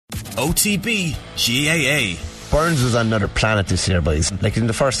OTB GAA. Burns was on another planet this year, boys. Like in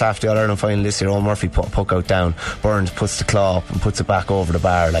the first half of the All-Ireland final this year, Owen Murphy put a puck out down. Burns puts the claw up and puts it back over the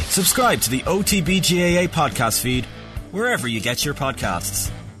bar. Like, subscribe to the OTB GAA podcast feed wherever you get your podcasts.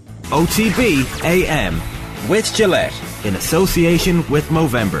 OTB AM with Gillette in association with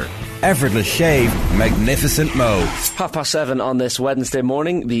Movember. Effortless shave, magnificent Mo. 7:30 on this Wednesday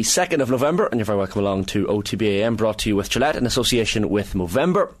morning, the 2nd of November, and you're very welcome along to OTBAM, brought to you with Gillette in association with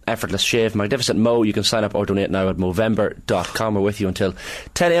Movember. Effortless shave, magnificent Mo. You can sign up or donate now at Movember.com. We're with you until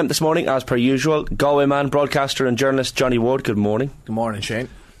 10 a.m. this morning, as per usual. Galway man, broadcaster and journalist Johnny Ward, good morning. Good morning, Shane.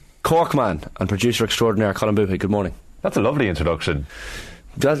 Cork man and producer extraordinaire Colin Boothby, good morning. That's a lovely introduction.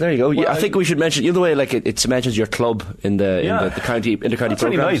 There you go. Well, I think we should mention, the way like it mentions your club in the county programs.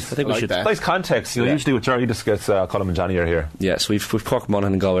 Really nice. I think we should. Nice context. Usually with Jerry just gets Colin and Johnny are here. Yes, we've Cork,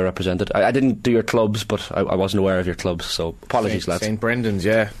 Monaghan and Galway represented. I didn't do your clubs, but I wasn't aware of your clubs, so apologies, lads. St Brendan's,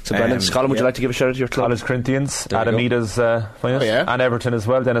 yeah. St Brendan's. Colin, would you like to give a shout out to your club? College Corinthians, Adamida's, and Everton as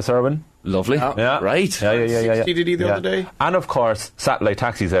well. Dennis Irwin. Lovely. Yeah. Right. Yeah. the other day. And of course, Satellite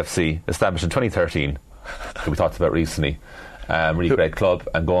Taxis FC, established in 2013, who we talked about recently. Really great club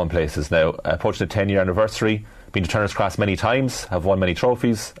and go on places now. Approaching the 10-year anniversary, been to Turner's Cross many times, have won many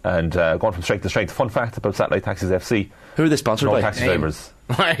trophies, and going from strength to strength. Fun fact about Satellite Taxis FC: who are they sponsored by? No taxi drivers.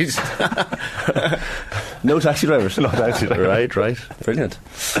 Right. No taxi drivers. No taxi drivers. Right. Brilliant.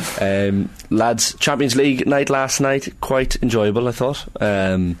 Lads, Champions League night last night, quite enjoyable, I thought.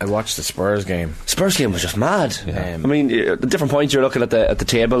 I watched the Spurs game. Spurs game was just mad. I mean, the different points you're looking at the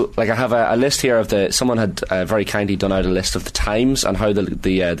table. Like, I have a list here of someone had very kindly done out a list of the times and how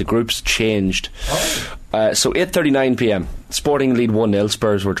the groups changed. So 8:39pm, Sporting lead 1-0,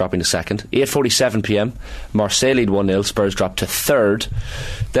 Spurs were dropping to second. 8:47pm, Marseille lead 1-0, Spurs dropped to third.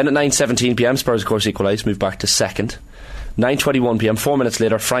 Then at 9:17pm, Spurs of course equalised, moved back to second. 9:21pm, 4 minutes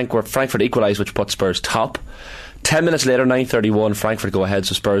later, Frankfurt equalised, which put Spurs top. 10 minutes later, 9:31, Frankfurt go ahead,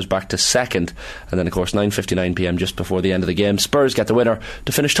 so Spurs back to second. And then of course 9:59pm, just before the end of the game, Spurs get the winner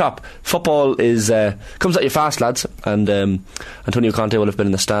to finish top. Football comes at you fast, lads, and Antonio Conte will have been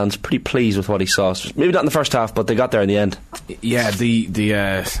in the stands pretty pleased with what he saw. Maybe not in the first half, but they got there in the end. Yeah,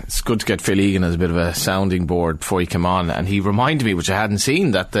 it's good to get Phil Egan as a bit of a sounding board before he came on, and he reminded me, which I hadn't seen,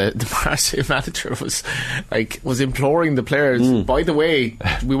 that the Marseille manager was imploring the players, by the way,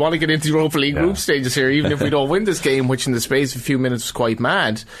 we want to get into the Europa League group stages here, even if we don't win this game, which in the space of a few minutes was quite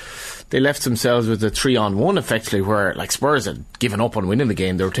mad. They left themselves with a 3-on-1 effectively, where like Spurs had given up on winning the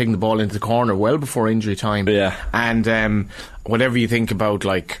game. They were taking the ball into the corner well before injury time. Yeah. And whatever you think about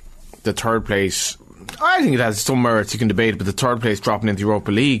like the third place, I think it has some merits you can debate, but the third place dropping into the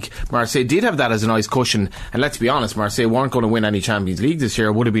Europa League, Marseille did have that as a nice cushion. And let's be honest, Marseille weren't going to win any Champions League this year.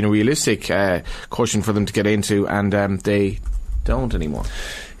 It would have been a realistic cushion for them to get into, and they don't anymore.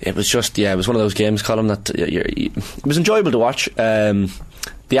 It was just, it was one of those games, Colin, that it was enjoyable to watch.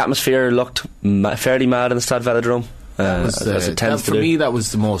 The atmosphere looked fairly mad in the Stade Velodrome. As it tends to for do. me, that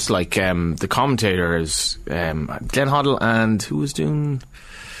was the most like the commentators, Glenn Hoddle, and who was doing.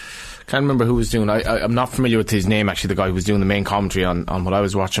 Can't remember who was doing. I'm not familiar with his name, actually, the guy who was doing the main commentary on what I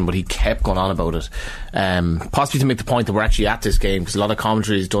was watching, but he kept going on about it, possibly to make the point that we're actually at this game, because a lot of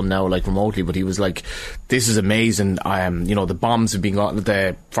commentary is done now like remotely, but he was like, this is amazing. The bombs have been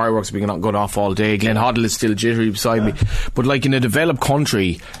the fireworks have been going off all day. Glenn Hoddle is still jittery beside me, but like in a developed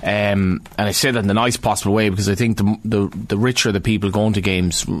country, and I say that in the nice possible way, because I think the richer the people going to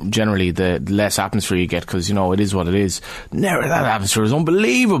games, generally the less atmosphere you get, because it is what it is. That atmosphere was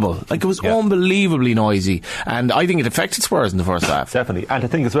unbelievable. Like, it was unbelievably noisy, and I think it affected Spurs in the first half. Definitely. And to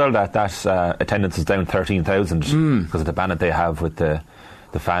think as well that attendance was down 13,000 because of the ban that they have with the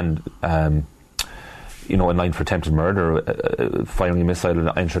fan in line for attempted murder, firing a missile at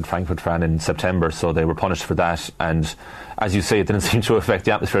an injured Frankfurt fan in September, so they were punished for that. And as you say, it didn't seem to affect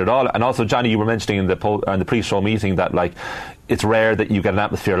the atmosphere at all. And also, Johnny, you were mentioning in the pre-show meeting that like it's rare that you get an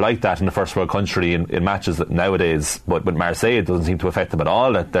atmosphere like that in a first world country in matches nowadays, but with Marseille it doesn't seem to affect them at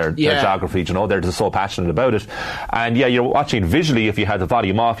all, at their geography, they're just so passionate about it. And you're watching visually, if you had the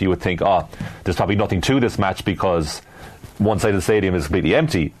volume off, you would think, there's probably nothing to this match because one side of the stadium is completely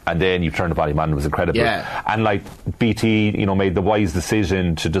empty, and then you turn the volume on and it was incredible. And like BT made the wise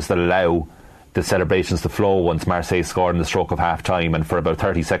decision to just allow the celebrations to flow once Marseille scored in the stroke of half time, and for about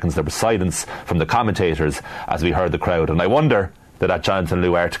 30 seconds there was silence from the commentators as we heard the crowd. And I wonder did that Jonathan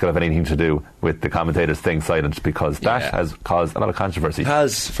Liu article have anything to do with the commentators staying silent, because that has caused a lot of controversy. It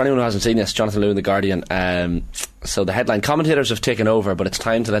has. For anyone who hasn't seen this, Jonathan Liu in The Guardian, so the headline, commentators have taken over but it's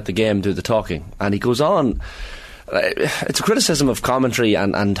time to let the game do the talking, and he goes on. It's a criticism of commentary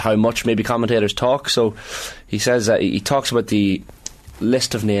and how much maybe commentators talk. So he says he talks about the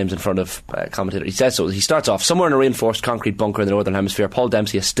list of names in front of commentator. He says so. He starts off, somewhere in a reinforced concrete bunker in the Northern Hemisphere, Paul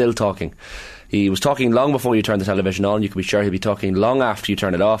Dempsey is still talking. He was talking long before you turn the television on. You can be sure he'll be talking long after you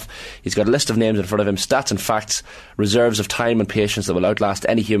turn it off. He's got a list of names in front of him, stats and facts, reserves of time and patience that will outlast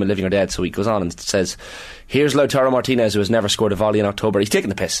any human living or dead. So he goes on and says, here's Lautaro Martinez, who has never scored a volley in October. He's taking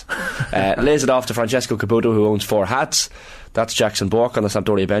the piss. Lays it off to Francesco Caputo, who owns 4 hats. That's Jackson Bourke on the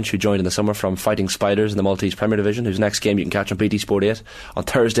Sampdoria bench, who joined in the summer from Fighting Spiders in the Maltese Premier Division, whose next game you can catch on BT Sport 8 on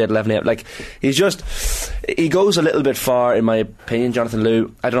Thursday at 11am. Like, he goes a little bit far, in my opinion, Jonathan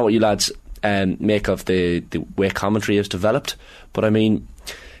Liew. I don't know what you lads make of the way commentary is developed, but I mean,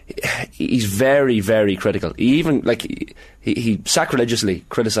 he's very, very critical. He even he sacrilegiously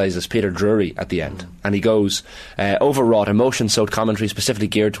criticises Peter Drury at the end, and he goes, overwrought, emotion-soaked commentary specifically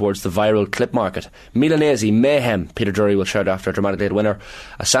geared towards the viral clip market. Milanese mayhem, Peter Drury will shout after a dramatic late winner.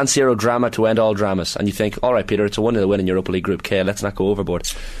 A San Siro drama to end all dramas. And you think, alright Peter, it's a 1-0 win in Europa League Group K, let's not go overboard.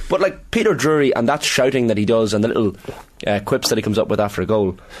 But like Peter Drury and that shouting that he does and the little quips that he comes up with after a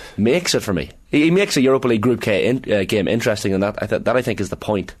goal makes it for me. He makes a Europa League Group K game interesting, and that I think is the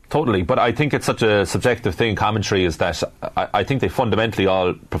point. Totally, but I think it's such a subjective thing. Commentary is that I think they fundamentally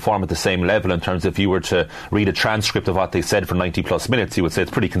all perform at the same level in terms of if you were to read a transcript of what they said for 90 plus minutes, you would say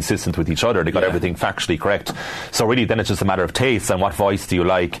it's pretty consistent with each other. They got everything factually correct. So really then it's just a matter of taste and what voice do you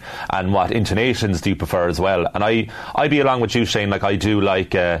like and what intonations do you prefer as well. And I'd be along with you, Shane, like I do like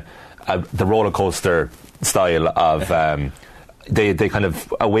the roller coaster style of they kind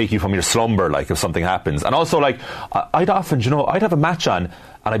of awake you from your slumber, like if something happens. And also like I'd often, I'd have a match on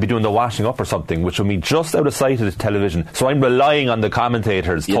and I'd be doing the washing up or something, which would be just out of sight of the television. So I'm relying on the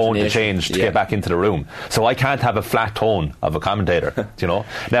commentator's tone to change to get back into the room. So I can't have a flat tone of a commentator,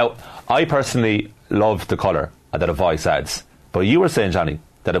 Now, I personally love the colour that a voice adds. But you were saying, Johnny,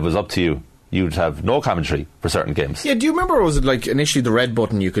 that if it was up to you, you'd have no commentary for certain games. Yeah, do you remember, was it like initially the red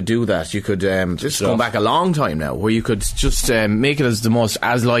button, you could do that? You could, just going back a long time now, where you could just make it as the most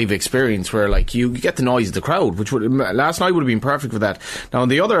as live experience, where like you get the noise of the crowd, which last night would have been perfect for that. Now on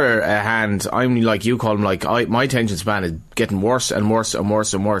the other hand, I'm like you, Colm, like my attention span is getting worse and worse and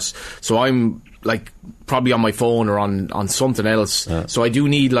worse and worse. So I'm like probably on my phone or on something else. So I do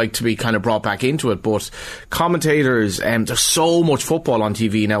need like to be kind of brought back into it. But commentators, there's so much football on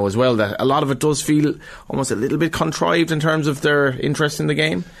TV now as well that a lot of it does feel almost a little bit contrived in terms of their interest in the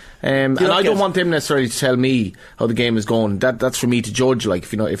game. And I don't want them necessarily to tell me how the game is going. That's for me to judge,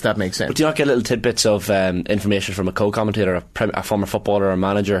 like, if that makes sense. But do you not get little tidbits of information from a co-commentator, a former footballer or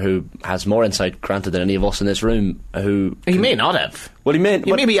manager who has more insight, granted, than any of us in this room? He may not have. Well, he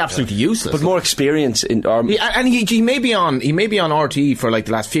may be absolutely useless, but more experience in. And he may be on RTE for like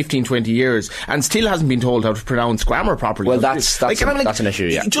the last 15-20 years and still hasn't been told how to pronounce grammar properly. Well, that's an issue.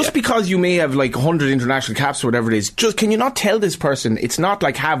 Yeah, just because you may have like 100 international caps or whatever it is, just can you not tell this person it's not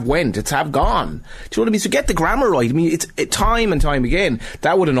like have went, it's have gone? Do you know what I mean? So get the grammar right. I mean, it's time and time again.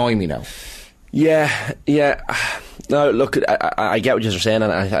 That would annoy me now. Yeah. No, look, I get what you're saying,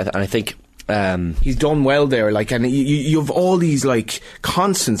 and I think. He's done well there, like, and you have all these like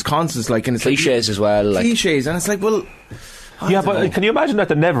constants, like, and it's cliches like, as well, like cliches, and it's like, well, but can you imagine that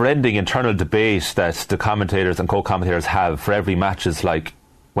the never-ending internal debate that the commentators and co-commentators have for every match is like,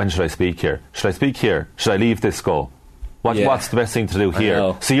 when should I speak here? Should I speak here? Should I leave this goal? What's the best thing to do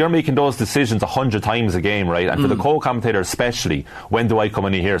here? So you're making those decisions 100 times a game, right? And for the co-commentator especially, when do I come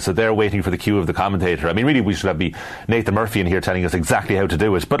in here? So they're waiting for the cue of the commentator. I mean, really, we should have Nathan Murphy in here telling us exactly how to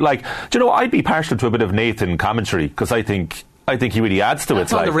do it. But like, I'd be partial to a bit of Nathan commentary because I think he really adds to it.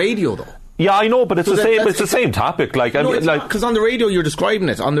 That's on the radio, though. Yeah, I know, but it's the same topic. Like, because on the radio you're describing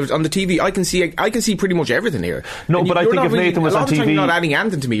it. On the TV, I can see pretty much everything here. No, but I think if Nathan was on TV, you're not adding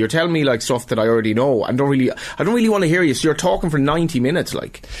anything to me. You're telling me like stuff that I already know, and I don't really want to hear you. So you're talking for 90 minutes,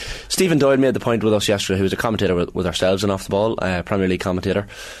 like. Stephen Doyle made the point with us yesterday, who was a commentator with ourselves and Off the Ball, Premier League commentator.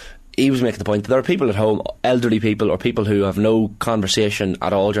 He was making the point that there are people at home, elderly people or people who have no conversation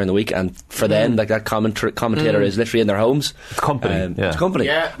at all during the week, and for them, like, that commentator is literally in their homes. It's company. It's company.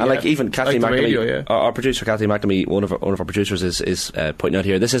 And like even Kathy McNamee, our producer Kathy McNamee, one of our producers is pointing out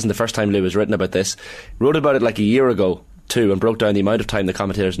here, this isn't the first time Lou has written about this. Wrote about it like a year ago too, and broke down the amount of time the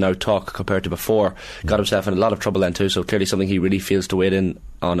commentators now talk compared to before. Got himself in a lot of trouble then too, so clearly something he really feels to wade in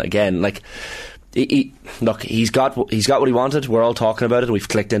on again. Like, he's got what he wanted. We're all talking about it. We've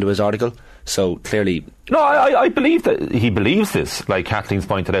clicked into his article, so clearly. No, I believe that he believes this. Like Kathleen's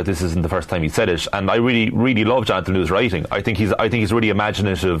pointed out, this isn't the first time he said it, and I really, really love Jonathan Liew's writing. I think he's a really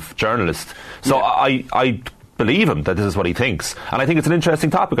imaginative journalist. So I believe him that this is what he thinks. And I think it's an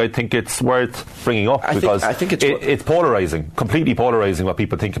interesting topic. I think it's worth bringing up because I think it's polarising, completely polarising what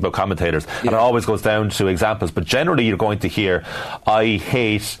people think about commentators. Yeah. And it always goes down to examples. But generally you're going to hear, I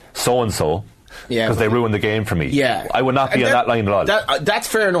hate so-and-so because they ruined the game for me. Yeah, I would not be on that line at all. That's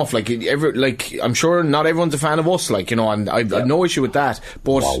fair enough. Like I'm sure not everyone's a fan of us. Like, you know, and I've no issue with that.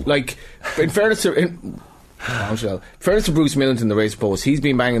 But like, in fairness to Bruce Millington, the race post, he's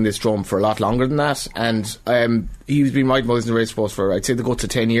been banging this drum for a lot longer than that, and he's been writing about the race post for, I'd say, the guts of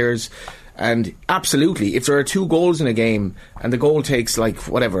 10 years. And absolutely, if there are 2 goals in a game and the goal takes like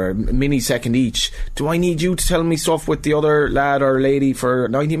whatever a millisecond each, do I need you to tell me stuff with the other lad or lady for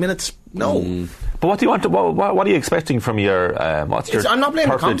 90 minutes? No. But what do you want? What are you expecting from your? I'm not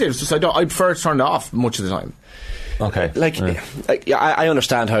blaming the commentators. Just I prefer to turn it off much of the time. Okay. I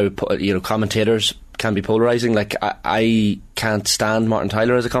understand how commentators can be polarising. Like I can't stand Martin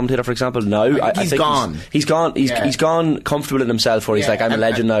Tyler as a commentator, for example. Now I think gone. He's gone. He's gone comfortable in himself, where he's like, I'm a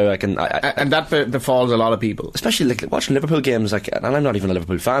legend now. And that befalls a lot of people, especially like watching Liverpool games. Like, and I'm not even a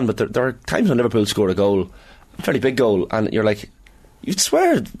Liverpool fan, but there are times when Liverpool score a goal, a fairly big goal, and you're like, you'd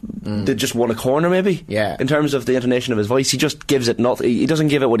swear they just won a corner, maybe. Yeah. In terms of the intonation of his voice, he just gives it nothing. He doesn't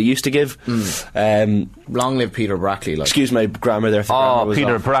give it what he used to give. Long live Peter Brackley. Like. Excuse my grammar there.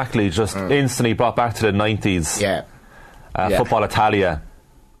 Peter Brackley just instantly brought back to the 90s. Yeah. Football Italia.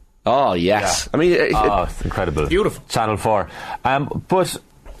 Oh yes. Yeah. I mean, it's incredible. Beautiful. Channel 4. But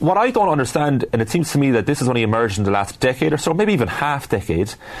what I don't understand, and it seems to me that this has only emerged in the last decade or so, maybe even half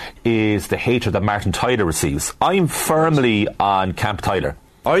decade, is the hatred that Martin Tyler receives. I'm firmly on Camp Tyler.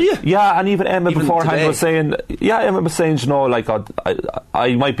 Are you? Yeah, and even Emma beforehand today? was saying, you know, like,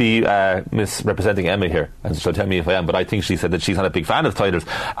 I might be misrepresenting Emma here, and she'll tell me if I am, but I think she said that she's not a big fan of Tyler's,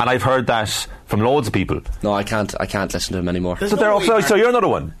 and I've heard that from loads of people. No, I can't listen to him anymore. So you're another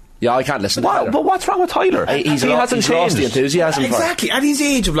one. Yeah, I can't listen to Tyler. But what's wrong with Tyler? He hasn't lost the enthusiasm. Exactly. At his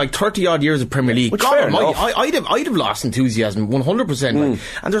age of like 30 odd years of Premier League, I'd have lost enthusiasm 100%. Like,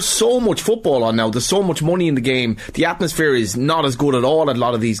 and there's so much football on now. There's so much money in the game. The atmosphere is not as good at all at a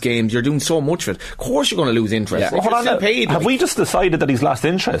lot of these games. You're doing so much of it. Of course, you're going to lose interest. Yeah. Have we just decided that he's lost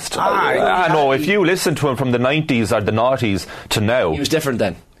interest? No. If you listen to him from the 90s or the noughties to now, he was different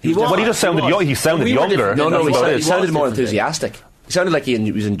then. He just sounded young. He sounded younger. No, he sounded more enthusiastic. He sounded like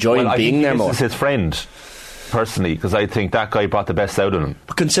he was enjoying being there more. This is his friend, personally, because I think that guy brought the best out of him.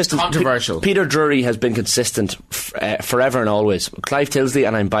 Consistent. Controversial. Peter Drury has been consistent forever and always. Clive Tilsley,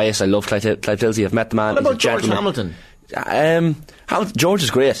 and I'm biased, I love Clive Tilsley. I've met the man. What about George Hamilton? George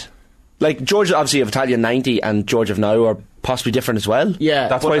is great. Like, George, obviously, of Italia 90 and George of Now are possibly different as well. Yeah.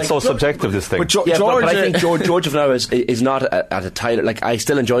 That's why it's so subjective, this thing. But I think George of Now is not at a Tyler. Like, I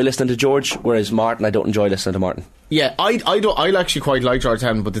still enjoy listening to George, whereas Martin, I don't enjoy listening to Martin. Yeah, I actually quite like George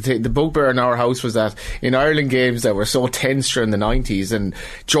Hamilton, but the bugbear in our house was that in Ireland games that were so tense during the 90s, and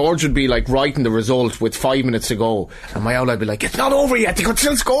George would be like writing the result with 5 minutes to go, and my old I'd be like, it's not over yet, they could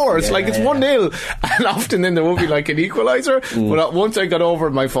still score, it's 1-0, and often then there would be like an equaliser. But once I got over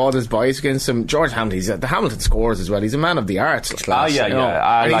my father's bias against him, George Hamilton, the Hamilton scores as well, he's a man of the arts. Class,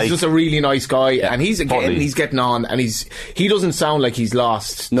 he's just a really nice guy, and he's getting on, and he doesn't sound like he's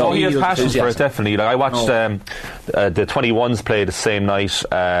lost. No, he has passion for it, definitely. Like, I watched the 21s play the same night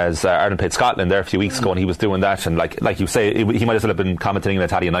as Ireland played Scotland there a few weeks ago, and he was doing that, and like you say, he might as well have been commentating in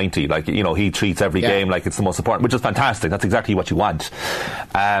Italia 90. Like, you know, he treats every game like it's the most important, which is fantastic. That's exactly what you want.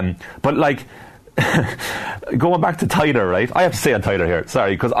 But like, going back to Tyler, right? I have to say on Tyler here,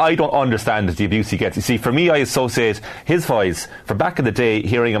 sorry, because I don't understand the abuse he gets. You see, for me, I associate his voice from back in the day,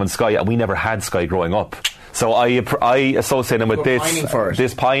 hearing him on Sky, and we never had Sky growing up. So I associate him with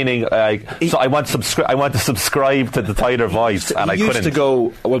this pining. So I want to subscribe to the Tyler voice, and I couldn't. He used to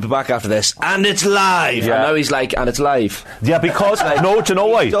go, we'll be back after this, and it's live. Yeah. And now he's like, and it's live. Yeah, because do you know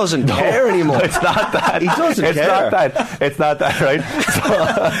why? He doesn't care anymore. It's not that. He doesn't care. It's not that, right?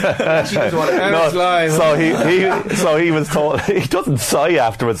 It's live. So he was told. He doesn't sigh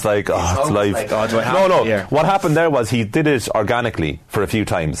afterwards, like, it's live. Like, do I have to hear? What happened there was he did it organically for a few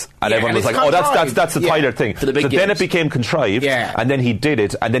times, and everyone was like, that's a Tyler thing. For the big games. Then it became contrived, and then he did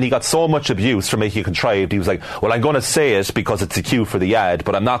it, and then he got so much abuse for making it contrived. He was like, well, I'm going to say it because it's a cue for the ad,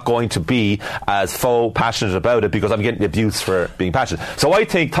 but I'm not going to be as passionate about it because I'm getting abuse for being passionate. So I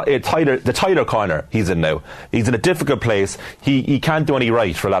think the Tyler corner he's in now, he's in a difficult place. He can't do any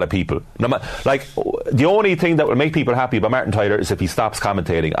right for a lot of people. Like, the only thing that will make people happy about Martin Tyler is if he stops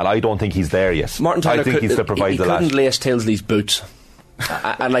commentating, and I don't think he's there yet. Martin Tyler, I think he still provides the lash. Couldn't lace Tilsley's boots.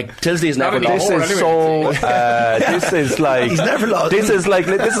 and like Tilsley's never This lost. is so. This is like. He's never lost. This is like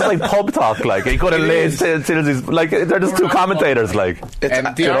pub talk. Like he could have laid Tilsley's. Like they're just two commentators. Like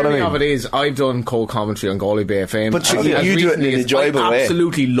The irony of it is, I've done co-commentary on Galway Bay FM. But and you as do it in recently an as enjoyable I way.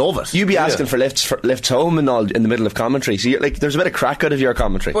 absolutely love it. You'd be asking for lifts home and all in the middle of commentary. So like, there's a bit of crack out of your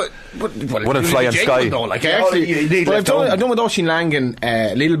commentary. But Wouldn't fly on Sky. Though, like, Yeah, you need but left I've home. done with Oisin Langan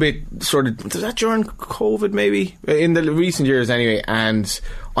a little bit sort of, was that during COVID maybe? In the recent years anyway, and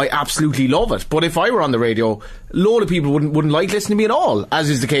I absolutely love it. But if I were on the radio, a load of people wouldn't like listening to me at all, as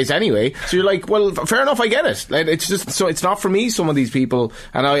is the case anyway. So you're like, well, fair enough, I get it. Like, it's just, so it's not for me, some of these people,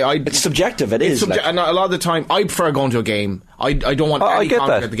 and It's subjective, it is. and a lot of the time, I prefer going to a game. I don't want any get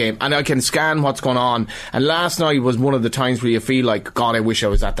contact that. at the game, and I can scan what's going on. And last night was one of the times where you feel like, God, I wish I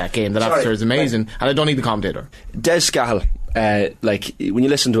was at that game. That atmosphere is amazing, and I don't need the commentator. Des Scahill, like when you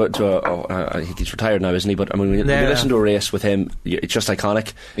listen to I think he's retired now, isn't he? But I mean, when you listen to a race with him, it's just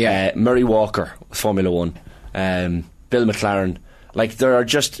iconic. Yeah. Murray Walker, Formula One, Bill McLaren. Like there are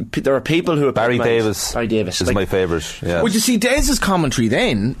people who are Barry Davis is my favourite. Yeah. Would you see Des's commentary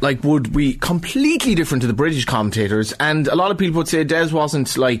then, like, would be completely different to the British commentators? And a lot of people would say Des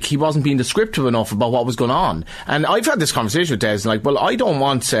wasn't being descriptive enough about what was going on. And I've had this conversation with Des, like, well, I don't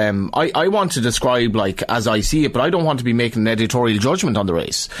want, I want to describe, like, as I see it, but I don't want to be making an editorial judgment on the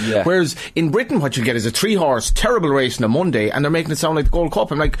race. Yeah. Whereas in Britain, what you get is a 3-horse, terrible race on a Monday, and they're making it sound like the Gold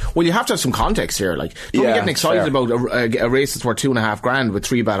Cup. I'm like, well, you have to have some context here. Like, don't be getting excited about a race that's worth $2.5 with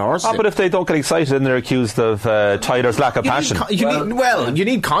 3 bad horses. But if they don't get excited, then they're accused of Tyler's lack of passion. You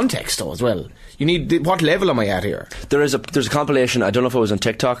need context though as well. You need, what level am I at here? There's a compilation. I don't know if it was on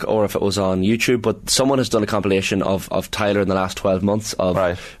TikTok or if it was on YouTube, but someone has done a compilation of Tyler in the last 12 months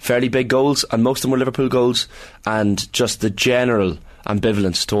of fairly big goals, and most of them were Liverpool goals, and just the general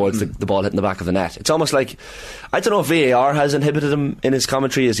ambivalence towards the ball hitting the back of the net. It's almost like, I don't know if VAR has inhibited him in his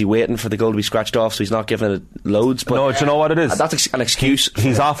commentary. Is he waiting for the goal to be scratched off so he's not giving it loads? But No, do you know what it is? That's an excuse.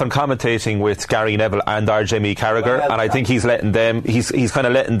 He's often commentating with Gary Neville and Jamie Carragher, and I think he's letting them. He's kind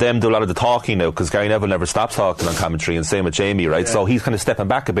of letting them do a lot of the talking now, because Gary Neville never stops talking on commentary, and same with Jamie, right? So he's kind of stepping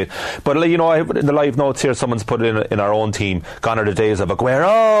back a bit. But in the live notes here, someone's put in our own team, gone are the days of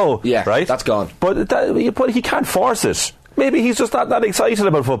Aguero. Yeah, right. That's gone. But he can't force it. Maybe he's just not that excited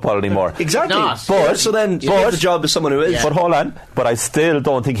about football anymore. Exactly. But so then you give the job to someone who is. But hold on. But I still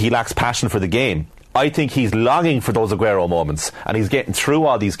don't think he lacks passion for the game. I think he's longing for those Aguero moments, and he's getting through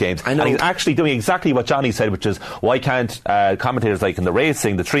all these games. I know. And he's actually doing exactly what Johnny said, which is, why can't commentators like in the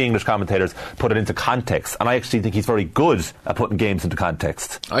racing, the 3 English commentators, put it into context? And I actually think he's very good at putting games into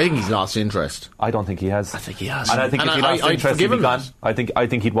context. I think he's lost interest. I don't think he has. I think he has. And I think if he lost interest, he'd be gone. I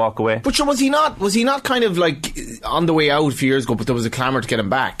think he'd walk away. But sure, was he not kind of like on the way out a few years ago, but there was a clamour to get him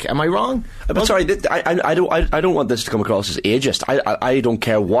back? Am I wrong? But sorry, I don't want this to come across as ageist. I don't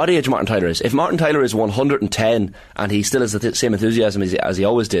care what age Martin Tyler is. If Martin Tyler is 110 and he still has the same enthusiasm as he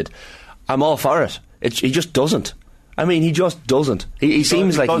always did, I'm all for it. He just doesn't. I mean, he just doesn't. He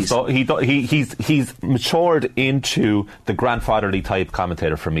seems like he's matured into the grandfatherly type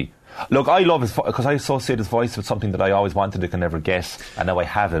commentator for me. Look, I love his because I associate his voice with something that I always wanted to can never get, and now I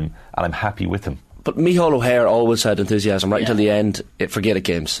have him, and I'm happy with him. But Micheál O'Hare always had enthusiasm right until the end for Gaelic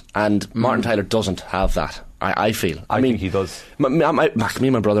games, and Martin Tyler doesn't have that. I feel. I mean, think he does. Me and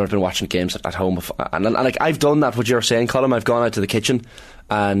my brother have been watching games at home, and like I've done that. What you're saying, Colin, I've gone out to the kitchen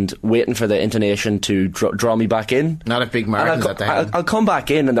and waiting for the intonation to draw me back in. Not if Big Martin's at the helm. I'll come back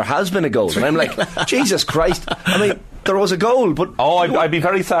in, and there has been a goal, and I'm like, Jesus Christ! I mean, there was a goal, but I'd be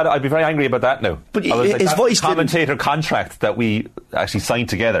very sad. I'd be very angry about that now. But his voice commentator contract that we actually signed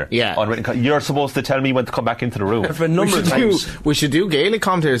together. Yeah, you're supposed to tell me when to come back into the room. For a number of times. We should do Gaelic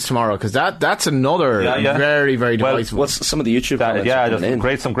commentators tomorrow, because that's another very, very divisive. What's some of the YouTube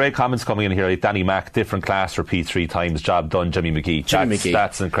comments? Some great comments coming in here. Like Danny Mack, different class, repeat 3 times, job done. Jimmy McGee.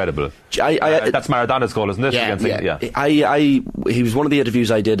 That's incredible. That's Maradona's goal, isn't it? He was one of the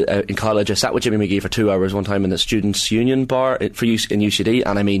interviews I did in college. I sat with Jimmy McGee for 2 hours one time in the Students' Union bar in UCD,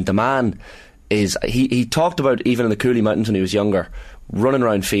 and I mean, the man is. He talked about, even in the Cooley Mountains when he was younger, running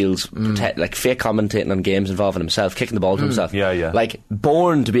around fields, like fake commentating on games involving himself, kicking the ball to himself. Like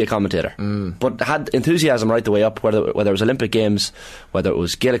born to be a commentator, but had enthusiasm right the way up. Whether it was Olympic Games, whether it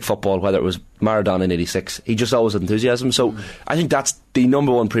was Gaelic football, whether it was Maradona in '86, he just always had enthusiasm. So I think that's the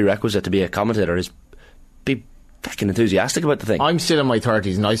number one prerequisite to be a commentator, is be fucking enthusiastic about the thing. I'm still in my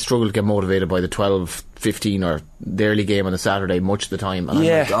 30s and I struggle to get motivated by the 12, 15 or the early game on a Saturday much of the time, and I'm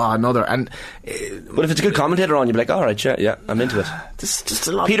like, another. And but if it's a good commentator on, you'll be like, alright, yeah, I'm into it. Just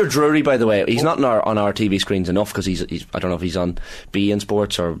a lot. Peter Drury, by the way, he's not on our TV screens enough, because he's I don't know if he's on beIN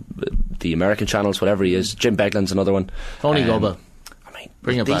Sports or the American channels, whatever he is. Jim Beglin's another one. Tony Gobba. I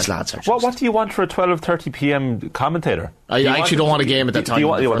Bring it these back. lads are just... What do you want for a 12:30 p.m. commentator? I actually don't want a game at that time.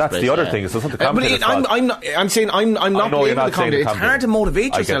 That's the other thing. So it's not the commentator's fault. I'm saying I'm not blaming the commentator. It's hard to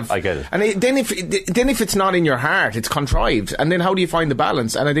motivate yourself. I get it. And then if it's not in your heart, it's contrived. And then how do you find the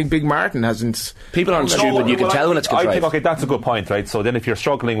balance? And I think Big Martin hasn't. People aren't stupid. You can tell when it's contrived. I think, okay, that's a good point, right? So then if you're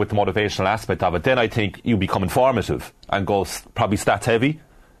struggling with the motivational aspect of it, then I think you become informative and go probably stats heavy.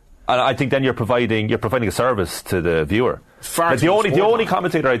 And I think then you're providing a service to the viewer. Like the only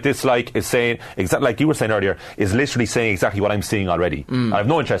commentator I dislike is saying, exactly like you were saying earlier, is literally saying exactly what I'm seeing already. I have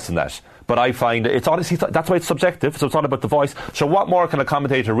no interest in that. But I find it's honestly, that's why it's subjective, so it's all about the voice. So what more can a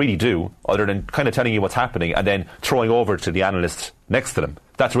commentator really do other than kind of telling you what's happening and then throwing over to the analyst next to them?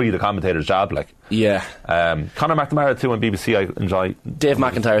 That's really the commentator's job, like. Yeah. Conor McNamara too on BBC I enjoy. Dave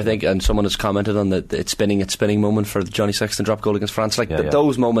McIntyre, I think, and someone has commented on the it's spinning moment for the Johnny Sexton drop goal against France.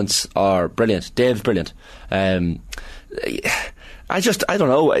 Those moments are brilliant. Dave's brilliant. I don't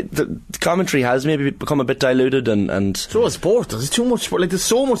know. The commentary has maybe become a bit diluted, and so is sport. There's too much sport. Like there's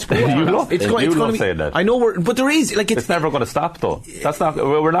so much sport. You love saying that. I know, but there is. Like it's never going to stop, though. That's not.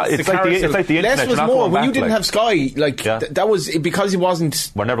 We're not. It's like the internet. Less was more when you didn't have Sky. Like that was because it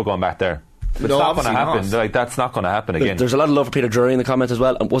wasn't. We're never going back there. It's not going to happen. Like that's not going to happen again. There's a lot of love for Peter Drury in the comments as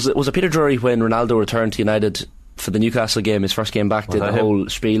well. Was it Peter Drury when Ronaldo returned to United for the Newcastle game, his first game back, did the whole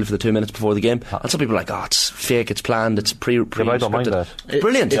spiel for the 2 minutes before the game? And some people are like, oh, it's fake, it's planned, it's pre-scripted. I don't mind that.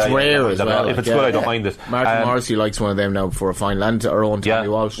 Brilliant. It's rare as well. If it's good, I don't mind it. Martin Morrissey likes one of them now before a final, and our own Tommy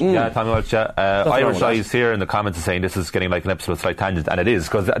Walsh. Yeah, Tommy Walsh, Irish Eyes here in the comments are saying this is getting like an episode of Slight Tangent, and it is,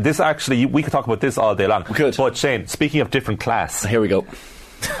 because this actually, we could talk about this all day long. We could. But Shane, speaking of different class. Here we go.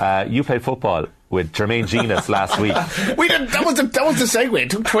 You played football with Jermaine Genius last week. That was the segue. It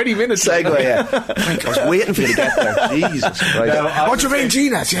took 20 minutes. Segue, yeah. I was waiting for you to get there. Jesus Christ. What's Jermaine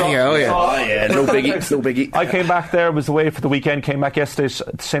Genius? Yeah. No biggie. I came back there, was away for the weekend, came back yesterday.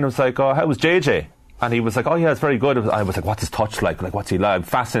 Shane was like, oh, how was JJ? And he was like, oh yeah, it's very good. I was like, what's his touch like? Like, what's he like? I'm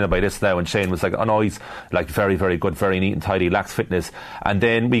fascinated by this now. And Shane was like, oh no, he's like very, very good, very neat and tidy, lacks fitness. And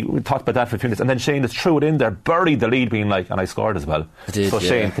then we talked about that for a few minutes. And then Shane just threw it in there, buried the lead, being like, and I scored as well. I did, so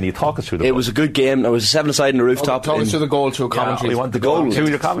Shane, can you talk us through the It was a good game. It was a 7-a-side in the rooftop. Talk us through the goal to a commentary. We want the goal to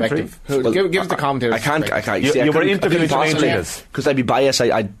your commentary. Give us the commentary. I can't. You were interviewing Jermaine Genius. Because I'd be biased.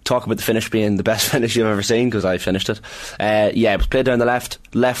 I'd talk about the finish being the best finish you've ever seen, because I finished it. It was played down the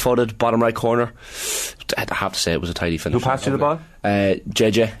left-footed, bottom right corner. I have to say it was a tidy finish. Who passed you the ball?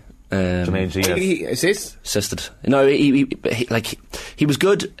 JJ. Jermaine Genius. Assisted? No, he was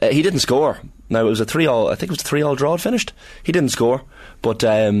good. He didn't score. Now it was a 3-3. I think it was a 3-3 draw. It finished. He didn't score, but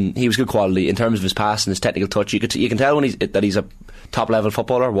he was good quality in terms of his pass and his technical touch. You can tell when he's a top level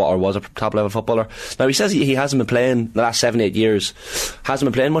footballer, or was a top level footballer. Now he says he hasn't been playing the last 7-8 years. Hasn't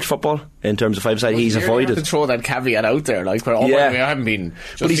been playing much football in terms of five-a-side. He's avoided. To throw that caveat out there, like, I haven't been,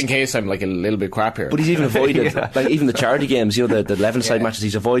 just in case I'm like a little bit crap here. But he's even avoided, like even the charity games, the 11-side matches.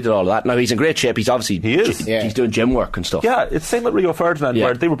 He's avoided all of that. Now he's in great shape. He's obviously he's doing gym work and stuff. Yeah, it's the same with Rio Ferdinand,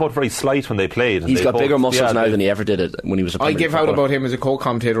 where they were both very slight when they played. He's got bigger muscles now than he ever did it when he was a I gave out about him as a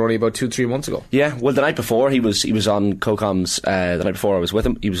co-commentator only about 2-3 months ago. Yeah, well, the night before he was on co-coms. The night before I was with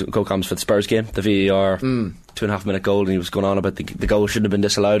him, he was co-coms for the Spurs game, the VAR 2.5 minute goal, and he was going on about the goal shouldn't have been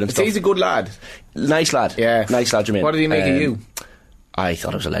disallowed and stuff. He's a good lad. Nice lad. Yeah. Nice lad, Jermaine. What did he make of you? I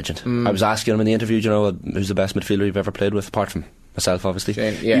thought it was a legend. I was asking him in the interview, who's the best midfielder you've ever played with, apart from myself, obviously.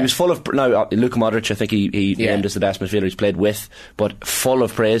 He was full of... Now, Luka Modric, I think he named as the best midfielder he's played with, but full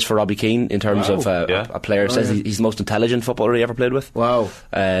of praise for Robbie Keane in terms of a player. Says he's the most intelligent footballer he ever played with. Wow.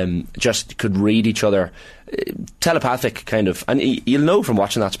 Just could read each other. Telepathic, kind of. And you'll know from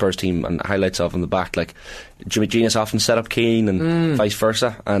watching that Spurs team and highlights of in the back, like Jimmy Genius often set up Keane and vice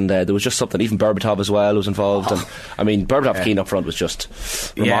versa. And there was just something, even Berbatov as well was involved. And I mean, Berbatov Keane up front was just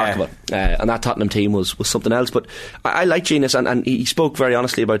remarkable. And that Tottenham team was something else. But I like Genius, and he spoke very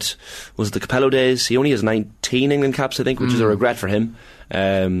honestly about, was it the Capello days? He only has 19 England caps, I think, which is a regret for him.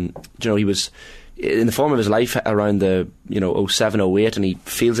 He was in the form of his life around the 07-08, and he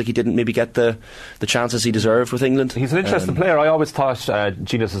feels like he didn't maybe get the chances he deserved with England. He's an interesting player. I always thought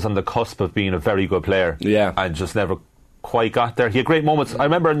Genius was on the cusp of being a very good player, and just never quite got there. He had great moments. I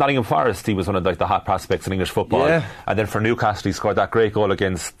remember in Nottingham Forest he was one of the hot prospects in English football, and then for Newcastle he scored that great goal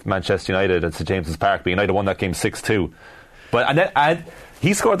against Manchester United at St James's Park. But United won that game 6-2. And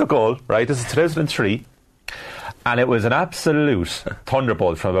he scored the goal, right? This is 2003. And it was an absolute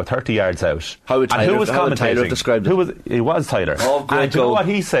thunderbolt from about 30 yards out. How would Tyler described it? It was Tyler. Oh, great and do you know what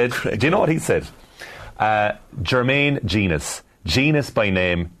he said? Jermaine Genius Genus by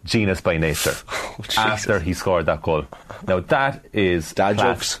name, Genus by nature. After he scored that goal. Now that is dad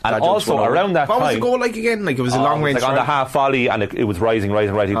class. jokes. And Dad also jokes around that What time, was the goal like again? Like it was a long range. like on the half volley, and it was rising,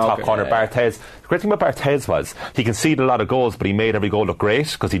 top corner. yeah. Barthez. The great thing about Barthez was he conceded a lot of goals, but he made every goal look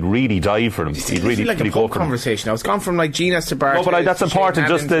great because he'd really dive for them. He'd really, like really a go pub for them. conversation. I was gone from like Genus to Barthez. No, but that's to important.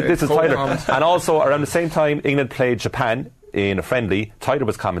 Shane Just Hannon this to is Tyler, Coleman. and also around the same time, England played Japan in a friendly. Tyler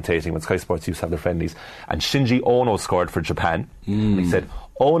was commentating when Sky Sports used to have their friendlies, and Shinji Ono scored for Japan. And he said,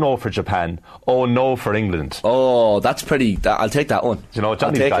 "Oh no for Japan, oh no for England." Oh, that's pretty. I'll take that one. You know,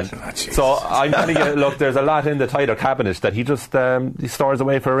 Johnny's I'll got take it. So I'm telling you, look, there's a lot in the Tyler cabinet that he just he stores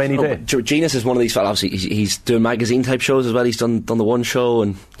away for a rainy day. Genus is one of these fellas. Obviously, he's doing magazine type shows as well. He's done the One Show,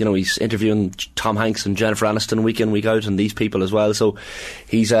 and you know he's interviewing Tom Hanks and Jennifer Aniston week in week out, and these people as well. So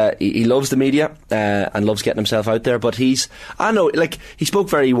he's he loves the media and loves getting himself out there. But he spoke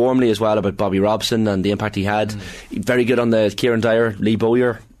very warmly as well about Bobby Robson and the impact he had. Very good on the Kieran Dyer, Lee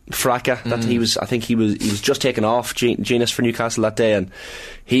Bowyer fracas that he was. I think he was just taken off Genus for Newcastle that day, and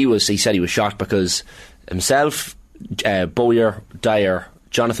he said he was shocked because himself, Bowyer, Dyer,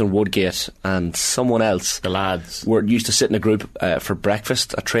 Jonathan Woodgate and someone else, The lads were used to sit in a group for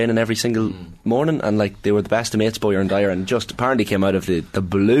breakfast at training every single morning, and like they were the best of mates, Bowyer and Dyer, and just apparently came out of the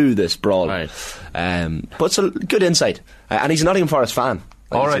blue, this brawl. Right. But it's a good insight, and he's a Nottingham Forest fan.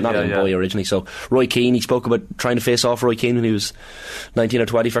 All right, Nottingham boy originally. So Roy Keane, he spoke about trying to face off Roy Keane when he was 19 or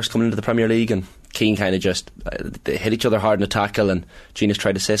 20, first coming into the Premier League, and Keane kind of just they hit each other hard in a tackle, and Genus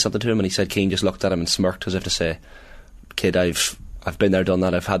tried to say something to him, and he said Keane just looked at him and smirked as if to say, "Kid, I've been there, done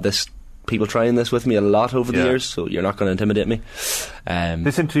that. I've had this, people trying this with me a lot over the years, so you're not going to intimidate me."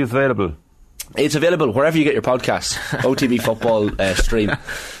 This interview is available. It's available wherever you get your podcasts. OTB football stream.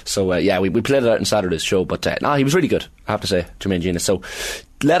 So we played it out in Saturday's show, but he was really good, I have to say, Jermaine Genus. So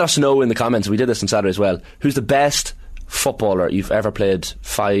let us know in the comments, we did this on Saturday as well, who's the best footballer you've ever played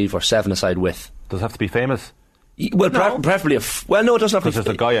 5 or 7-a-side with? Does it have to be famous? Well, preferably no, it doesn't have to be. Because there's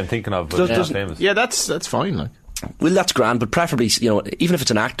a guy I'm thinking of, but not famous. Yeah, that's fine. Like. Well, that's grand, but preferably, even if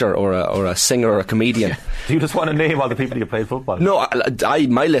it's an actor or a singer or a comedian. Do you just want to name all the people you played football? No,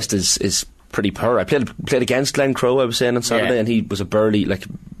 my list is pretty poor. I played against Glenn Crowe, I was saying on Saturday, and he was a burly,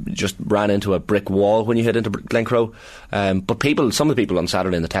 just ran into a brick wall when you hit into Glenn Crowe. But some of the people on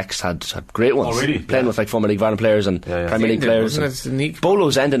Saturday in the text had great ones. Oh, really? Playing with former League of Ireland players and Premier League players.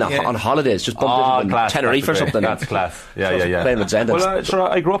 Bolo's ending on holidays, just bumped into Tenerife or something. That's class. Yeah. Playing with Zendon. Well,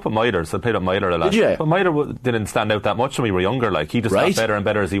 I grew up at Mitre, so I played at Mitre a lot. Did you? But Mitre didn't stand out that much when we were younger. Like he just got better and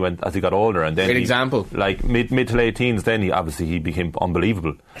better as he got older. And then great example. Like mid to late teens, then he became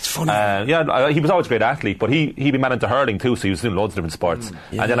unbelievable. It's funny. He was always a great athlete, but he'd be man into hurling too, so he was doing loads of different sports.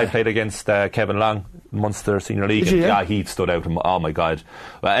 And then I played against Kevin Long, Munster Senior League. Did you, he stood out. Oh my God!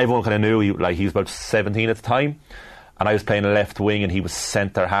 Everyone kind of knew he was about 17 at the time, and I was playing a left wing, and he was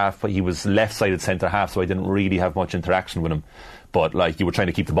centre half. But he was left-sided centre half, so I didn't really have much interaction with him. But you were trying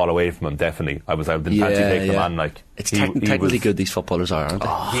to keep the ball away from him. Definitely, I didn't fancy taking him on. It's technically good. These footballers are, aren't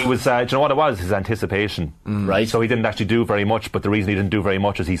they? He was. Do you know what it was? His anticipation. Right. So he didn't actually do very much. But the reason he didn't do very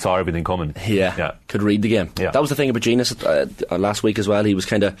much is he saw everything coming. Yeah. Could read the game. Yeah. That was the thing about Genus last week as well. He was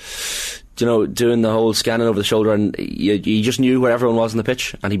kind of, doing the whole scanning over the shoulder, and he just knew where everyone was on the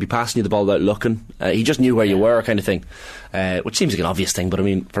pitch, and he'd be passing you the ball without looking. He just knew where you were, kind of thing. Which seems like an obvious thing, but I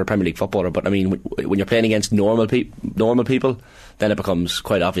mean, for a Premier League footballer. But I mean, when you're playing against normal people, then it becomes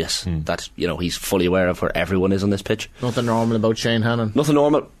quite obvious that he's fully aware of where everyone is on this pitch. Nothing normal about Shane Hannon. Nothing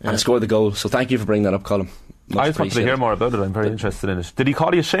normal, and he scored the goal. So thank you for bringing that up, Colin. I just wanted to hear more about it. I'm very interested in it. Did he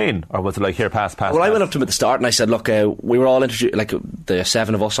call you Shane, or was it pass? Well, I went up to him at the start and I said, look, we were all introduced, the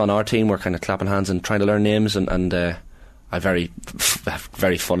 7 of us on our team were kind of clapping hands and trying to learn names, and I very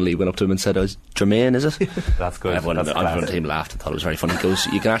funnily went up to him and said, "Oh, it's Jermaine, is it?" That's good. Everyone on the team laughed and thought it was very funny. He goes,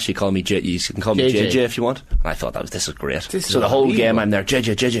 "You can actually call me JJ if you want." And I thought this is great. So the whole game I'm there,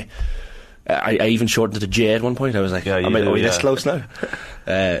 JJ. I even shortened it to J at one point. I was like, "Are we this close now?"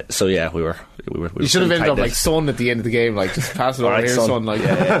 So yeah, we were. You should have ended up like son at the end of the game, just pass it over here, son.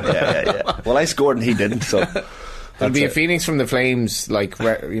 Yeah. Well, I scored and he didn't, so. There'll be a Phoenix from the Flames,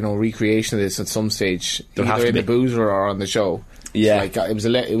 recreation of this at some stage, either in the boozer or on the show. Yeah, it was a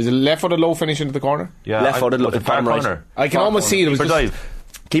left-footed low finish into the corner. Yeah, left-footed low far corner. I can almost see it. It was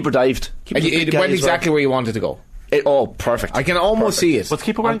keeper dived. It went exactly where you wanted to go. Perfect. I can almost see it. Was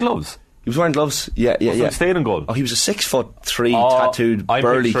keeper wearing gloves? He was wearing gloves. Yeah. He stayed in goal. Oh, he was a 6'3" tattooed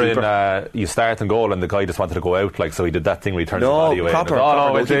burly keeper. You start in goal and the guy just wanted to go out, so he did that thing where he turned his body away. Proper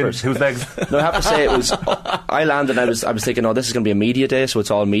who's next? No, I have to say it was. I landed. I was thinking, this is going to be a media day, so it's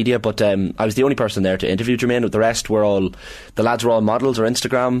all media. But I was the only person there to interview Jermaine. The rest were the lads were all models or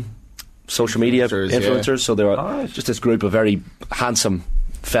Instagram social media influencers. So they were just this group of very handsome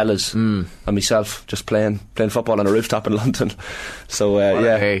fellas and myself just playing football on a rooftop in London. So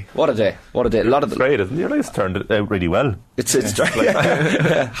what a day. A lot of great, isn't it? Your life's turned out really well. It's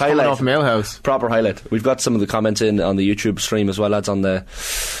highlight off Mailhouse, proper highlight. We've got some of the comments in on the YouTube stream as well, lads, on the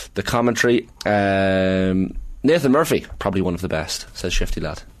commentary. Nathan Murphy, probably one of the best, says Shifty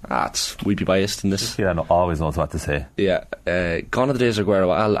Lad. We'd be biased in this. Yeah, always knows what to say. Yeah, gone are the days of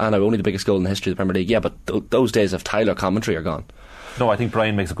Aguero. Anna, only the biggest goal in the history of the Premier League. Yeah, but those days of Tyler commentary are gone. No, I think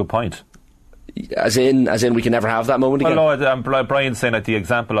Brian makes a good point. As in, we can never have that moment again. Well, no, Brian's saying that the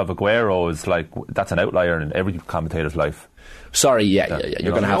example of Aguero is like that's an outlier in every commentator's life. Sorry, yeah.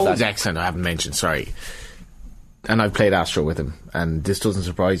 You're going to have that. He's excellent. I haven't mentioned. Sorry. And I've played Astro with him, and this doesn't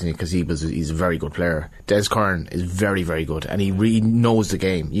surprise me because he's a very good player. Des Curran is very, very good, and he really knows the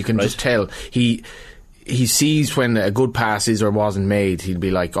game. You can just tell he sees when a good pass is or wasn't made. He'd be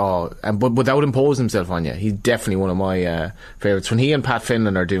like, but without imposing himself on you. He's definitely one of my favourites. When he and Pat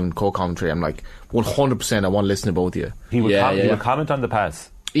Finlan are doing co-commentary, I'm like 100%. I want to listen to both of you. He would comment on the pass.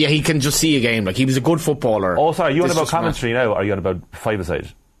 Yeah, he can just see a game. Like, he was a good footballer. Oh, sorry, are you on about commentary now, or are you on about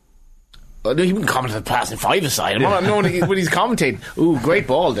five-a-side? No, he wouldn't comment on the pass in five-a-side. When he's commentating, ooh, great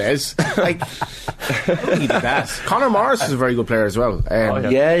ball, Des. Like, I don't think he did that. Conor Morris is a very good player as well.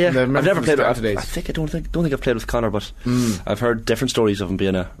 I've never played with him. I don't think I've played with Conor, but I've heard different stories of him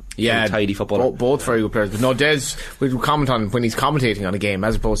being a tidy footballer. Both very good players. But no, Des, we comment on when he's commentating on a game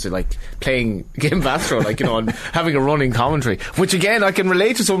as opposed to like playing game of Astro, and having a running commentary. Which again, I can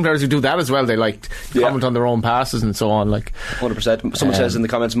relate to some players who do that as well. They like comment on their own passes and so on. Like 100%. Someone says in the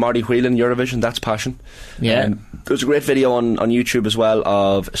comments, Marty Whelan, Eurovision, that's passion. Yeah. There's a great video on YouTube as well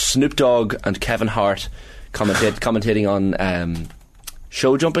of Snoop Dogg and Kevin Hart commentating on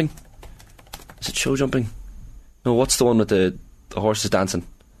show jumping. Is it show jumping? No, what's the one with the horses dancing?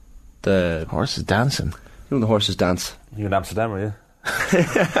 The horses dancing? You know the horses dance. You in Amsterdam, are you?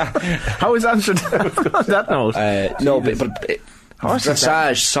 How is Amsterdam on that note? No, but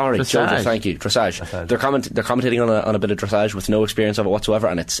dressage. Sorry, Joseph, thank you. Dressage. They're commentating on a bit of dressage with no experience of it whatsoever,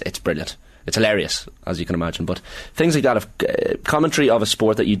 and it's brilliant. It's hilarious, as you can imagine. But things like that, of commentary of a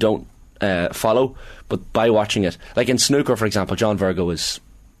sport that you don't follow, but by watching it, like in snooker, for example, John Virgo is.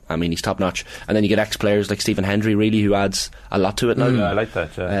 I mean, he's top notch, and then you get ex-players like Stephen Hendry, really, who adds a lot to it now. Yeah, I like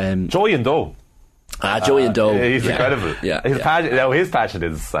that. Joey and Doe. Joey and Doe. He's incredible. Yeah, his passion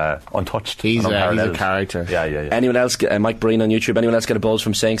is untouched. He's a character. Yeah. Anyone else? Mike Breen on YouTube. Anyone else get a buzz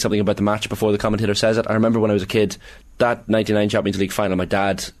from saying something about the match before the commentator says it? I remember when I was a kid, that 99 Champions League final, my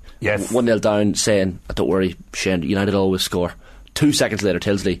dad 1-0 down, saying, "Don't worry, Shane, United always score." 2 seconds later,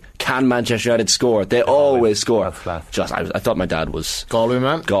 Tilsley, can Manchester United score? They always score. That's class. I thought my dad was Galway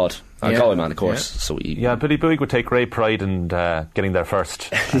man. God. Galway man, of course. Yeah. So Billy Bowie would take great pride in getting there first.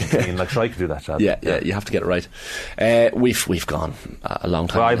 I mean, like, I could do that, Chad. Yeah, you have to get it right. We've gone a long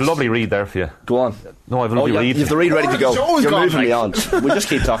time. Well, I have a lovely read there for you. Go on. No, I have a lovely read. You have the read ready to go. You're moving me on. We just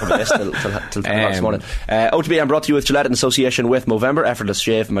keep talking about this till next morning. OTB, I'm brought to you with Gillette in association with Movember. Effortless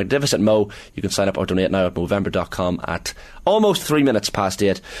shave, magnificent Mo. You can sign up or donate now at Movember.com at almost 3 minutes past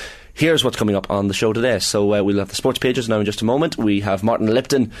 8. Here's what's coming up on the show today. So we'll have the sports pages now in just a moment. We have Martin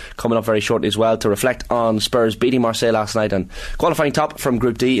Lipton coming up very shortly as well to reflect on Spurs beating Marseille last night and qualifying top from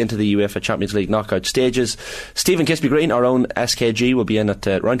Group D into the UEFA Champions League knockout stages. Stephen Kisby-Green, our own SKG, will be in at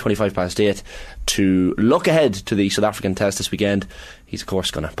around 25 past 8 to look ahead to the South African test this weekend. He's of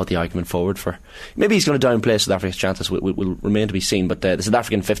course going to put the argument forward for maybe he's going to downplay South Africa's chances. Will remain to be seen, but the South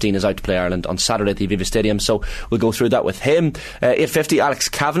African 15 is out to play Ireland on Saturday at the Aviva Stadium, so we'll go through that with him. 8:50, Alex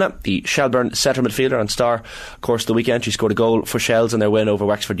Kavanagh, the Shelbourne centre midfielder and star, of course, the weekend she scored a goal for Shells in their win over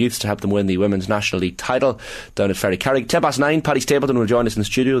Wexford Youths to help them win the Women's National League title down at Ferry Carrig. 9:10, Paddy Stapleton will join us in the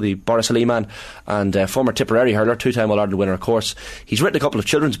studio, the Borrisoleigh man and former Tipperary hurler, 2-time All-Ireland winner, of course. He's written a couple of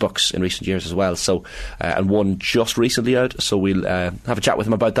children's books in recent years as well, so and one just recently out, so we'll have a chat with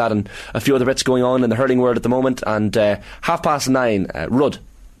him about that and a few other bits going on in the hurling world at the moment. And 9:30, Rudd,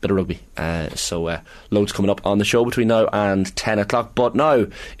 bit of rugby, so loads coming up on the show between now and 10 o'clock. But now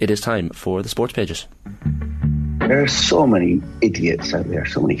it is time for the sports pages. There are so many idiots out there,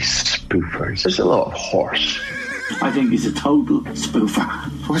 so many spoofers. There's a lot of horse. I think he's a total spoofer.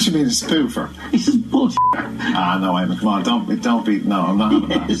 What do you mean a spoofer? He's a bullshit. No, Eamon, come on, don't be. No, I'm not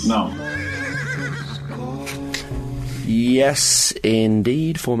having that. No. Yes,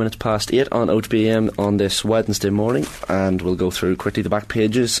 indeed. 4 minutes past 8 on OTBM on this Wednesday morning, and we'll go through quickly the back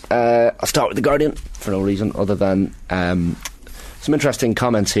pages. I'll start with The Guardian for no reason other than some interesting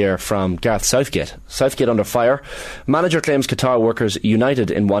comments here from Gareth Southgate. Southgate under fire. Manager claims Qatar workers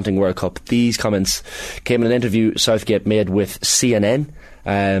united in wanting World Cup. These comments came in an interview Southgate made with CNN.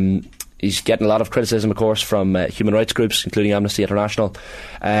 He's getting a lot of criticism, of course, from human rights groups, including Amnesty International.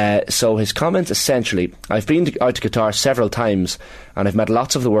 So his comments essentially: I've been out to Qatar several times and I've met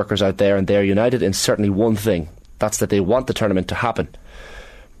lots of the workers out there, and they're united in certainly one thing. That's that they want the tournament to happen.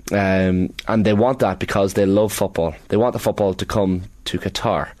 And they want that because they love football. They want the football to come to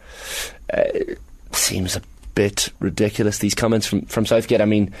Qatar. Seems a bit ridiculous, these comments from Southgate. I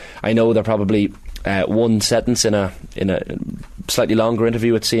mean, I know they're probably one sentence in a slightly longer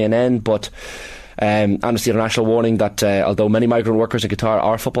interview with CNN, but Amnesty International warning that although many migrant workers in Qatar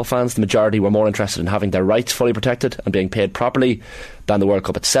are football fans, the majority were more interested in having their rights fully protected and being paid properly than the World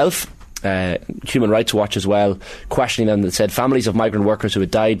Cup itself. Human Rights Watch as well, questioning them, that said families of migrant workers who had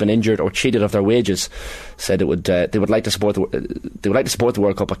died, been injured or cheated of their wages, said they would like to support the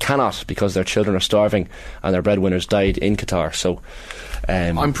World Cup but cannot because their children are starving and their breadwinners died in Qatar. So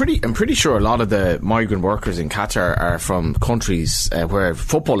I'm pretty sure a lot of the migrant workers in Qatar are from countries where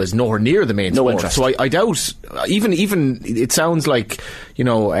football is nowhere near the main sport. Interest. So I doubt even it sounds like, you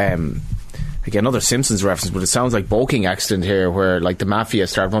know, again, another Simpsons reference, but it sounds like Boking accident here, where like the mafia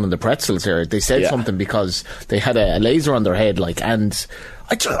started running the pretzels here. They said something because they had a laser on their head, like, and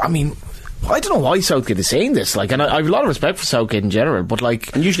I mean, I don't know why Southgate is saying this, like, and I have a lot of respect for Southgate in general, but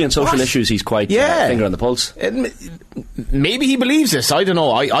like, and usually on social issues he's quite finger on the pulse. Maybe he believes this. I don't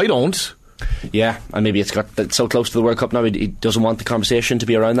know. I don't. Yeah, and maybe it's got so close to the World Cup now, he doesn't want the conversation to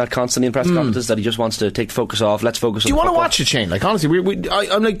be around that constantly in press conferences, that he just wants to take the focus off. Let's focus on. Do you want to watch it, Shane? Like, honestly,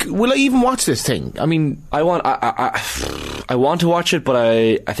 I'm like, will I even watch this thing? I mean, I want to watch it, but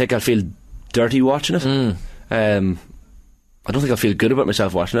I think I'll feel dirty watching it. I don't think I'll feel good about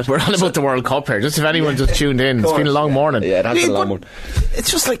myself watching it. We're on about the World Cup here, just if anyone just tuned in. It's been a long morning. Yeah, it has been a long morning. It's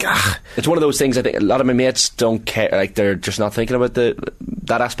just like, it's one of those things. I think a lot of my mates don't care, like, they're just not thinking about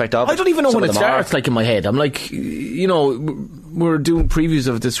that aspect of it. I don't even know when it starts, like, in my head. I'm like, you know, we're doing previews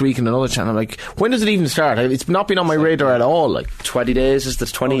of it this week in another channel. I'm like, when does it even start? It's not been on my radar at all. Like, 20 days is the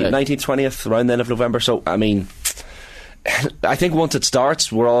 19th, 20th, around the end of November. So, I mean, I think once it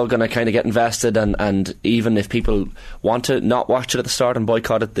starts, we're all going to kind of get invested, and even if people want to not watch it at the start and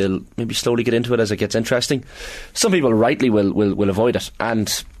boycott it, they'll maybe slowly get into it as it gets interesting. Some people rightly will avoid it,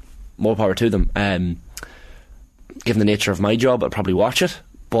 and more power to them. Given the nature of my job, I'll probably watch it,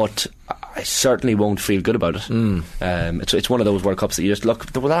 but I certainly won't feel good about it. It's one of those World Cups that you just look.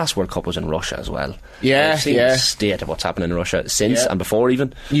 The last World Cup was in Russia as well. Yeah, I've seen the state of what's happening in Russia since and before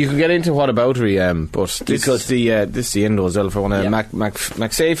even. You can get into what aboutery, but this is the end as well for one of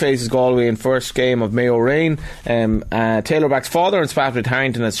McSay faces Galway in first game of Mayo Rain. Taylor backs father and spat with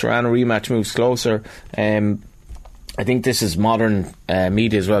Harrington as Serrano rematch moves closer. I think this is modern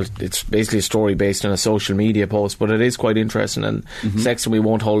media as well. It's basically a story based on a social media post, but it is quite interesting. And Sexton, we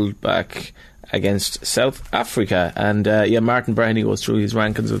won't hold back against South Africa. And Martin Breheny goes through his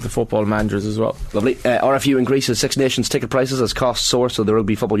rankings of the football managers as well. Lovely. RFU increases Six Nations ticket prices as costs soar, so the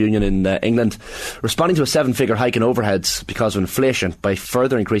Rugby Football Union in England responding to a 7-figure hike in overheads because of inflation by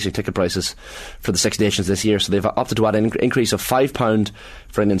further increasing ticket prices for the Six Nations this year. So they've opted to add an increase of £5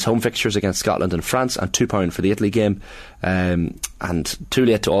 for England's home fixtures against Scotland and France, and £2 for the Italy game, and too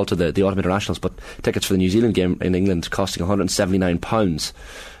late to alter the autumn internationals, but tickets for the New Zealand game in England costing £179.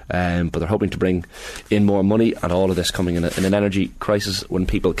 But they're hoping to bring in more money, and all of this coming in an energy crisis when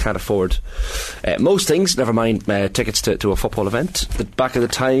people can't afford most things, never mind tickets to a football event. The back of the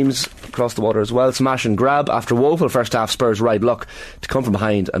Times across the water as well. Smash and grab after woeful first half, Spurs ride luck to come from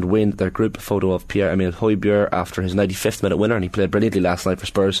behind and win their group. Photo of Pierre-Emile Højbjerg after his 95th minute winner, and he played brilliantly last night for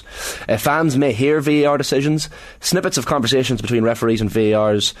Spurs. Fans may hear VAR decisions. Snippets of conversations between referees and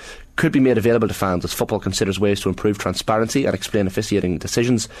VARs could be made available to fans as football considers ways to improve transparency and explain officiating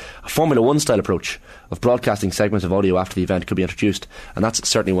decisions. A Formula 1 style approach of broadcasting segments of audio after the event could be introduced, and that's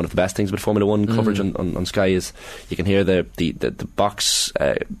certainly one of the best things about Formula 1 coverage on Sky, is you can hear the box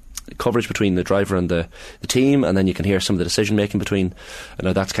coverage between the driver and the team, and then you can hear some of the decision making between,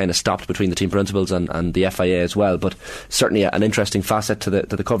 that's kind of stopped between the team principals and the FIA as well, but certainly an interesting facet to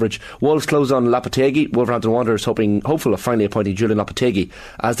the coverage. Wolves close on Lopetegui. Wolverhampton Wanderers hopeful of finally appointing Julian Lopetegui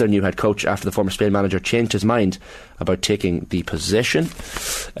as their new head coach after the former Spain manager changed his mind about taking the position.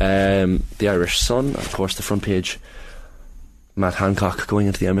 The Irish Sun, of course, the front page, Matt Hancock going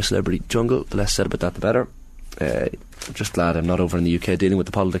into the Irish celebrity jungle. The less said about that the better. I'm just glad I'm not over in the UK dealing with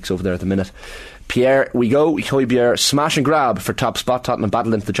the politics over there at the minute. Pierre, we go. Højbjerg smash and grab for top spot. Tottenham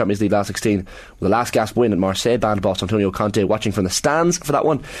battled into the Champions League last 16 with a last gasp win at Marseille. Band boss Antonio Conte watching from the stands for that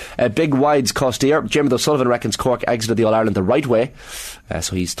one. Big wides cost dear. Jim O'Sullivan reckons Cork exited the All-Ireland the right way,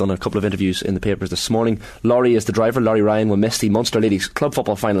 so he's done a couple of interviews in the papers this morning. Laurie is the driver. Laurie Ryan will miss the Munster Ladies Club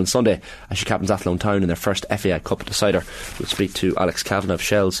Football final on Sunday as she captains Athlone Town in their first FAI Cup decider. We'll speak to Alex Kavanagh of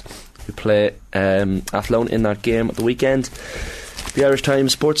Shells who play Athlone in that game at the weekend. The Irish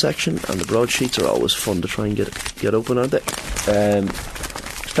Times sports section and the broadsheets are always fun to try and get open, aren't they?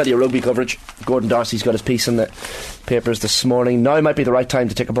 There's plenty of rugby coverage. Gordon Darcy's got his piece in the papers this morning. Now might be the right time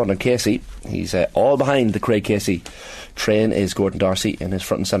to take a punt on Casey. He's all behind the Craig Casey train, is Gordon Darcy, in his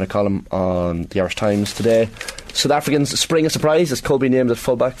front and centre column on the Irish Times today. South Africans spring a surprise as Colby named at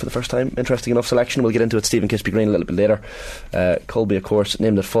fullback for the first time. Interesting enough selection. We'll get into it. Stephen Kisby-Green a little bit later. Colby, of course,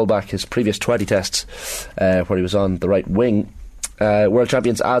 named at fullback his previous 20 tests where he was on the right wing. World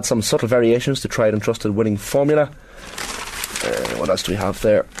champions add some subtle variations to tried and trusted winning formula. What else do we have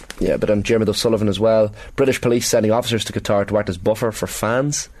there? Yeah, but Jeremy O'Sullivan as well. British police sending officers to Qatar to act as buffer for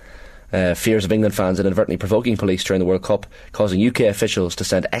fans. Fears of England fans inadvertently provoking police during the World Cup, causing UK officials to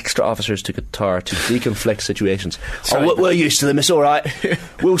send extra officers to Qatar to deconflict situations. We're used to them, it's alright.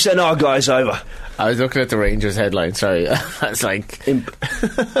 We'll send our guys over. I was looking at the Rangers headline, sorry. It's like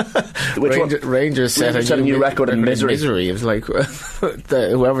Rangers set a new record in misery. It was like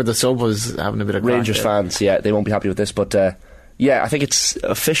whoever the sub was having a bit of Rangers fans, yeah, they won't be happy with this, but yeah, I think it's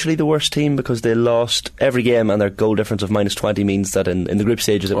officially the worst team because they lost every game and their goal difference of -20 means that in the group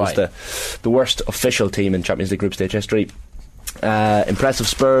stages it was the worst official team in Champions League group stage history. Impressive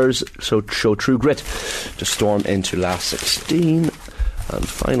Spurs show true grit to storm into last 16. And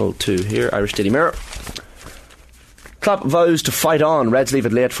final two here, Irish Daily Mirror. Klopp vows to fight on. Reds leave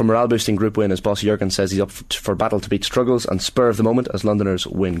it late for morale boosting group win as boss Jurgen says he's up for battle to beat struggles and spur of the moment as Londoners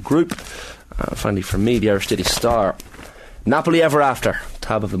win group. Finally for me, the Irish Daily Star. Napoli ever after,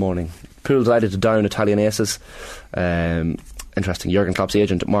 tab of the morning. Pool delighted to down Italian aces. Interesting, Jurgen Klopp's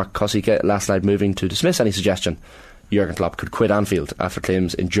agent Mark Kosicke last night moving to dismiss any suggestion Jurgen Klopp could quit Anfield after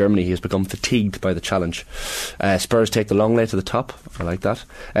claims in Germany he has become fatigued by the challenge. Spurs take the long way to the top. I like that.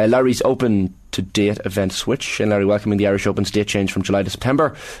 Larry's open to date event switch. Shane Larry welcoming the Irish Open's date change from July to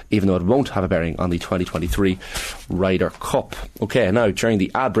September, even though it won't have a bearing on the 2023 Ryder Cup. Okay, now during the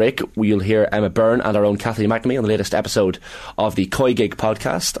ad break we'll hear Emma Byrne and our own Kathleen McNamee on the latest episode of the Koi Gig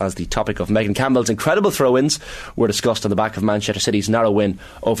podcast, as the topic of Megan Campbell's incredible throw-ins were discussed on the back of Manchester City's narrow win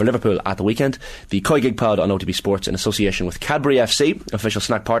over Liverpool at the weekend. The Koi Gig pod on OTB Sports in association with Cadbury FC, official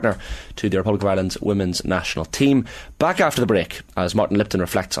snack partner to the Republic of Ireland's women's national team. Back after the break as Martin Lipton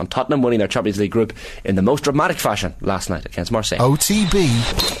reflects on Tottenham winning their Champions League group in the most dramatic fashion last night against Marseille. OTB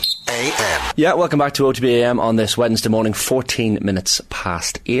AM. Yeah, welcome back to OTB AM on this Wednesday morning, 14 minutes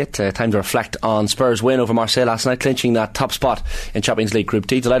past 8. Time to reflect on Spurs' win over Marseille last night, clinching that top spot in Champions League Group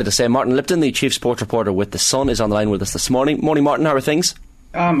D. Delighted to say Martin Lipton, the chief sports reporter with The Sun, is on the line with us this morning. Morning, Martin, how are things?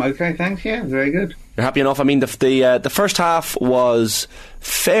 Okay, thanks, yeah, very good. You're happy enough? I mean, the first half was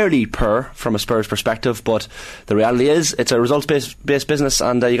fairly poor from a Spurs perspective, but the reality is it's a results-based business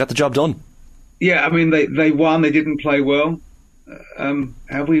and you got the job done. Yeah, I mean, they won, they didn't play well.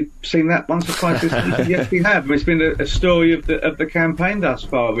 Have we seen that once or twice this season? Yes, we have. It's been a story of the campaign thus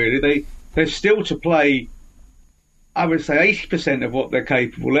far, really. They're still to play, I would say, 80% of what they're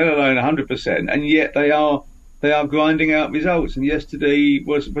capable, let alone 100%, and yet they are grinding out results. And yesterday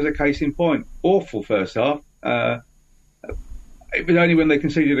was a case in point. Awful first half. It was only when they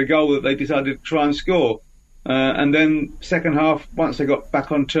conceded a goal that they decided to try and score. And then second half, once they got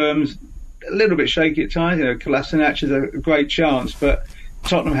back on terms, a little bit shaky at times. You know, Kolasinac has a great chance, but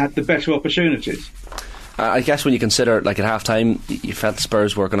Tottenham had the better opportunities. I guess when you consider, like at half-time, you felt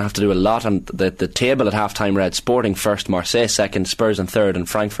Spurs were going to have to do a lot, and the table at half-time read Sporting first, Marseille second, Spurs in third, and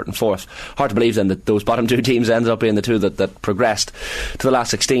Frankfurt in fourth. Hard to believe then that those bottom two teams ended up being the two that progressed to the last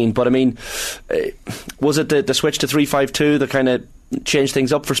 16. But I mean, was it the switch to 3-5-2 that kind of changed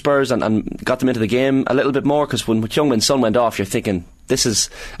things up for Spurs and got them into the game a little bit more? Because when Heung-min Son went off, you're thinking this is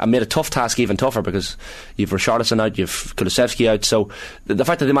made a tough task even tougher, because you've Richarlison out, you've Kulusevski out, so the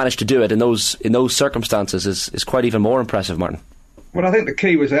fact that they managed to do it in those circumstances is quite even more impressive, Martin. Well, I think the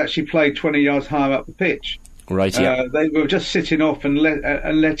key was they actually played 20 yards higher up the pitch. Right, yeah. They were just sitting off and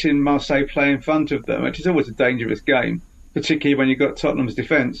letting Marseille play in front of them, which is always a dangerous game, particularly when you've got Tottenham's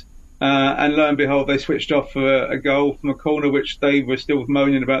defence. And lo and behold, they switched off for a goal from a corner, which they were still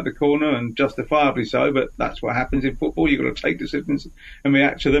moaning about the corner, and justifiably so, but that's what happens in football. You've got to take decisions and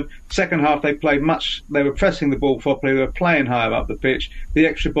react to them. Second half, they were pressing the ball properly, they were playing higher up the pitch. The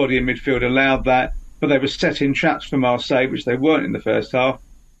extra body in midfield allowed that, but they were setting traps for Marseille, which they weren't in the first half,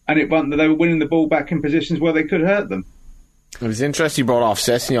 and they were winning the ball back in positions where they could hurt them. It was interesting you brought off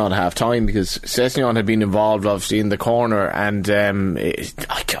Sessegnon at half-time, because Sessegnon had been involved obviously in the corner, and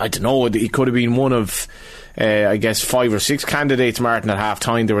I don't know, he could have been one of I guess 5 or 6 candidates, Martin, at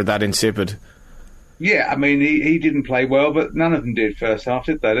half-time. They were that insipid. Yeah, I mean, he didn't play well, but none of them did first half,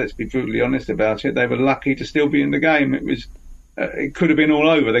 did they? Let's be brutally honest about it. They were lucky to still be in the game. It was it could have been all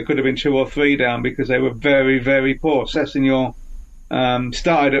over. They could have been 2 or 3 down because they were very, very poor. Sessegnon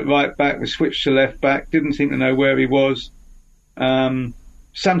started at right back, was switched to left back, didn't seem to know where he was.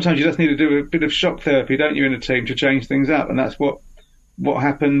 Sometimes you just need to do a bit of shock therapy, don't you, in a team to change things up, and that's what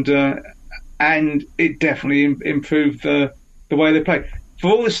happened. And it definitely improved the way they play. For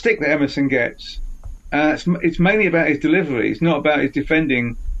all the stick that Emerson gets, it's mainly about his delivery. It's not about his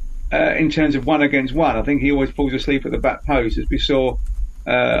defending in terms of 1 against 1. I think he always falls asleep at the back post, as we saw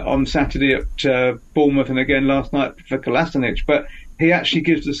on Saturday at Bournemouth and again last night for Kolasinac. But he actually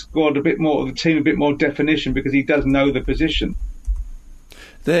gives the squad a bit more, the team a bit more definition, because he does know the position.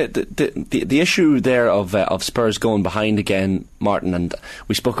 The issue there of Spurs going behind again, Martin, and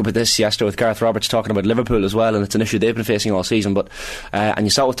we spoke about this yesterday with Gareth Roberts talking about Liverpool as well, and it's an issue they've been facing all season. But and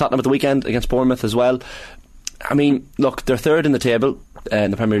you saw it with Tottenham at the weekend against Bournemouth as well. I mean, look, they're third in the table in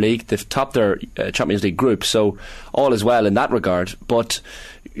the Premier League. They've topped their Champions League group, so all is well in that regard. But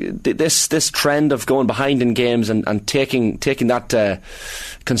this trend of going behind in games and taking that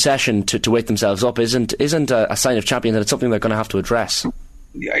concession to wake themselves up isn't a sign of champions, and it's something they're going to have to address.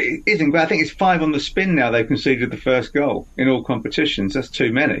 Yeah, it isn't, but I think it's 5 on the spin now. They've conceded the first goal in all competitions. That's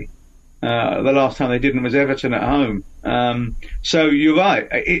too many. The last time they didn't was Everton at home. So you're right.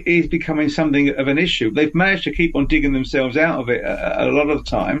 It is becoming something of an issue. They've managed to keep on digging themselves out of it a lot of the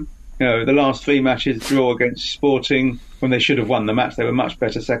time. You know, the last 3 matches, draw against Sporting when they should have won the match. They were much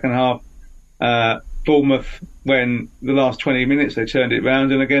better second half. Bournemouth, when the last 20 minutes they turned it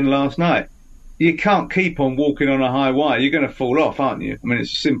round, and again last night. You can't keep on walking on a high wire. You're going to fall off, aren't you? I mean,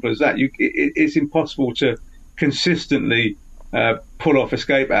 it's as simple as that. It's impossible to consistently pull off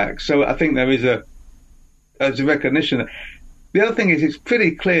escape acts. So I think there is a recognition. The other thing is, it's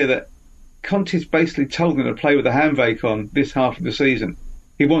pretty clear that Conte's basically told them to play with a handbrake on this half of the season.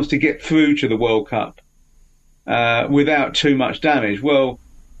 He wants to get through to the World Cup without too much damage. Well,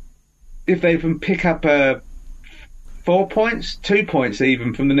 if they can pick up 4 points, 2 points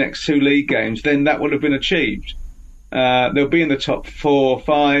even from the next 2 league games, then that would have been achieved. They'll be in the top 4 or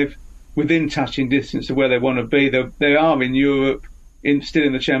 5, within touching distance of where they want to be. They are in Europe, still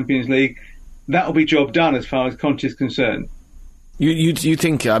in the Champions League. That'll be job done as far as Conte is concerned. You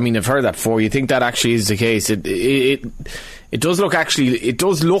think? I mean, I've heard that before. You think that actually is the case? It does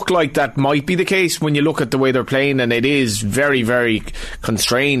look like that might be the case when you look at the way they're playing, and it is very, very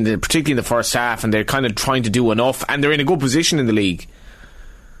constrained, particularly in the first half, and they're kind of trying to do enough, and they're in a good position in the league.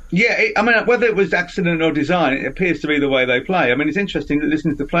 Yeah, I mean, whether it was accident or design, it appears to be the way they play. I mean, it's interesting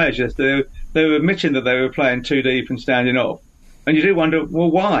listening to the players yesterday. They were admitting that they were playing too deep and standing off, and you do wonder, well,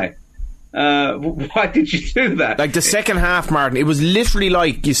 why? Why did you do that? Like the second half, Martin, it was literally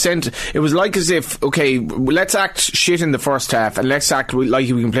like it was like as if, okay, let's act shit in the first half and let's act like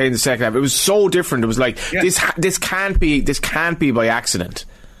we can play in the second half. It was so different. It was like, this can't be by accident.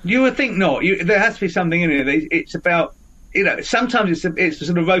 You would think not. There has to be something in it. It's about, sometimes it's a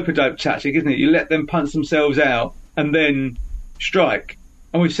sort of rope-a-dope tactic, isn't it? You let them punch themselves out and then strike.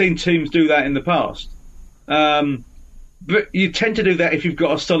 And we've seen teams do that in the past. But you tend to do that if you've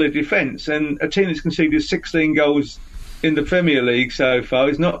got a solid defence, and a team that's conceded 16 goals in the Premier League so far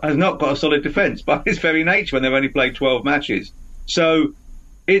has not got a solid defence by its very nature when they've only played 12 matches. So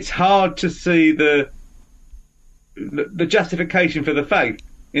it's hard to see the justification for the faith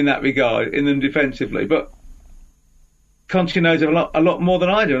in that regard in them defensively. But Conte knows a lot more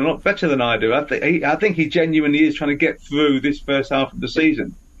than I do, and a lot better than I do. I think he genuinely is trying to get through this first half of the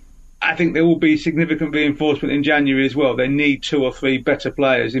season. I think there will be significant reinforcement in January as well. They need 2 or 3 better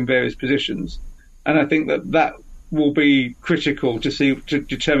players in various positions, and I think that will be critical to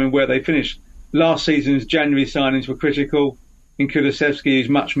determine where they finish. Last season's January signings were critical. In Kulusevski, who's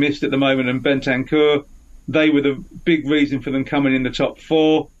much missed at the moment, and Bentancur, they were the big reason for them coming in the top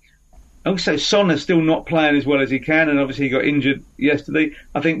 4. Also, Son is still not playing as well as he can, and obviously he got injured yesterday.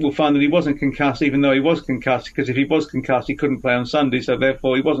 I think we'll find that he wasn't concussed, even though he was concussed, because if he was concussed, he couldn't play on Sunday, so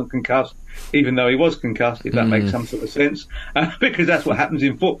therefore he wasn't concussed, even though he was concussed, if that makes some sort of sense, because that's what happens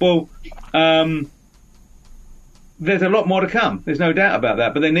in football. There's a lot more to come, there's no doubt about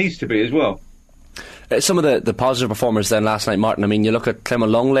that, but there needs to be as well. Some of the positive performers then last night, Martin. I mean, you look at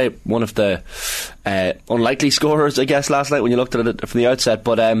Clement Longley, one of the unlikely scorers, I guess, last night when you looked at it from the outset.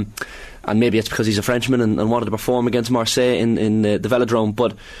 But and maybe it's because he's a Frenchman and wanted to perform against Marseille in the Velodrome.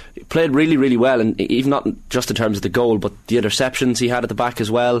 But he played really, really well, and even not just in terms of the goal, but the interceptions he had at the back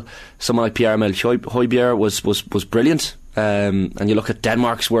as well. Someone like Pierre-Emile Højbjerg was brilliant. And you look at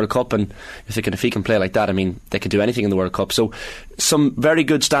Denmark's World Cup, and you're thinking, if he can play like that, I mean, they could do anything in the World Cup. So some very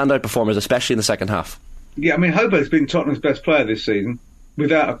good standout performers, especially in the second half. Yeah, I mean, Højbjerg's been Tottenham's best player this season,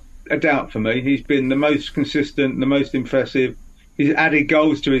 without a doubt for me. He's been the most consistent, the most impressive. he's added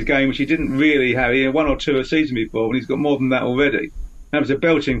goals to his game, which he didn't really have. He had 1 or 2 a season before, and he's got more than that already. That was a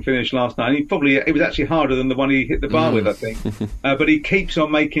belting finish last night. It was actually harder than the one he hit the bar with, I think. But he keeps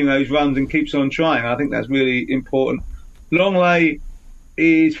on making those runs and keeps on trying. I think that's really important. Longley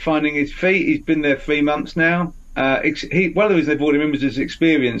is finding his feet. He's been there 3 months now. One of the reasons they brought him in was his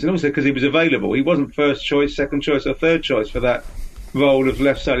experience, and also because he was available. He wasn't first choice, second choice, or third choice for that role of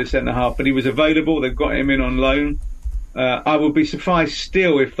left-sided centre-half, but he was available. They've got him in on loan. I would be surprised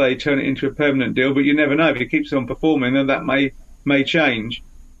still if they turn it into a permanent deal, but you never know. If he keeps on performing, then that may change.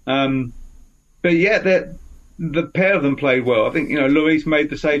 But yeah, the pair of them played well. I think, Lloris made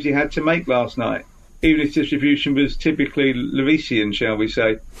the saves he had to make last night. Even his distribution was typically Llorisian, shall we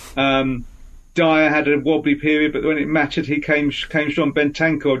say. Dyer had a wobbly period, but when it mattered, he came strong.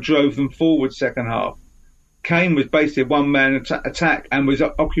 Bentancur drove them forward second half. Kane was basically a one-man attack and was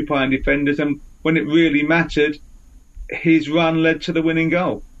occupying defenders, and when it really mattered, his run led to the winning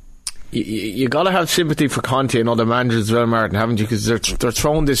goal. You got to have sympathy for Conte and other managers as well, Martin, haven't you? Because they're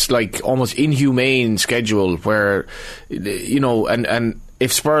throwing this almost inhumane schedule where, and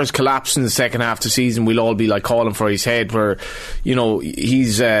if Spurs collapse in the second half of the season, we'll all be calling for his head. Where,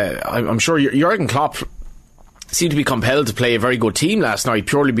 he's I'm sure Jurgen Klopp seemed to be compelled to play a very good team last night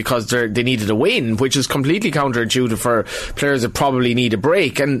purely because they needed a win, which is completely counterintuitive for players that probably need a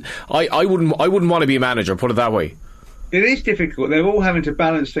break. And I wouldn't want to be a manager, put it that way. It is difficult. They're all having to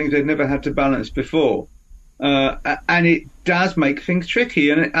balance things they've never had to balance before. And it does make things tricky.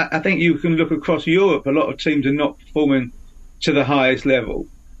 And I think you can look across Europe, a lot of teams are not performing to the highest level.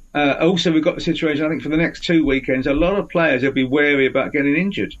 Also, we've got the situation, I think, for the next 2 weekends, a lot of players will be wary about getting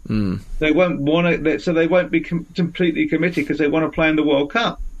injured. They won't want to, so they won't be completely committed because they want to play in the World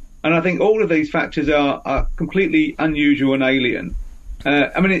Cup. And I think all of these factors are completely unusual and alien.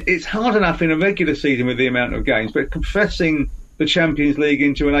 It's hard enough in a regular season with the amount of games, but compressing the Champions League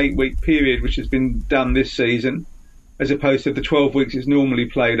into an 8-week period, which has been done this season, as opposed to the 12 weeks it's normally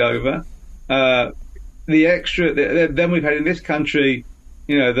played over. Then we've had in this country,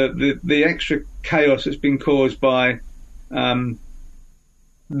 the extra chaos that's been caused by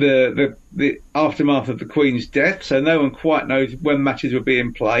the aftermath of the Queen's death. So no one quite knows when matches were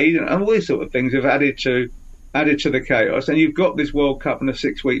being played, and all these sort of things have added to the chaos. And you've got this World Cup and a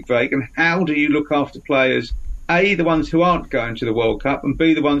 6-week break, and how do you look after players, A, the ones who aren't going to the World Cup, and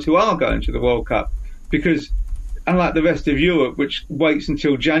B, the ones who are going to the World Cup? Because unlike the rest of Europe, which waits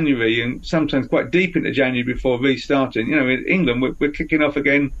until January and sometimes quite deep into January before restarting, in England we're kicking off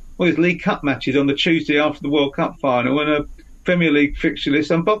again all these League Cup matches on the Tuesday after the World Cup final and a Premier League fixture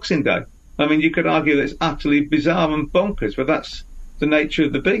list on Boxing Day. You could argue that it's utterly bizarre and bonkers, but that's the nature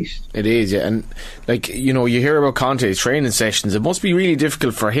of the beast. It is, yeah. And you hear about Conte's training sessions. It must be really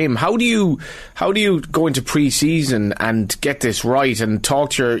difficult for him. How do you go into pre-season and get this right and talk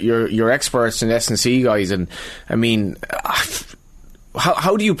to your experts and S&C guys? And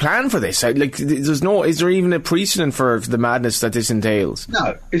how do you plan for this? Is there even a precedent for the madness that this entails?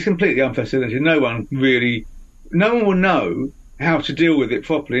 No, it's completely unprecedented. No one will know how to deal with it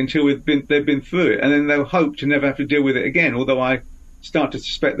properly until they've been through it, and then they'll hope to never have to deal with it again. Although I start to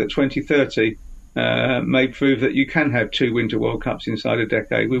suspect that 2030 may prove that you can have 2 Winter World Cups inside a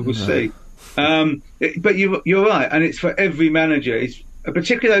decade. We will see. But you're right, and it's for every manager. It's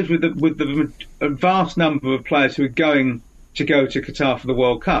particularly those with the vast number of players who are going to go to Qatar for the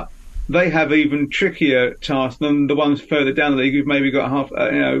World Cup. They have even trickier tasks than the ones further down the league who've maybe got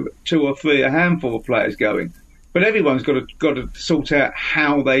 2 or 3, a handful of players going. But everyone's got to sort out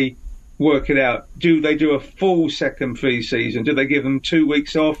how they work it out. Do they do a full second pre-season? Do they give them 2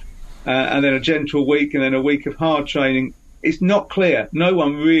 weeks off and then a gentle week and then a week of hard training? It's not clear. No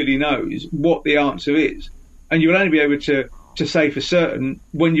one really knows what the answer is. And you'll only be able to say for certain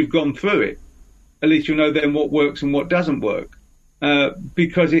when you've gone through it. At least you'll know then what works and what doesn't work.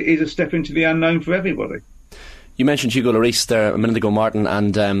 Because it is a step into the unknown for everybody. You mentioned Hugo Lloris there a minute ago, Martin,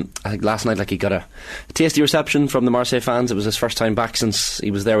 and I think last night he got a tasty reception from the Marseille fans. It was his first time back since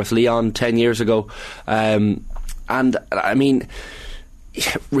he was there with Lyon 10 years ago.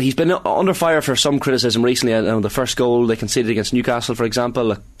 He's been under fire for some criticism recently. The first goal they conceded against Newcastle, for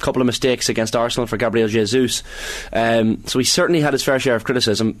example, a couple of mistakes against Arsenal for Gabriel Jesus. So he certainly had his fair share of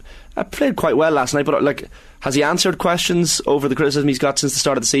criticism. Played quite well last night, but has he answered questions over the criticism he's got since the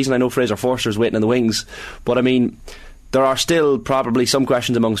start of the season? I know Fraser Forster's waiting in the wings, but there are still probably some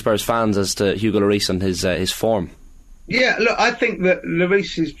questions among Spurs fans as to Hugo Lloris and his form. Yeah, look, I think that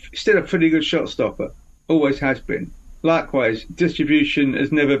Lloris is still a pretty good shot stopper. Always has been. Likewise, distribution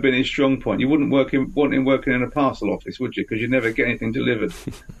has never been his strong point. You wouldn't want him working in a parcel office, would you? Because you'd never get anything delivered.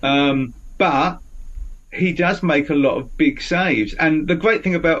 But he does make a lot of big saves. And the great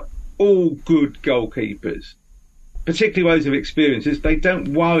thing about all good goalkeepers, particularly those of experience, is they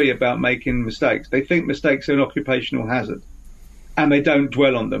don't worry about making mistakes. They think mistakes are an occupational hazard, and they don't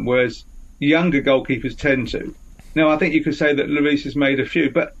dwell on them, whereas younger goalkeepers tend to. Now, I think you could say that Lloris has made a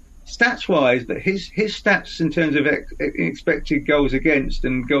few, but stats-wise, that his stats in terms of expected goals against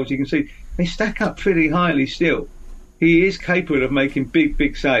and goals you can see, they stack up pretty highly still. He is capable of making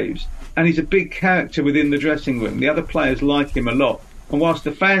big saves, and he's a big character within the dressing room. The other players like him a lot. And whilst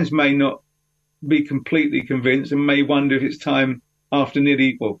the fans may not be completely convinced and may wonder if it's time after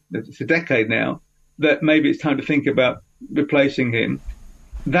it's a decade now, that maybe it's time to think about replacing him,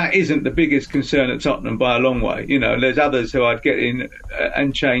 that isn't the biggest concern at Tottenham by a long way. You know, there's others who I'd get in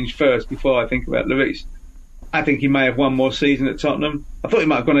and change first before I think about Lloris. I think he may have one more season at Tottenham. I thought he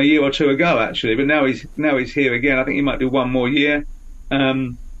might have gone a year or two ago, actually, but now he's here again. I think he might do one more year.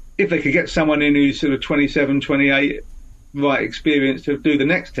 If they could get someone in who's sort of 27, 28, right experience to do the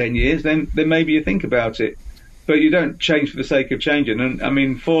next 10 years, then maybe you think about it. But you don't change for the sake of changing. And I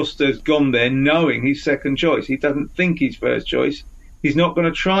mean, Forster's gone there knowing he's second choice. He doesn't think he's first choice. He's not going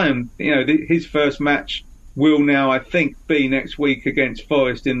to try and, his first match will now, I think, be next week against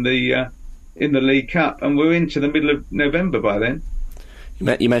Forest in the League Cup, and we're into the middle of November by then.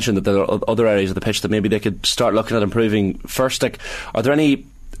 You mentioned that there are other areas of the pitch that maybe they could start looking at improving first. Like, are there any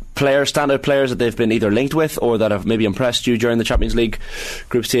standout players that they've been either linked with or that have maybe impressed you during the Champions League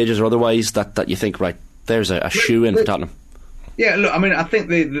group stages or otherwise that you think, right, there's a shoe-in for Tottenham? Yeah, look, I mean, I think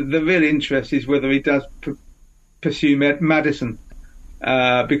the real interest is whether he does pursue Maddison.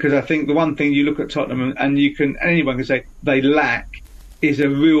 Because I think the one thing you look at Tottenham and anyone can say they lack is a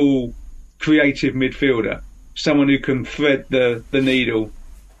real creative midfielder, someone who can thread the needle,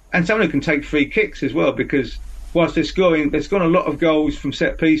 and someone who can take free kicks as well. Because whilst there's gone a lot of goals from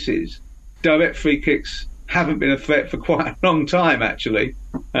set pieces, direct free kicks haven't been a threat for quite a long time. Actually,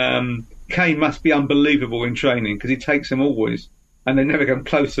 Kane must be unbelievable in training because he takes them always, and they never come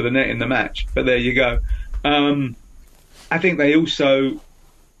close to the net in the match. But there you go. I think they also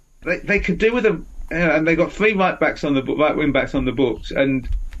they could do with and they got 3 right wing backs on the books, and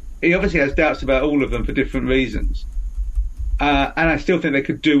he obviously has doubts about all of them for different reasons. And I still think they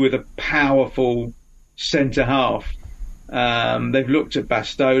could do with a powerful centre half. They've looked at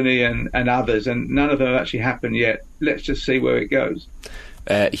Bastoni and others, and none of them have actually happened yet. Let's just see where it goes.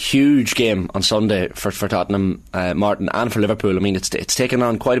 Huge game on Sunday for Tottenham, Martin, and for Liverpool. I mean, it's taken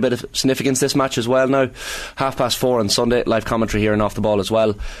on quite a bit of significance, this match as well now. 4:30 on Sunday, live commentary here and Off the Ball as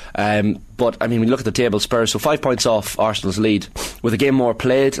well. But I mean, when you look at the table, Spurs, so 5 points off Arsenal's lead with a game more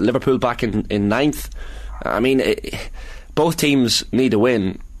played. Liverpool back in 9th. I mean, both teams need a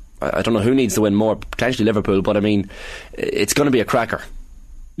win. I don't know who needs to win more, potentially Liverpool, but I mean, it's going to be a cracker.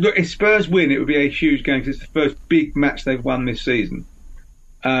 Look, if Spurs win, it would be a huge game because it's the first big match they've won this season.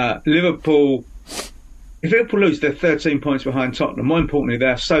 Liverpool, if Liverpool lose, they're 13 points behind Tottenham. More importantly,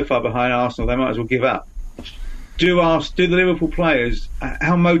 they're so far behind Arsenal they might as well give up. Do the Liverpool players,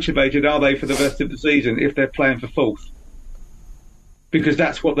 how motivated are they for the rest of the season if they're playing for 4th? Because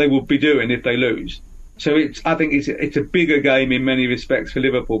that's what they will be doing if they lose. So I think it's a bigger game in many respects for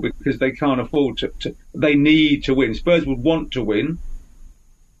Liverpool because they can't afford to. They need to win. Spurs would want to win.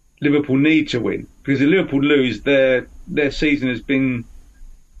 Liverpool need to win because if Liverpool lose, their season has been,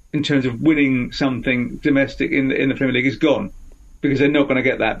 in terms of winning something domestic in the Premier League, is gone because they're not going to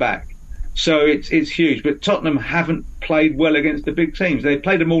get that back. So it's huge. But Tottenham haven't played well against the big teams. They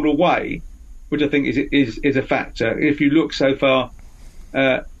played them all away, which I think is a factor. If you look so far,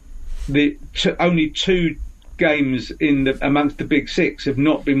 only 2 games amongst the big 6 have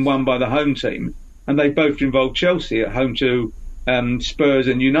not been won by the home team, and they both involved Chelsea at home to Spurs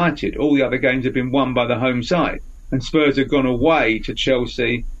and United. All the other games have been won by the home side, and Spurs have gone away to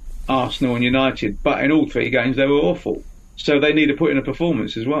Chelsea, Arsenal and United, but in all 3 games they were awful. So they need to put in a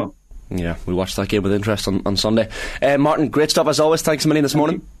performance as well. Yeah, we'll watch that game with interest on Sunday. Martin, great stuff as always. Thanks a million this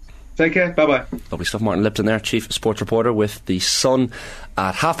morning. Take care, bye bye. Lovely stuff. Martin Lipton there, Chief Sports Reporter with The Sun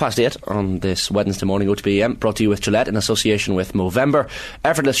at 8:30 on this Wednesday morning. OTB AM, brought to you with Gillette in association with Movember.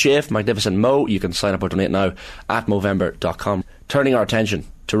 Effortless shave, magnificent Mo. You can sign up or donate now at Movember.com. Turning our attention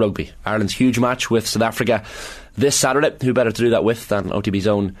to rugby, Ireland's huge match with South Africa this Saturday. Who better to do that with than OTB's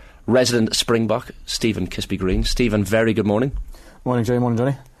own resident Springbok, Stephen Kispy-Green. Stephen, very good morning. Morning Jay, morning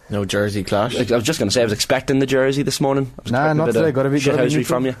Johnny. No jersey clash. I was just going to say I was expecting the jersey this morning. Nah, not today. Got to be shithousery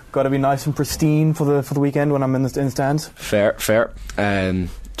from you. Got to be nice and pristine for the weekend when I'm in the stands. Fair.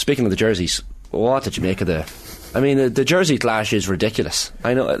 Speaking of the jerseys, what did you make of the jersey clash is ridiculous.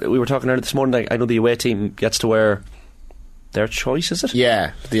 I know we were talking earlier this morning. I know the away team gets to wear their choice, is it?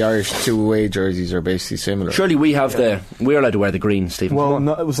 Yeah, the Irish two-away jerseys are basically similar. Surely we're allowed to wear the green, Stephen. Well,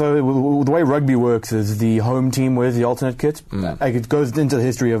 no, so the way rugby works is the home team wears the alternate kit. Like, it goes into the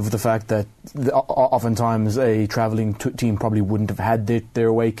history of the fact that oftentimes a travelling team probably wouldn't have had their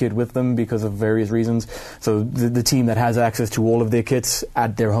away kit with them because of various reasons. So the team that has access to all of their kits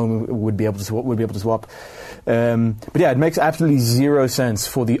at their home would be able to swap. But yeah, it makes absolutely zero sense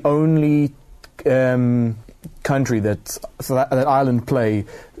for the only country that Ireland play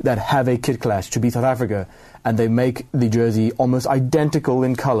that have a kit clash to be South Africa, and they make the jersey almost identical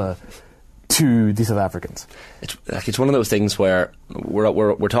in colour to the South Africans. It's one of those things where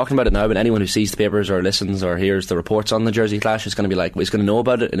we're talking about it now, but anyone who sees the papers or listens or hears the reports on the jersey clash is going to be like, he's going to know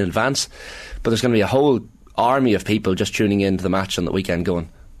about it in advance, but there's going to be a whole army of people just tuning into the match on the weekend going,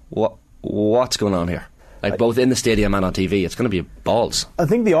 what's going on here? Like, both in the stadium and on TV, it's going to be balls. I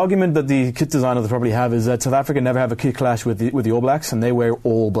think the argument that the kit designers probably have is that South Africa never have a kit clash with the All Blacks, and they wear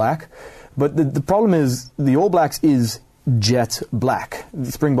all black. But the problem is the All Blacks is jet black.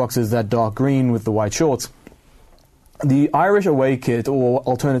 The Springboks is that dark green with the white shorts. The Irish away kit or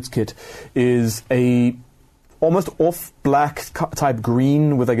alternate kit is a almost off black type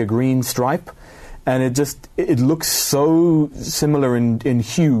green with like a green stripe. And it looks so similar in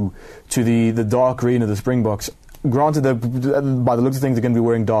hue to the dark green of the Springboks. Granted, by the looks of things, they're going to be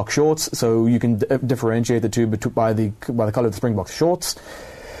wearing dark shorts, so you can differentiate the two by the colour of the Springboks shorts.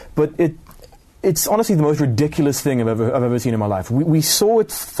 But it's honestly the most ridiculous thing I've ever seen in my life. We saw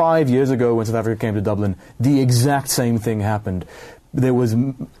it 5 years ago when South Africa came to Dublin. The exact same thing happened. There was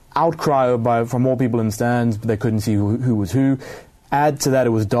outcry from more people in the stands, but they couldn't see who was who. Add to that,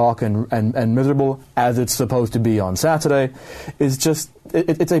 it was dark and miserable, as it's supposed to be on Saturday. It's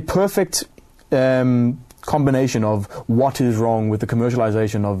a perfect combination of what is wrong with the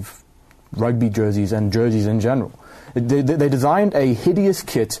commercialisation of rugby jerseys and jerseys in general. They designed a hideous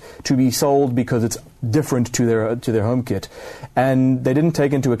kit to be sold because it's different to their home kit, and they didn't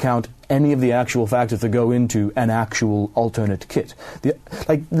take into account any of the actual factors that go into an actual alternate kit.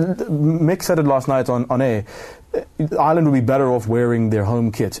 Mick said it last night on air. Ireland would be better off wearing their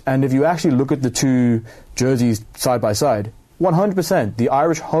home kit. And if you actually look at the two jerseys side by side, 100%, the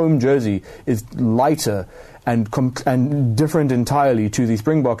Irish home jersey is lighter and different entirely to the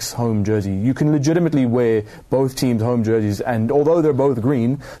Springboks home jersey. You can legitimately wear both teams' home jerseys, and although they're both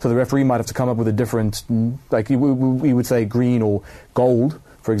green, so the referee might have to come up with a different, like we would say green or gold,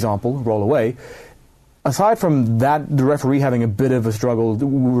 for example, roll away. Aside from that, the referee having a bit of a struggle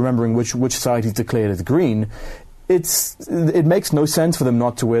remembering which side he's declared as green, it makes no sense for them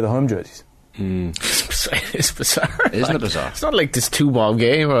not to wear the home jerseys. It's bizarre. Isn't it bizarre? It's not like this 2-ball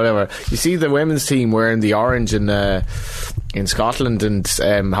game or whatever. You see the women's team wearing the orange in Scotland, and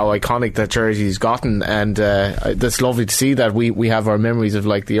how iconic that jersey's gotten, and that's lovely to see that we have our memories of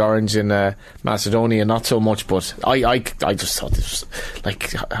like the orange in Macedonia, not so much, but I just thought this was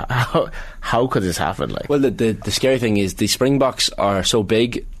like, how could this happen? Like, well, the scary thing is the Springboks are so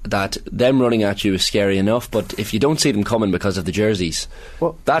big that them running at you is scary enough, but if you don't see them coming because of the jerseys,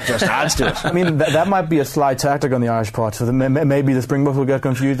 well, that just adds to it. I mean, that might be a sly tactic on the Irish part. So maybe the Springboks will get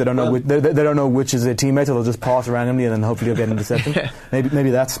confused. They don't know. They don't know which is their teammate, so they'll just pass randomly, and then hopefully they'll get intercepted.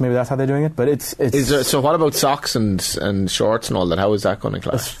 Maybe that's how they're doing it. But it's. So what about socks and shorts and all that? How is that going to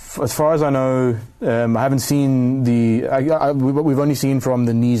clash? As far as I know, I haven't seen we've only seen from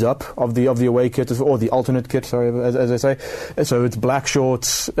the knees up of the away kit, or the alternate kit. Sorry, as I say. So it's black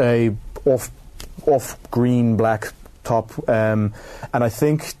shorts, a off green black top, and I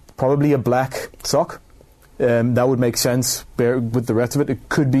think probably a black sock. That would make sense with the rest of it. It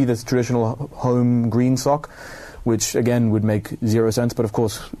could be this traditional home green sock, which again would make zero sense. But of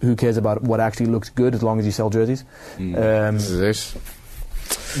course, who cares about what actually looks good as long as you sell jerseys? This is it.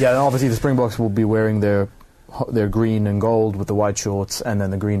 Yeah, and obviously the Springboks will be wearing their green and gold with the white shorts, and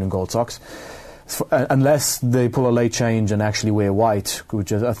then the green and gold socks. Unless they pull a late change and actually wear white,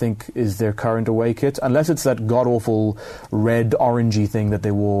 which I think is their current away kit. Unless it's that god-awful red orangey thing that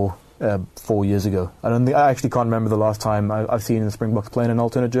they wore 4 years ago. I actually can't remember the last time I've seen the Springboks playing an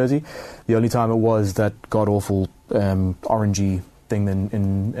alternate jersey. The only time it was that god-awful orangey thing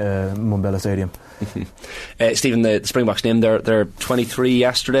in Mbombela Stadium. Stephen, the Springboks named their 23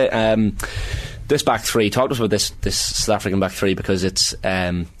 yesterday. This back three, talk to us about this South African back three, because it's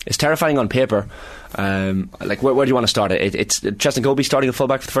terrifying on paper. Like, where do you want to start it? It's Cheston Colby starting at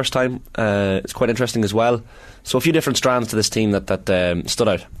fullback for the first time. It's quite interesting as well. So a few different strands to this team that stood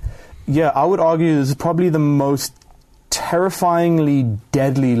out. Yeah, I would argue this is probably the most terrifyingly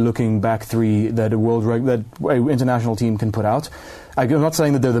deadly looking back three that an international team can put out. I'm not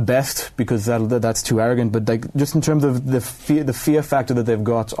saying that they're the best, because that's too arrogant, but like just in terms of the fear factor that they've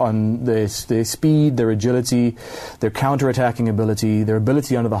got on their speed, their agility, their counter-attacking ability, their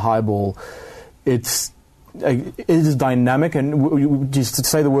ability under the high ball, it is dynamic, and just to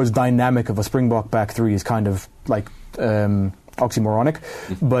say the words dynamic of a Springbok back three is kind of like oxymoronic,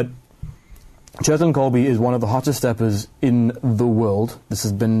 but Cheslin Kolbe is one of the hottest steppers in the world. This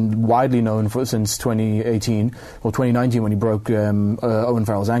has been widely known since 2018 or 2019 when he broke Owen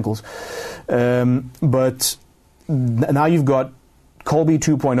Farrell's ankles. But now you've got Kolbe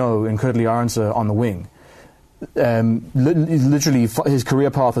 2.0 and Kurtley Arendse on the wing. Literally, his career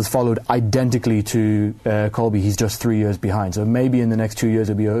path has followed identically to Kolbe. He's just 3 years behind. So maybe in the next 2 years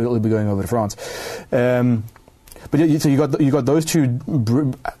he'll be going over to France. But so you got those two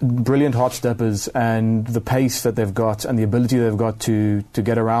brilliant hot steppers, and the pace that they've got and the ability they've got to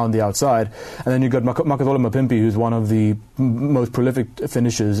get around the outside, and then you've got Makazole Mapimpi, who's one of the most prolific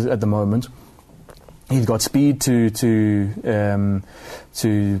finishers at the moment. He's got speed to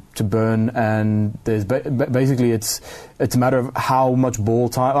burn, and there's basically it's a matter of how much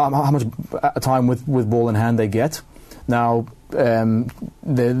time with ball in hand they get. Now,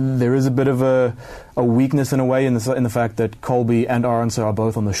 there is a bit of a weakness in a way in the fact that Kolbe and Arendse are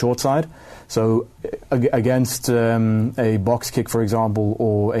both on the short side. So against a box kick, for example,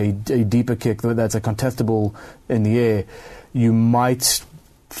 or a deeper kick that's a contestable in the air, you might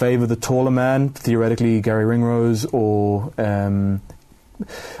favour the taller man, theoretically Gary Ringrose, or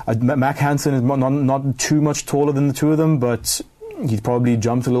Mac Hansen is not too much taller than the two of them, but he's probably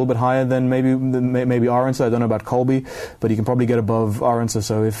jumped a little bit higher than maybe Arendse. I don't know about Kolbe, but he can probably get above Arendse.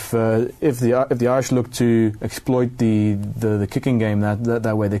 So if the Irish look to exploit the kicking game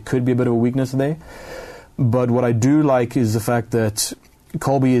that way, there could be a bit of a weakness there. But what I do like is the fact that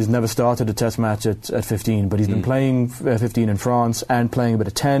Kolbe has never started a test match at 15, but he's been playing 15 in France and playing a bit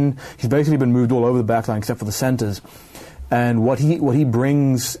of 10. He's basically been moved all over the backline except for the centres. And what he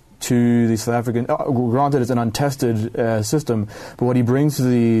brings to the South African, granted it's an untested system, but what he brings to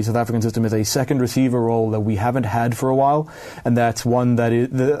the South African system is a second receiver role that we haven't had for a while, and that's one that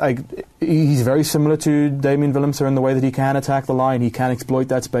he's very similar to Damien Willemse in the way that he can attack the line, he can exploit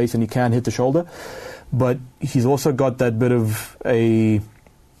that space, and he can hit the shoulder, but he's also got that bit of a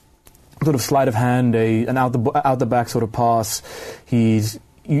sort of sleight of hand, an out the back sort of pass.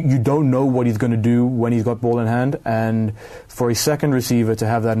 You don't know what he's going to do when he's got ball in hand, and for a second receiver to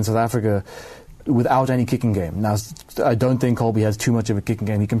have that in South Africa without any kicking game. Now, I don't think Kolbe has too much of a kicking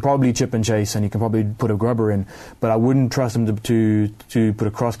game. He can probably chip and chase, and he can probably put a grubber in, but I wouldn't trust him to put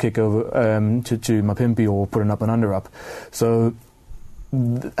a cross kick over to Mapimpi or put an up and under up. So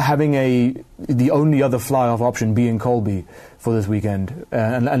having the only other fly-off option being Kolbe for this weekend,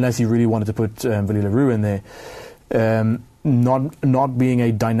 unless he really wanted to put Willie le Roux in there, not being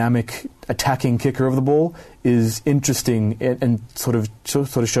a dynamic attacking kicker of the ball is interesting, and sort of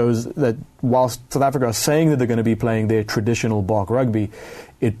shows that whilst South Africa are saying that they're going to be playing their traditional Bok rugby,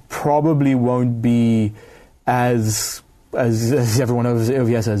 it probably won't be as everyone over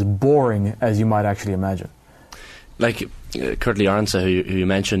here says, boring as you might actually imagine. Like Kurtley Arendse, who you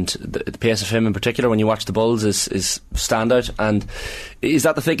mentioned, the pace of him in particular when you watch the Bulls is standout. And is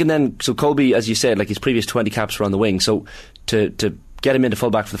that the thinking then? So Kolbe, as you said, like his previous 20 caps were on the wing, so to get him into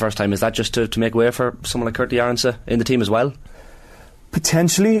fullback for the first time, is that just to make way for someone like Kurtley Arendse in the team as well?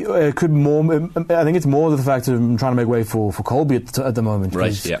 Potentially, it could more. I think it's more the fact of trying to make way for Kolbe at the moment.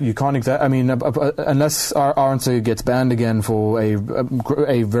 Right. Yeah. You can't. Unless Arendse gets banned again for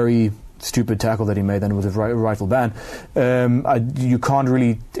a very stupid tackle that he made, then with his rightful ban, you can't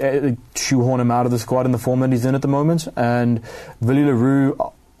really shoehorn him out of the squad in the form that he's in at the moment. And Willie le Roux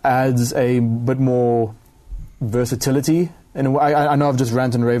adds a bit more versatility. And I know I've just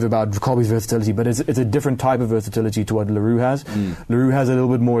ranted and raved about Kolbe's versatility, but it's a different type of versatility to what le Roux has. Le Roux has a little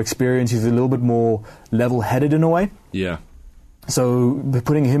bit more experience. He's a little bit more level-headed in a way. Yeah. So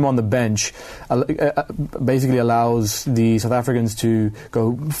putting him on the bench basically allows the South Africans to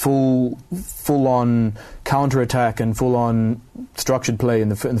go full on counter-attack and full-on structured play in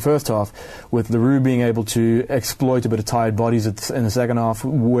the first half, with le Roux being able to exploit a bit of tired bodies in the second half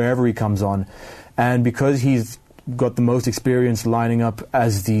wherever he comes on. And because he's got the most experience lining up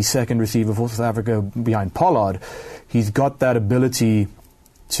as the second receiver for South Africa behind Pollard, he's got that ability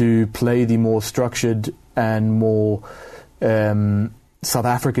to play the more structured and more South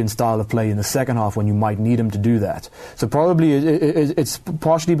African style of play in the second half when you might need him to do that. So probably it's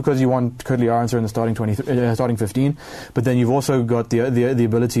partially because you want Kurtley Arendse in the starting 15, but then you've also got the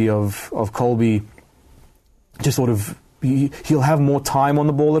ability of Kolbe just sort of he'll have more time on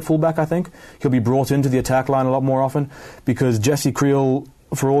the ball at fullback. I think he'll be brought into the attack line a lot more often because Jesse Creel,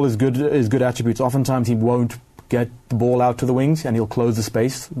 for all his good attributes, oftentimes he won't get the ball out to the wings and he'll close the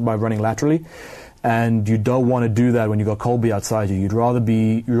space by running laterally. And you don't want to do that when you've got Colby outside you. You'd rather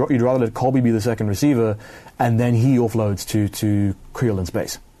let Colby be the second receiver, and then he offloads to Creel in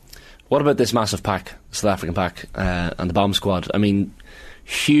space. What about this massive pack, South African pack, and the bomb squad? I mean,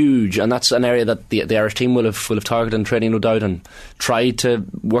 huge, and that's an area that the Irish team will have targeted in training, no doubt, and tried to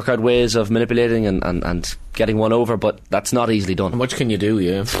work out ways of manipulating and getting one over, but that's not easily done. How much can you do?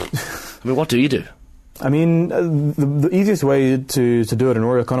 Yeah. I mean, what do you do? I mean, the easiest way to do it, and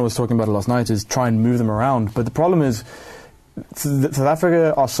Rory O'Connor was talking about it last night, is try and move them around. But the problem is, South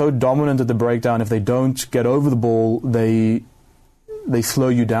Africa are so dominant at the breakdown. If they don't get over the ball, they slow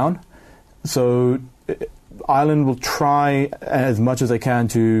you down. So Ireland will try as much as they can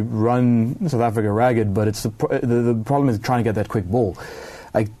to run South Africa ragged, but it's the problem is trying to get that quick ball.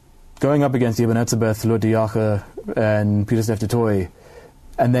 Like going up against Eben Etzebeth, Lood de Jager, and Pieter-Steph du Toit,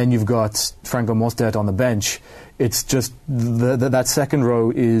 and then you've got Franco Mostert on the bench. It's just that second row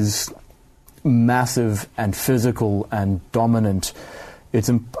is massive and physical and dominant.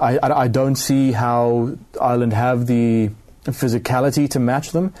 I don't see how Ireland have the physicality to match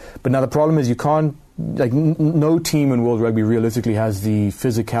them. But now the problem is you can't. No team in world rugby realistically has the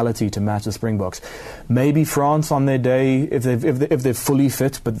physicality to match the Springboks. Maybe France on their day, if they're fully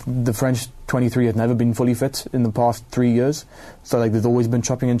fit, but the French 23 have never been fully fit in the past 3 years. So there's always been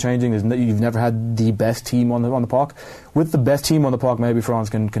chopping and changing. You've never had the best team on the park. With the best team on the park, maybe France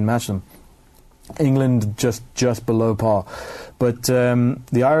can match them. England just below par. But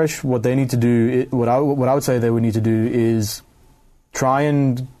the Irish, what they need to do, what I would say they would need to do is try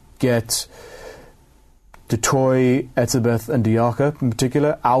and get du Toit, Etzebeth and de Jager in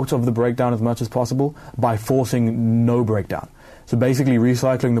particular out of the breakdown as much as possible by forcing no breakdown. So basically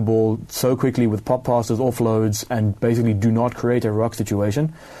recycling the ball so quickly with pop passes, offloads, and basically do not create a ruck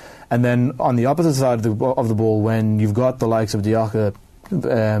situation. And then on the opposite side of the ball, when you've got the likes of de Jager,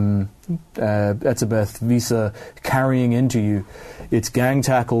 Etzebeth, Wiese carrying into you, it's gang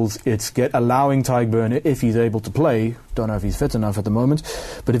tackles, it's allowing Tadhg if he's able to play, don't know if he's fit enough at the moment,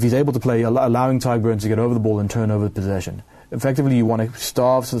 but if he's able to play, allowing Tadhg to get over the ball and turn over possession. Effectively you want to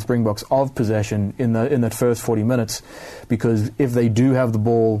starve the Springboks of possession in that first 40 minutes, because if they do have the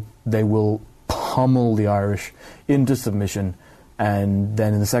ball, they will pummel the Irish into submission, and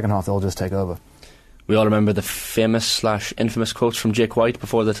then in the second half they'll just take over. We all remember the famous/infamous quotes from Jake White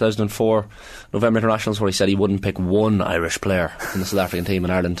before the 2004 November Internationals, where he said he wouldn't pick one Irish player in the South African team,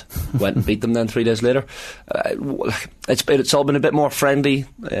 and Ireland went and beat them then 3 days later. It's all been a bit more friendly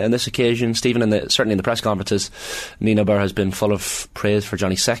on this occasion, Stephen, and certainly in the press conferences. Nina Burr has been full of praise for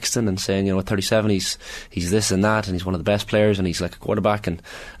Johnny Sexton and saying, at 37 he's this and that, and he's one of the best players, and he's like a quarterback and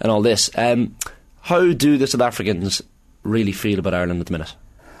all this. How do the South Africans really feel about Ireland at the minute?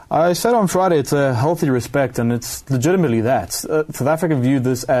 I said on Friday it's a healthy respect, and it's legitimately that. South Africa viewed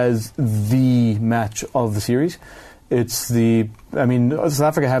this as the match of the series. South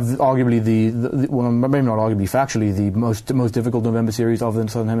Africa have arguably well, maybe not arguably, factually, the most difficult November series of the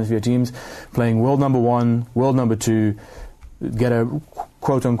Southern Hemisphere teams, playing world number 1, world number 2, get a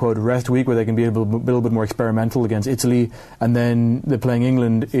quote-unquote rest week where they can be a little bit more experimental against Italy, and then they're playing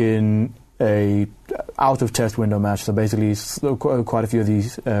England in a out-of-test window match, so basically quite a few of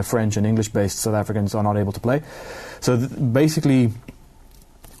these French and English-based South Africans are not able to play. So basically,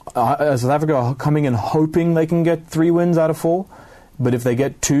 South Africa are coming in hoping they can get 3 wins out of 4, but if they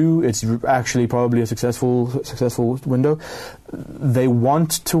get 2, it's actually probably a successful window. They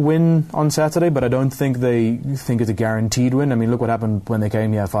want to win on Saturday, but I don't think they think it's a guaranteed win. I mean, look what happened when they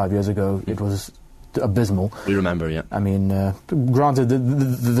came here 5 years ago. It was abysmal. We remember, yeah. I mean, granted,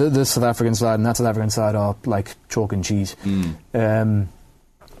 the South African side and that South African side are like chalk and cheese.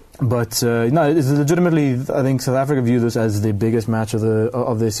 But no, it's legitimately, I think South Africa view this as the biggest match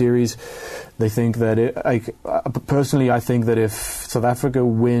of their series. They think that personally, I think that if South Africa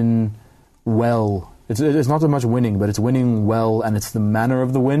win well, it's not so much winning, but it's winning well, and it's the manner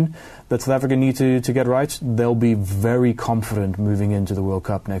of the win that South Africa need to get right. They'll be very confident moving into the World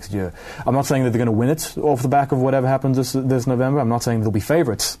Cup next year. I'm not saying that they're going to win it off the back of whatever happens this November. I'm not saying they'll be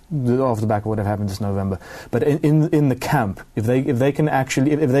favourites off the back of whatever happens this November. But in the camp, if they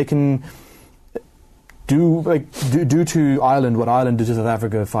can do to Ireland what Ireland did to South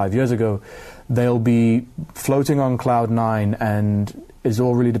Africa 5 years ago, they'll be floating on cloud 9, and it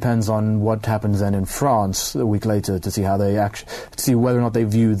all really depends on what happens then in France a week later to see how to see whether or not they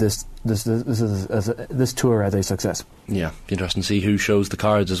view this this tour as a success. Yeah, be interesting to see who shows the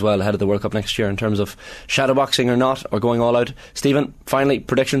cards as well ahead of the World Cup next year in terms of shadowboxing or not, or going all out. Stephen, finally,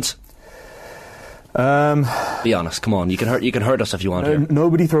 predictions. Be honest, come on. You can hurt us if you want to.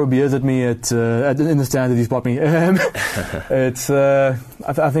 Nobody throw beers at me in the stand if you spot me. It's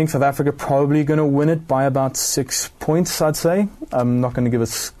I think South Africa probably going to win it by about 6 points. I'd say. I'm not going to give a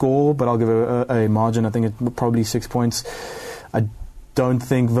score, but I'll give a margin. I think it's probably 6 points. I don't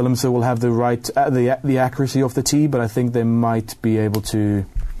think Willemse will have the right the accuracy off the tee, but I think they might be able to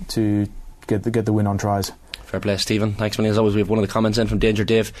get the win on tries. Fair play, Stephen. Thanks, man. As always, we have one of the comments in from Danger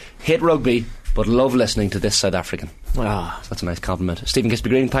Dave. Hate rugby, but love listening to this South African. That's a nice compliment. Stephen Gisby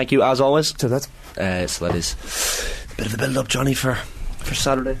Green, thank you as always. So that is a bit of a build up, Johnny, for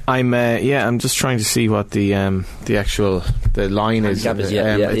Saturday. I'm just trying to see what the actual line is.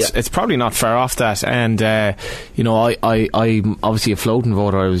 It's probably not far off that, and I'm obviously a floating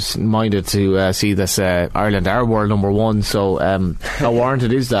voter. I was minded to see this Ireland are world number one, so how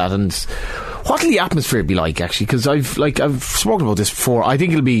warranted is that? And what will the atmosphere be like, actually? Because I've spoken about this before. I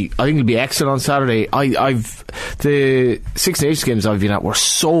think it'll be excellent on Saturday. The Six Nations games I've been at were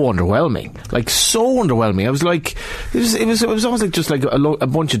so underwhelming, I was like, it was almost like just like a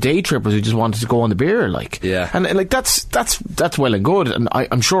bunch of day trippers who just wanted to go on the beer, and that's well and good. And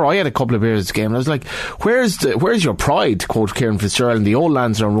I'm sure I had a couple of beers this game, and I was like, where's your pride? To quote Kieran Fitzgerald, in the old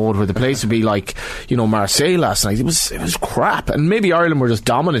Lansdowne Road, where the place would be like, Marseille last night. It was crap, and maybe Ireland were just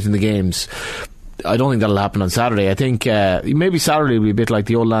dominant in the games. I don't think that'll happen on Saturday. I think maybe Saturday will be a bit like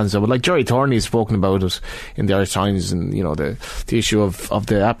the old Lansdowne, but like Jerry Thornley has spoken about it in the Irish Times, and the issue of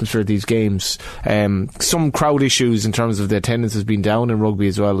the atmosphere of these games. Some crowd issues in terms of the attendance has been down in rugby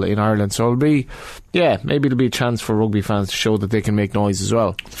as well in Ireland, so maybe it'll be a chance for rugby fans to show that they can make noise as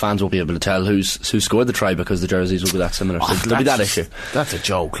well. Fans won't be able to tell who scored the try because the jerseys will be that similar. So there'll be that issue. That's a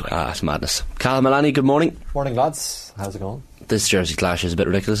joke. That's madness. Cal Milani, good morning. Morning, lads. How's it going? This jersey clash is a bit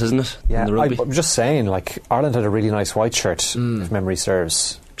ridiculous, isn't it? Yeah, I'm just saying, Ireland had a really nice white shirt, if memory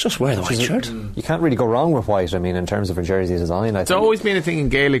serves. Just wear the white shirt. You can't really go wrong with white, in terms of a jersey design. It's always been a thing in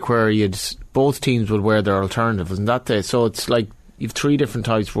Gaelic where both teams would wear their alternative, wasn't that there? So it's like you've three different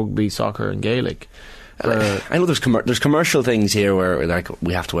types: rugby, soccer and Gaelic. I know there's commercial things here where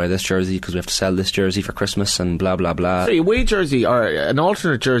we have to wear this jersey because we have to sell this jersey for Christmas and blah blah blah. So a away jersey or an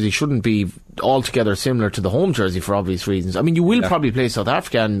alternate jersey shouldn't be altogether similar to the home jersey for obvious reasons. You will probably play South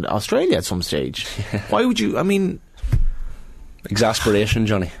Africa and Australia at some stage. Why would you? Exasperation,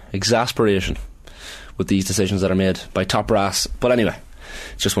 Johnny. Exasperation with these decisions that are made by top brass. But anyway,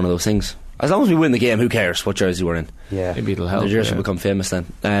 it's just one of those things. As long as we win the game, who cares what jersey we're in? Yeah, maybe it'll help. The jersey will become famous then.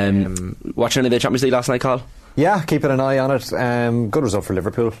 Watching any of the Champions League last night, Carl? Yeah, keeping an eye on it. Good result for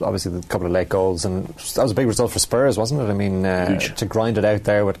Liverpool. Obviously, a couple of late goals, and that was a big result for Spurs, wasn't it? To grind it out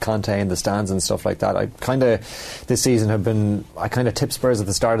there with Conte in the stands and stuff like that. This season I tipped Spurs at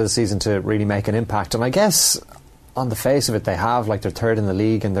the start of the season to really make an impact, and I guess on the face of it, they have. They're third in the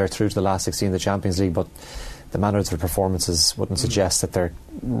league and they're through to the last 16 in the Champions League, but the manner of their performances wouldn't suggest that they're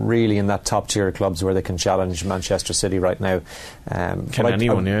really in that top tier of clubs where they can challenge Manchester City right now. I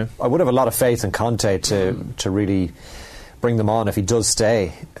would have a lot of faith in Conte to really bring them on if he does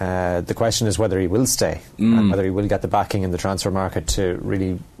stay. The question is whether he will stay and whether he will get the backing in the transfer market to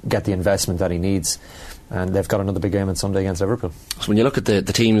really get the investment that he needs. And they've got another big game on Sunday against Liverpool. So when you look at the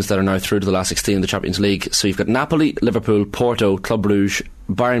teams that are now through to the last 16 in the Champions League, so you've got Napoli, Liverpool, Porto, Club Brugge,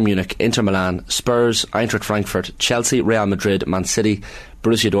 Bayern Munich, Inter Milan, Spurs, Eintracht Frankfurt, Chelsea, Real Madrid, Man City,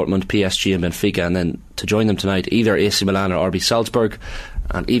 Borussia Dortmund, PSG and Benfica, and then to join them tonight either AC Milan or RB Salzburg,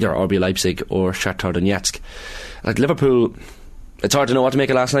 and either RB Leipzig or Shakhtar Donetsk. Liverpool, it's hard to know what to make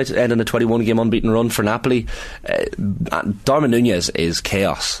of last night, ending a 21 game unbeaten run for Napoli. Darwin Núñez is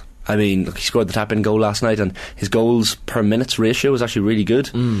chaos. He scored the tap-in goal last night, and his goals per minutes ratio is actually really good.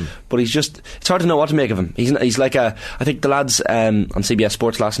 But it's hard to know what to make of him. He's like I think the lads on CBS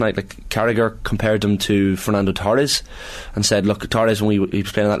Sports last night, Carragher compared him to Fernando Torres and said, look, Torres, when he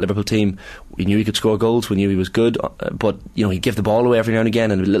was playing on that Liverpool team, we knew he could score goals, we knew he was good, but he'd give the ball away every now and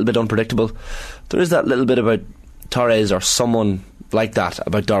again and a little bit unpredictable. There is that little bit about Torres or someone like that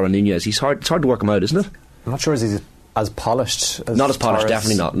about Darwin Núñez. It's hard to work him out, isn't it? I'm not sure he's as polished as not as polished, Torres.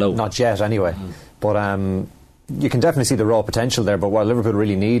 definitely not. No, not yet anyway. But you can definitely see the raw potential there. But what Liverpool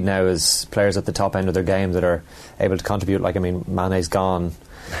really need now is players at the top end of their game that are able to contribute. Mane's gone.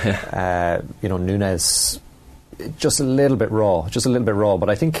 Núñez just a little bit raw. But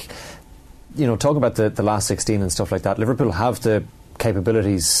I think talking about the last 16 and stuff like that, Liverpool have the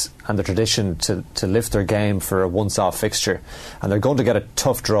capabilities and the tradition to lift their game for a once-off fixture, and they're going to get a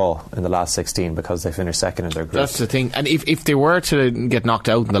tough draw in the last 16 because they finished second in their group. That's the thing. And if they were to get knocked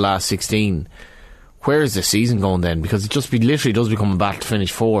out in the last 16, where is the season going then? Because it just literally does become a battle to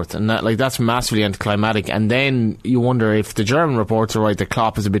finish fourth, and that's massively anticlimactic. And then you wonder if the German reports are right that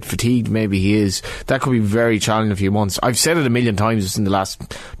Klopp is a bit fatigued. Maybe he is. That could be very challenging in a few months. I've said it a million times just in the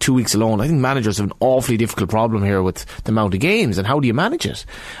last 2 weeks alone. I think managers have an awfully difficult problem here with the amount of games and how do you manage it.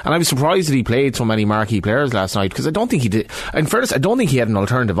 And I was surprised that he played so many marquee players last night, because I don't think he did. In fairness, I don't think he had an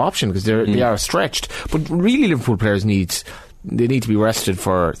alternative option, because they are stretched. But really, Liverpool players need to be rested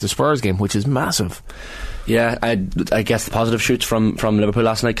for the Spurs game, which is massive. Yeah, I guess the positive shoots from Liverpool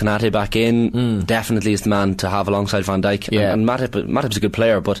last night. Konate back in definitely is the man to have alongside Van Dijk. Yeah. And Matip's a good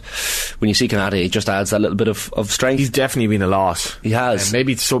player, but when you see Konate, he just adds that little bit of strength. He's definitely been a loss. He has.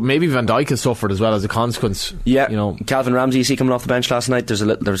 Maybe Van Dijk has suffered as well as a consequence. Yeah, you know. Calvin Ramsey, you see coming off the bench last night.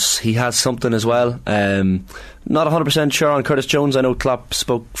 He has something as well. Not 100% sure on Curtis Jones. I know Klopp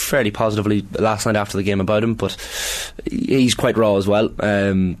spoke fairly positively last night after the game about him, but he's quite raw as well.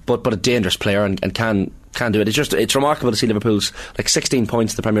 But a dangerous player and can do it. It's remarkable to see Liverpool's 16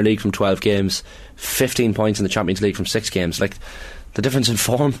 points in the Premier League from 12 games, 15 points in the Champions League from 6 games. The difference in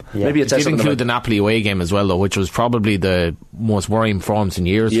form. Yeah. Maybe it did include the Napoli away game as well, though, which was probably the most worrying performance in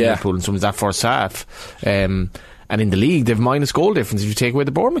years for Liverpool in some of that first half. And in the league, they've minus goal difference if you take away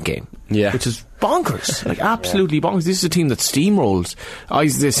the Bournemouth game, which is bonkers, absolutely bonkers. This is a team that steamrolls.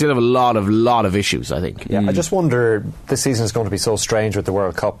 They still have a lot of issues, I think. Yeah, I just wonder, this season is going to be so strange with the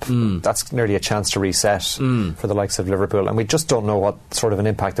World Cup. That's nearly a chance to reset for the likes of Liverpool, and we just don't know what sort of an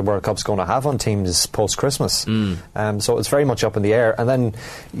impact the World Cup's going to have on teams post-Christmas. So it's very much up in the air. And then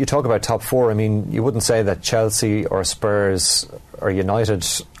you talk about top four. I mean, you wouldn't say that Chelsea or Spurs or United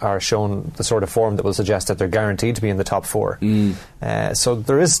are shown the sort of form that will suggest that they're guaranteed to be in the top four. So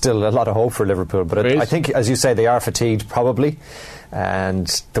there is still a lot of hope for Liverpool, but I think, as you say, they are fatigued probably, and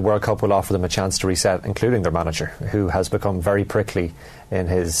the World Cup will offer them a chance to reset, including their manager, who has become very prickly in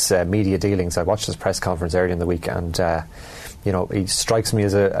his media dealings. I watched his press conference earlier in the week, and he strikes me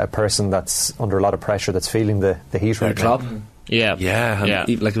as a person that's under a lot of pressure, that's feeling the heat right now. Yeah.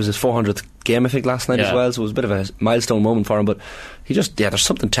 It was his 400th game, I think, last night as well, so it was a bit of a milestone moment for him, but he just, there's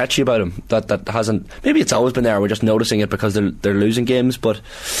something touchy about him that hasn't, maybe it's always been there, we're just noticing it because they're losing games, but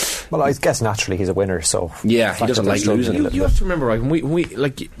well, I guess naturally he's a winner, so he doesn't like losing. You have to remember, right, when we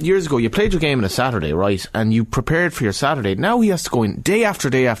years ago, you played your game on a Saturday, right, and you prepared for your Saturday. Now he has to go in day after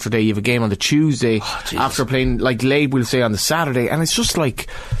day after day. You have a game on the Tuesday after playing late, we'll say, on the Saturday, and it's just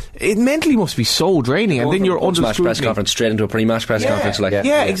it mentally must be so draining, and then you're under scrutiny. Press conference straight into a pre-match press conference,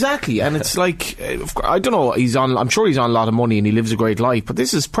 exactly. And it's I don't know. I'm sure he's on a lot of money and he lives a great life, but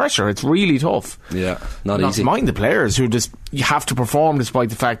this is pressure. It's really tough. Yeah, not easy. To mind the players who you have to perform despite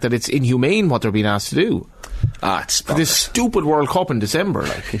the fact that it's inhumane what they're being asked to do. It's for this stupid World Cup in December.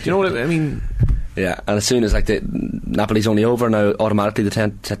 Do you know what I mean? Yeah, and as soon as Napoli's only over now, automatically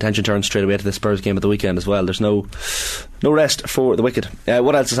the attention turns straight away to the Spurs game at the weekend as well. There's no rest for the wicked.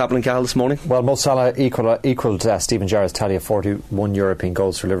 What else is happening, Cal, this morning? Well, Mo Salah equalled Steven Gerrard's tally of 41 European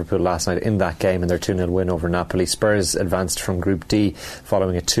goals for Liverpool last night in that game in their 2-0 win over Napoli. Spurs advanced from Group D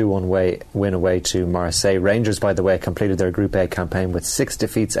following a 2-1 win away to Marseille. Rangers, by the way, completed their Group A campaign with 6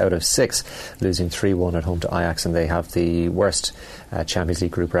 defeats out of 6, losing 3-1 at home to Ajax, and they have the worst Champions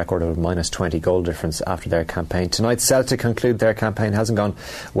League group record of minus 20 goal difference after their campaign. Tonight, Celtic conclude their campaign. Hasn't gone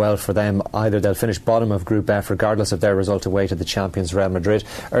well for them either. They'll finish bottom of Group F regardless of their result away to the champions Real Madrid.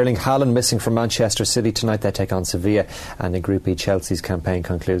 Erling Haaland missing from Manchester City tonight. They take on Sevilla, and in Group E, Chelsea's campaign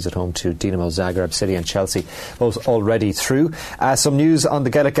concludes at home to Dinamo Zagreb. City and Chelsea both already through. Some news on the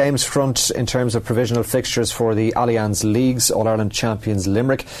Gaelic Games front in terms of provisional fixtures for the Allianz Leagues. All-Ireland champions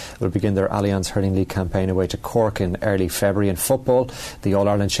Limerick will begin their Allianz Hurling League campaign away to Cork in early February. In football, the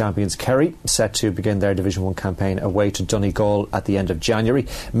All-Ireland champions Kerry set to begin their Division 1 campaign away to Donegal at the end of January.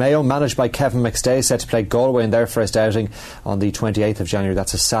 Mayo, managed by Kevin McStay, set to play Galway in their first outing on the 28th of January.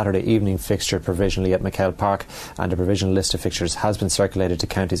 That's a Saturday evening fixture provisionally at McKell Park, and a provisional list of fixtures has been circulated to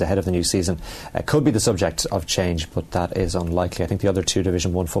counties ahead of the new season. Could be the subject of change, but that is unlikely. I think the other two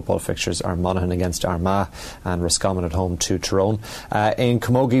Division 1 football fixtures are Monaghan against Armagh and Roscommon at home to Tyrone. In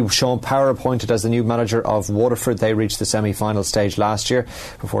Camogie, Sean Power appointed as the new manager of Waterford. They reached the semi-final stage last year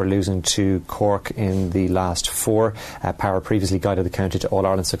before losing to Cork in the last 4. Power previously guided the county to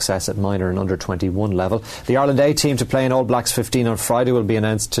All-Ireland success at minor and under 21 level. The Ireland A team to play in All Blacks 15 on Friday will be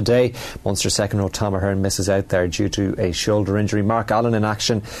announced today. Munster second row Tom Ahern misses out there due to a shoulder injury. Mark Allen in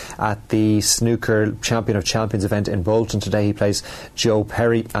action at the snooker Champion of Champions event in Bolton today. He plays Joe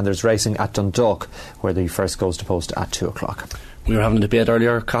Perry, and there's racing at Dundalk where the first goes to post at 2 o'clock. We were having a debate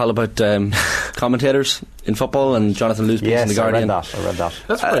earlier, Carl, about commentators in football and Jonathan Lew's piece in The Guardian. I read that.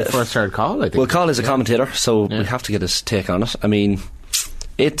 That's when I first heard Carl, I think. Well, Carl is a commentator, so we have to get his take on it. I mean,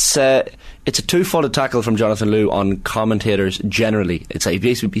 it's a two-footed tackle from Jonathan Lew on commentators generally. He's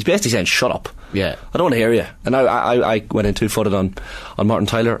basically saying, shut up. Yeah. I don't want to hear you. And I went in two-footed on Martin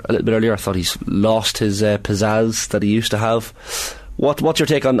Tyler a little bit earlier. I thought he's lost his pizzazz that he used to have. What's your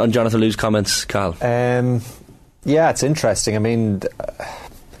take on Jonathan Lew's comments, Carl? Yeah, it's interesting. I mean,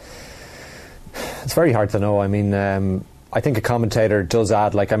 it's very hard to know. I mean, I think a commentator does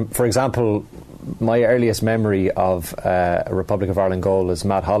add, like, for example, my earliest memory of a Republic of Ireland goal is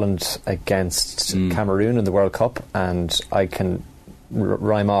Matt Holland against Cameroon in the World Cup, and I can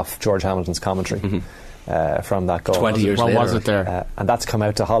rhyme off George Hamilton's commentary from that goal. 20 years later. What was it there? And that's come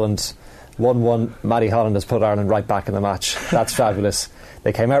out to Holland. 1-1, Matty Holland has put Ireland right back in the match. That's fabulous.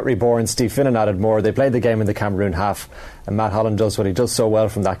 They came out reborn. Steve Finnan added more. They played the game in the Cameroon half, and Matt Holland does what he does so well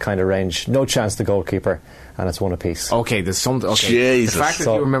from that kind of range. No chance the goalkeeper, and it's one apiece. Okay, there's something. Okay. Jesus. The fact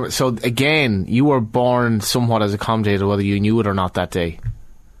that you remember. So again, you were born somewhat as a commentator, whether you knew it or not that day.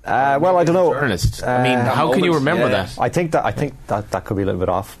 Well, I don't know. Journalist. I mean, how can you remember that? I think that could be a little bit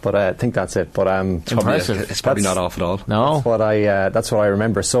off, but I think that's it. But impressive. It's probably not off at all. No, that's what I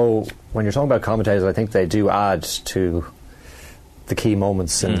remember. So when you're talking about commentators, I think they do add to the key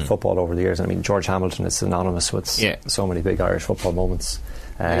moments in football over the years. I mean, George Hamilton is synonymous with so many big Irish football moments.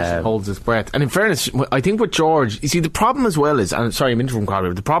 Holds his breath. And in fairness, I think with George, you see, the problem as well is, and sorry, I'm interrupting Carl,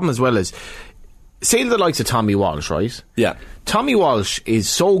 but the problem as well is, say the likes of Tommy Walsh, right? Yeah. Tommy Walsh is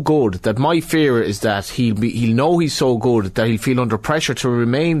so good that my fear is that he'll know he's so good that he'll feel under pressure to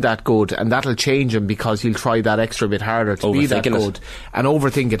remain that good, and that'll change him because he'll try that extra bit harder to be that good and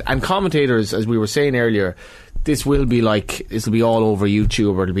overthink it. And commentators, as we were saying earlier, this will be all over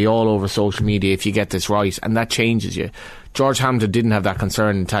YouTube, or it'll be all over social media if you get this right, and that changes you. George Hamilton didn't have that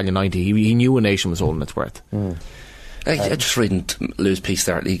concern in Italia 90. He knew a nation was holding its breath. I just reading Lou's piece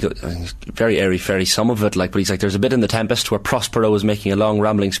there, very airy-fairy, some of it, but he's like, there's a bit in The Tempest where Prospero is making a long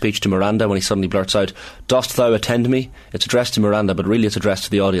rambling speech to Miranda when he suddenly blurts out, "Dost thou attend me?" It's addressed to Miranda, but really it's addressed to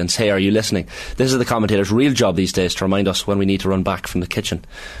the audience. Hey, are you listening? This is the commentator's real job these days, to remind us when we need to run back from the kitchen.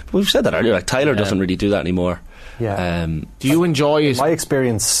 But we've said that earlier, Tyler doesn't really do that anymore. Yeah. Do you enjoy it? My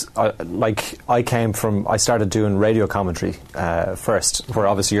experience, I started doing radio commentary first, where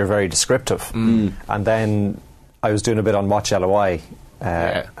obviously you're very descriptive, and then I was doing a bit on Watch LOI,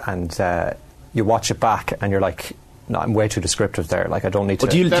 and you watch it back and you're like, no, I'm way too descriptive there. Like, I don't need to.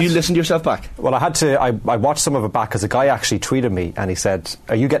 Do you listen to yourself back? Well, I had to. I watched some of it back because a guy actually tweeted me and he said,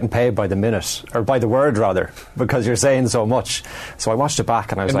 "Are you getting paid by the minute, or by the word rather, because you're saying so much?" So I watched it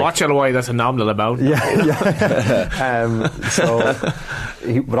back and I was like, "Watch LOI, that's a nominal amount." Yeah.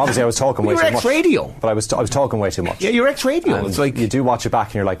 But obviously I was talking way too much. You're ex-radio. But I was talking way too much. Yeah, you're ex-radio. It's like you do watch it back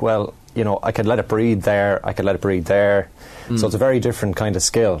and you're like, well, I could let it breathe there. I could let it breathe there. So it's a very different kind of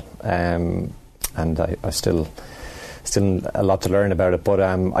skill, and I still a lot to learn about it. But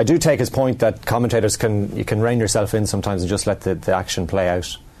I do take his point that commentators you can rein yourself in sometimes and just let the action play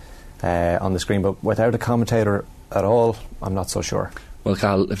out on the screen. But without a commentator at all, I'm not so sure. Well,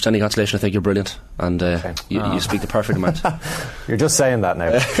 Carl, if it's any consolation, I think you're brilliant, and you speak the perfect amount. You're just saying that now.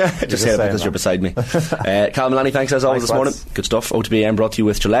 Just saying it because you're beside me. Carl Maloney, thanks as always this morning. Good stuff. OTB AM brought to you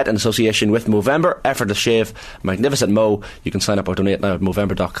with Gillette in association with Movember. Effortless shave, magnificent mow. You can sign up or donate now at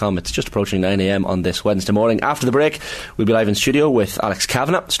Movember.com. It's just approaching 9 a.m. on this Wednesday morning. After the break, we'll be live in studio with Alex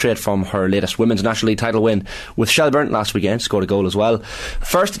Kavanagh, straight from her latest Women's National League title win with Shelbourne last weekend. Scored a goal as well.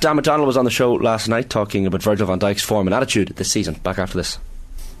 First, Dan McDonnell was on the show last night talking about Virgil van Dijk's form and attitude this season. Back after this.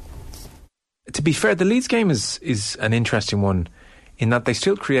 To be fair, the Leeds game is an interesting one in that they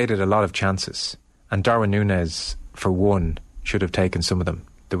still created a lot of chances, and Darwin Núñez, for one, should have taken some of them.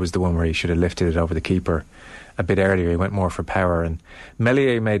 There was the one where he should have lifted it over the keeper a bit earlier. He went more for power, and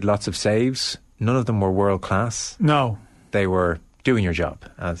Meslier made lots of saves. None of them were world class. No. They were doing your job,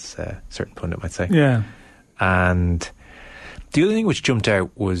 as a certain pundit might say. Yeah. And the other thing which jumped out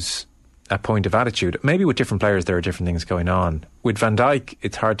was a point of attitude. Maybe with different players there are different things going on. With Van Dijk,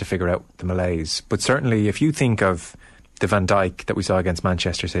 it's hard to figure out the malaise, but certainly if you think of the Van Dijk that we saw against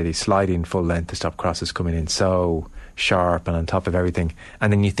Manchester City, sliding full length to stop crosses, coming in so sharp and on top of everything,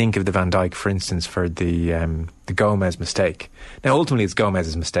 and then you think of the Van Dijk, for instance, for the Gomez mistake. Now ultimately it's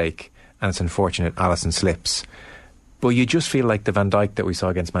Gomez's mistake and it's unfortunate Alisson slips, but you just feel like the Van Dijk that we saw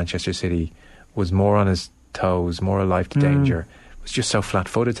against Manchester City was more on his toes, more alive to danger, was just so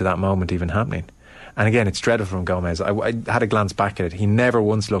flat-footed to that moment even happening. And again, it's dreadful from Gomez. I had a glance back at it. He never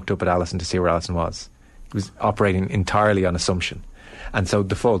once looked up at Alisson to see where Alisson was. He was operating entirely on assumption, and so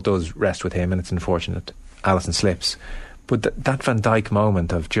the fault does rest with him, and it's unfortunate Alisson slips. But that Van Dijk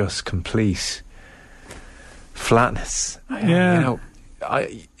moment of just complete flatness.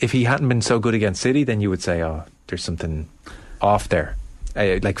 If he hadn't been so good against City, then you would say, oh, there's something off there,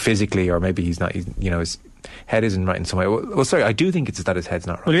 like physically, or maybe he's not. His head isn't right in some way. Well, sorry, I do think it's that his head's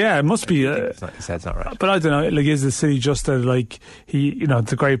not right. Well, yeah, it must be. His head's not right. But I don't know. Like, is the City just that, like,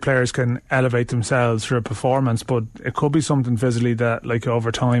 the great players can elevate themselves through a performance, but it could be something physically that, like,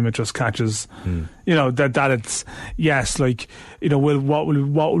 over time it just catches. That it's like, what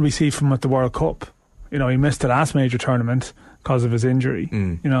will we see from him at the World Cup? He missed the last major tournament because of his injury.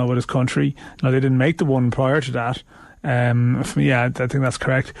 With his country. They didn't make the one prior to that. I think that's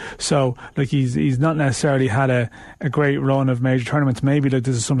correct. So, like, he's not necessarily had a great run of major tournaments. Maybe, like,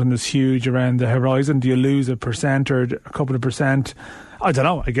 this is something that's huge around the horizon. Do you lose 1% or a couple of percent? I don't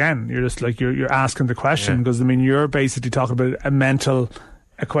know. Again, you're just like you're asking the question, because you're basically talking about a mental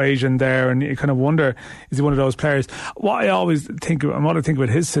equation there, and you kind of wonder, is he one of those players? What I think about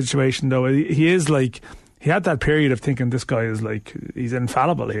his situation, though, he is like, he had that period of thinking this guy is like, he's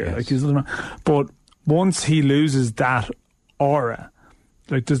infallible here. Yes. But once he loses that aura,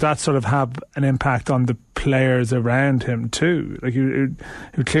 like, does that sort of have an impact on the players around him too? Like, who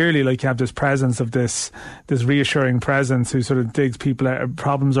clearly, like, have this presence of this reassuring presence, who sort of digs people out of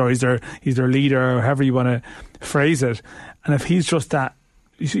problems, or he's their leader, or however you want to phrase it. And if he's just that,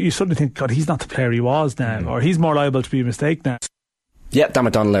 you suddenly think, God, he's not the player he was now, or he's more liable to be a mistake now. Yeah, Dan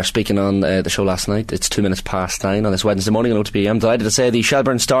McDonnell there speaking on the show last night. It's 2:02 on this Wednesday morning on OTB. I'm delighted to say the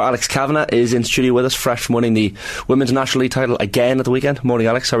Shelbourne star Alex Kavanagh is in studio with us, fresh from winning the Women's National League title again at the weekend. Morning,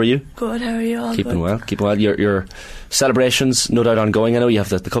 Alex, how are you? Good, how are you all? Keeping well. Your celebrations, no doubt, ongoing. I know you have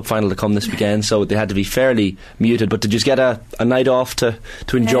the cup final to come this weekend, so they had to be fairly muted, but did you just get a night off to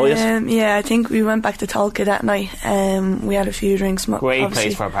enjoy it? Yeah, I think we went back to Tolka that night. We had a few drinks. Great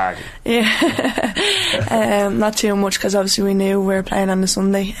place for a party. Yeah. Not too much, because obviously we knew we were playing on the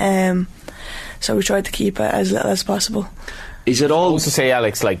Sunday, so we tried to keep it as little as possible. Is it all to say,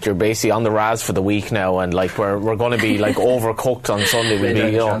 Alex, like, you're basically on the Raz for the week now, and like we're going to be like overcooked on Sunday?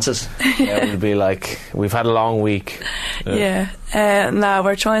 We'll be like, we've had a long week. We're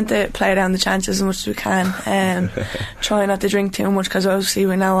trying to play down the chances as much as we can. Try not to drink too much, because obviously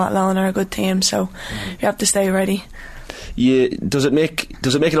we know Athlone are a good team, so you have to stay ready. Does it make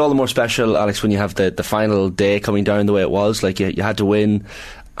it all the more special, Alex, when you have the final day coming down the way it was? Like, you had to win,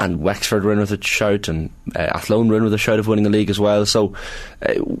 and Wexford were in with a shout, and Athlone were in with a shout of winning the league as well. So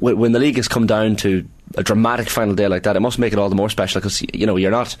when the league has come down to a dramatic final day like that, it must make it all the more special, because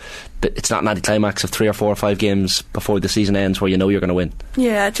it's not an anticlimax of 3 or 4 or 5 games before the season ends where you know you're going to win.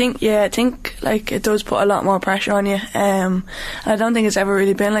 I think like, it does put a lot more pressure on you. I don't think it's ever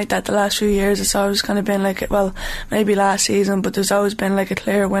really been like that the last few years. It's always kind of been like, well, maybe last season, but there's always been like a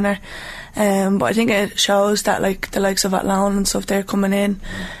clear winner. But I think it shows that, like, the likes of Athlone and stuff, they're coming in.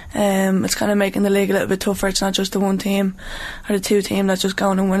 It's kind of making the league a little bit tougher. It's not just the one team or the two team that's just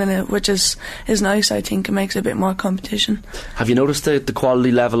going and winning it, which is nice. I think it makes a bit more competition. Have you noticed the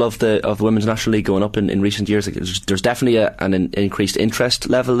quality level of the Women's National League going up in recent years? Like, there's definitely an increased interest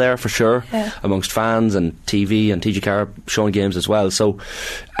level there, for sure, amongst fans, and TV and TG Carr showing games as well. So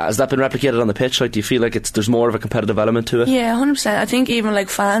has that been replicated on the pitch? Like, do you feel like there's more of a competitive element to it? Yeah, 100%. I think even, like,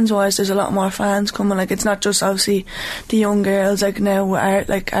 fans wise, there's a lot more fans coming. Like, it's not just obviously the young girls. Like, now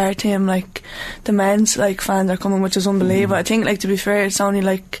our team, like, the men's, like, fans are coming, which is unbelievable. I think, like, to be fair, it's only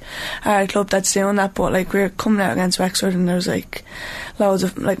like our club that's doing that, but like, we're coming out against Wexford, and there's like loads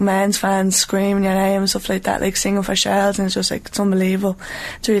of like men's fans screaming your name and stuff like that, like singing for Shells, and it's just like, it's unbelievable.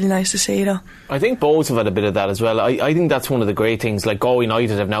 It's really nice to see, though. I think both have had a bit of that as well. I think that's one of the great things. Like, Galway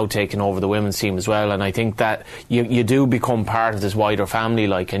United have now taken over the women's team as well, and I think that you do become part of this wider family,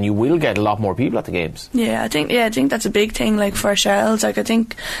 like, and you will get a lot more people at the games. I think that's a big thing, like, for Shells. Like, I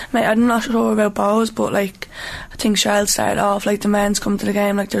think, I'm not sure about Bows, but like, I think Shells started off, like, the men's come to the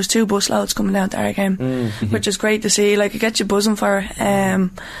game, like, there's 2 busloads coming down to our game, which is great to see. Like, it gets you buzzing for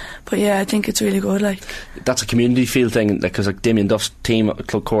it. But yeah, I think it's really good. Like, that's a community feel thing, because like Damien Duff's team at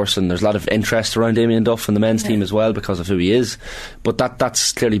Club Course, and there's a lot of interest around Damien Duff and the men's team as well because of who he is. But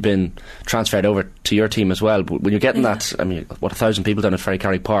that's clearly been transferred over to your team as well. But when you're getting that, I mean, 1,000 people down at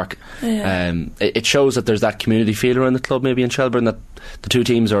Ferrycarry Park, it shows that there's that community feel around the club, maybe in Shelbourne, that the two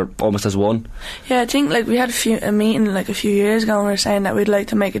teams are almost as one. I think, like, we had a meeting like a few years ago, and we were saying that we'd like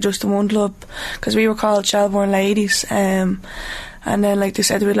to make it just the one club, because we were called Shelbourne Ladies, and then, like, they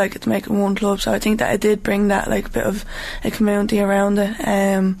said we'd like it to make it one club. So I think that it did bring that, like, bit of a community around it.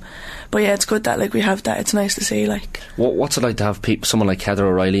 But yeah, it's good that, like, we have that. It's nice to see, like. What's it like to have someone like Heather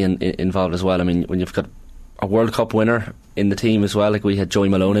O'Reilly involved as well? I mean, when you've got a World Cup winner in the team as well. Like we had Joey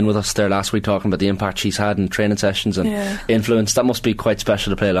Malone in with us there last week talking about the impact she's had in training sessions and influence. That must be quite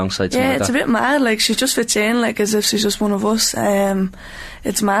special to play alongside someone like that. It's a bit mad, like she just fits in like as if she's just one of us.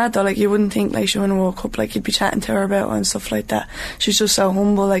 It's mad though, like you wouldn't think like she won a World Cup, like you'd be chatting to her about it and stuff like that. She's just so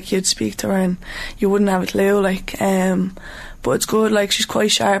humble, like you'd speak to her and you wouldn't have a clue, like but it's good, like she's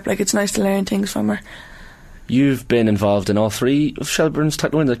quite sharp, like it's nice to learn things from her. You've been involved in all three of Shelbourne's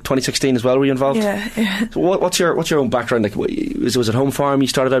title wins, like 2016 as well. Were you involved? Yeah. So what's your own background? Like, was it home farm? You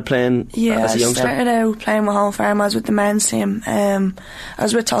started out playing as a youngster? I started out playing with home farm. I was with the men's team. I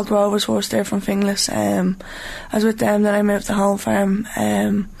was with Talc Rovers first there from Finglas. I was with them, then I moved to home farm.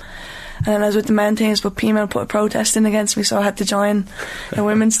 And then I was with the men's teams, but P-Men put a protest in against me, so I had to join the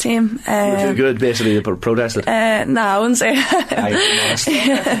women's team. Were you good, basically, they protested? No, I wouldn't say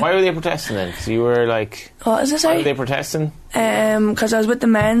that. Why were they protesting then? Because you were like... What is it, sorry? Why were they protesting? Because I was with the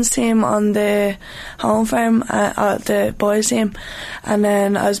men's team on the home farm, the boys team, and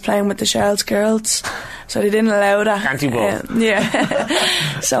then I was playing with the Shells girls, so they didn't allow that. Anti-ball.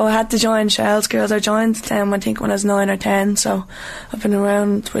 Yeah. So I had to join Shells girls. I joined them I think when I was 9 or 10, so I've been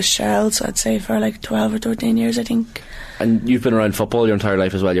around with Shells I'd say for like 12 or 13 years I think. And you've been around football your entire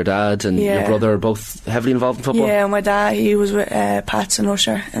life as well. Your dad and your brother are both heavily involved in football? Yeah, my dad, he was with Pats and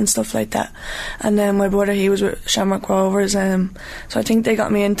Usher and stuff like that. And then my brother, he was with Shamrock Rovers. So I think they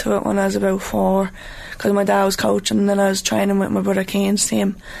got me into it when I was about 4, because my dad was coaching, and then I was training with my brother Keane's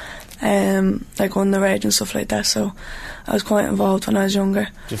team, like underage and stuff like that. So I was quite involved when I was younger.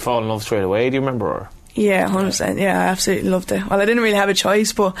 Did you fall in love straight away, do you remember? Or? Yeah, 100%. Yeah, I absolutely loved it. Well, I didn't really have a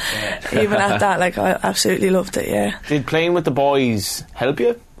choice, but even at that, like, I absolutely loved it, yeah. Did playing with the boys help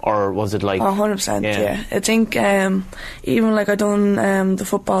you? Or was it like... 100%, yeah. I think even like I done the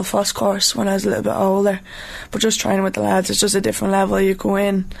football FOSS course when I was a little bit older, but just training with the lads, it's just a different level. You go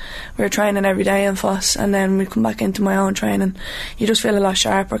in, we were training every day in FOSS, and then we come back into my own training. You just feel a lot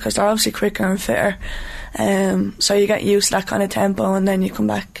sharper because they're obviously quicker and fitter. So you get used to that kind of tempo, and then you come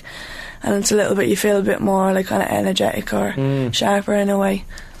back and it's a little bit, you feel a bit more like kind of energetic or sharper in a way.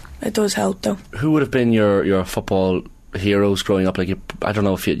 It does help though. Who would have been your football heroes growing up? Like, I don't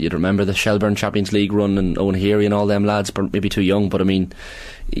know if you'd remember the Shelbourne Champions League run and Owen Heary and all them lads, but maybe too young. But I mean,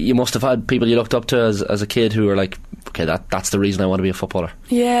 you must have had people you looked up to as a kid who were like, okay, that's the reason I want to be a footballer.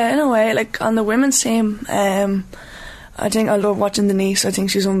 Yeah, in a way. Like on the women's team, I think I love watching Denise. I think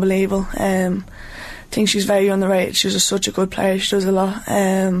she's unbelievable. I think she's very underrated. She's just such a good player. She does a lot.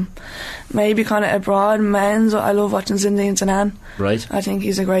 Maybe kind of abroad, men's, I love watching Zinedine Zidane. Right. I think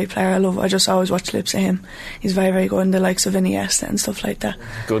he's a great player. I just always watch clips of him. He's very, very good in the likes of Iniesta and stuff like that.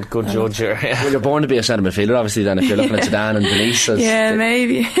 Good judge here. Well, you're born to be a centre midfielder, obviously, then, if you're looking at Zidane and Denise.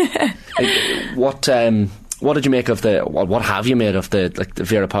 Maybe. What did you make of what have you made of the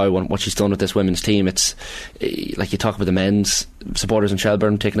Vera Pauw, what she's done with this women's team? It's like you talk about the men's supporters in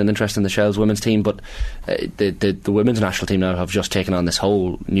Shelbourne taking an interest in the Shells women's team, but the women's national team now have just taken on this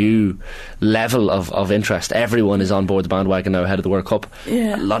whole new level of interest. Everyone is on board the bandwagon now ahead of the World Cup.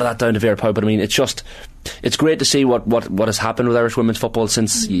 Yeah. A lot of that down to Vera Pauw, but I mean, it's great to see what has happened with Irish women's football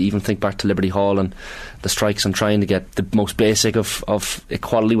since you even think back to Liberty Hall and the strikes and trying to get the most basic of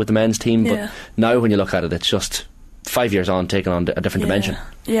equality with the men's team. But now when you look at it, it's just 5 years on, taking on a different dimension.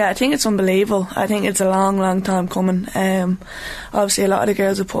 Yeah, I think it's unbelievable. I think it's a long, long time coming. Obviously, a lot of the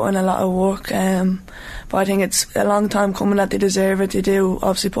girls have put in a lot of work, but I think it's a long time coming that they deserve it. They do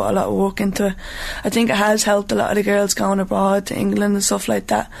obviously put a lot of work into it. I think it has helped a lot of the girls going abroad to England and stuff like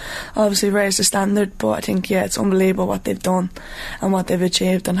that. Obviously, raise the standard, but I think, it's unbelievable what they've done and what they've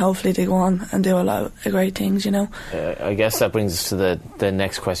achieved, and hopefully they go on and do a lot of great things, you know. I guess that brings us to the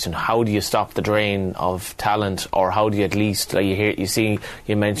next question. How do you stop the drain of talent, or how do you at least, like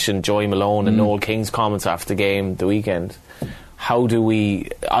you mentioned Joey Malone and Noel King's comments after the game the weekend. How do we...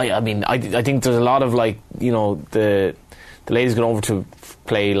 I mean, I think there's a lot of, like, you know, the ladies going over to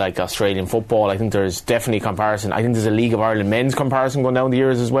play, like, Australian football. I think there's definitely comparison. I think there's a League of Ireland men's comparison going down the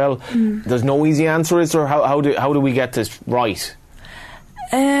years as well. There's no easy answer, is there? How do we get this right?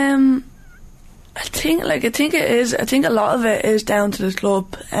 I think it is. I think a lot of it is down to the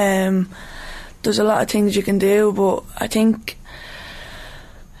club. There's a lot of things you can do, but I think,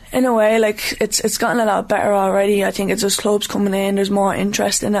 in a way, like, it's gotten a lot better already. I think it's just clubs coming in, there's more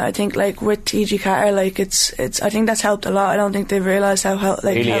interest in it. I think, like, with TG Carter, like, it's I think that's helped a lot. I don't think they've realised how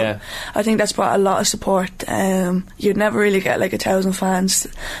I think that's brought a lot of support. You'd never really get, like, 1,000 fans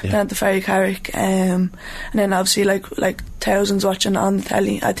down at the Ferry Carrick, and then obviously, like thousands watching on the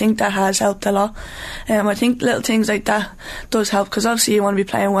telly. I think that has helped a lot. I think little things like that does help, because obviously you want to be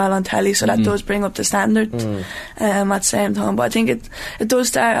playing well on telly, so that does bring up the standard at the same time. But I think it does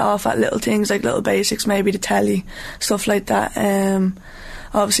start off at little things, like little basics, maybe the telly, stuff like that.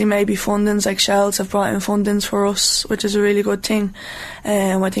 Obviously maybe fundings, like Shells have brought in fundings for us, which is a really good thing.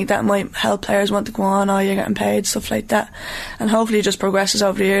 I think that might help players want to go on, you're getting paid, stuff like that. And hopefully it just progresses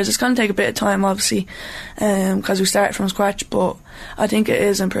over the years. It's going to take a bit of time, obviously, because we started from scratch, but I think it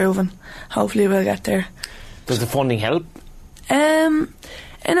is improving. Hopefully we'll get there. Does the funding help? In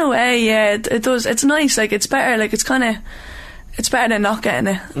a way, yeah, it does. It's nice, like it's better, like it's better than not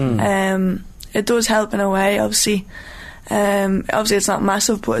getting it. It does help in a way, obviously. Obviously it's not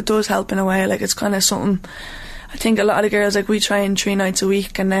massive, but it does help in a way. Like it's kind of something. I think a lot of the girls, like we train 3 nights a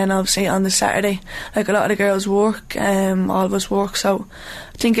week, and then obviously on the Saturday, like a lot of the girls work, all of us work, so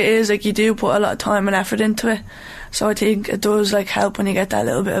I think it is like you do put a lot of time and effort into it. So I think it does like help when you get that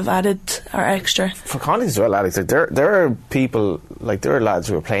little bit of added or extra. For Connacht as well, Alex, like there are people, like there are lads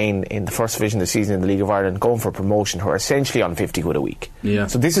who are playing in the first division this season in the League of Ireland, going for promotion, who are essentially on 50 quid a week. Yeah.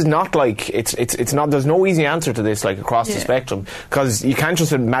 So this is not like it's not. There's no easy answer to this, like across the spectrum, because you can't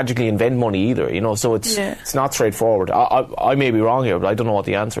just magically invent money either. You know, so it's not straightforward. I may be wrong here, but I don't know what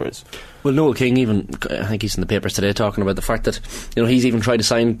the answer is. Well, Noel King, even I think he's in the papers today talking about the fact that he's even tried to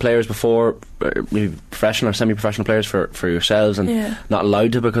sign players before, maybe professional or semi-professional players for yourselves, and not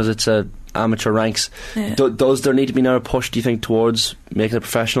allowed to because it's amateur ranks. Does there need to be now a push, do you think, towards making it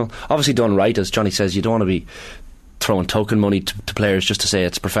professional? Obviously done right, as Johnny says, you don't want to be throwing token money to players just to say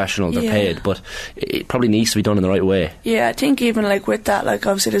it's professional, they're paid, but it probably needs to be done in the right way. Yeah, I think even like with that, like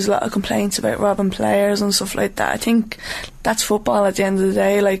obviously there's a lot of complaints about robbing players and stuff like that. I think that's football at the end of the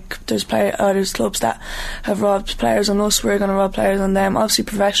day. Like there's clubs that have robbed players on us, we're going to rob players on them, obviously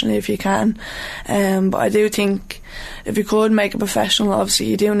professionally if you can, but I do think if you could make it professional, obviously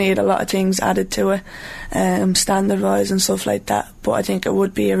you do need a lot of things added to it, standard wise and stuff like that, but I think it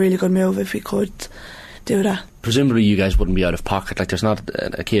would be a really good move if we could do that. Presumably you guys wouldn't be out of pocket, like there's not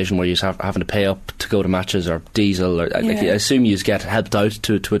an occasion where you're having to pay up to go to matches or diesel, or like, I assume you get helped out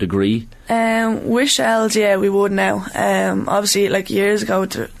to a degree. With Shells, we would now. Obviously, like years ago,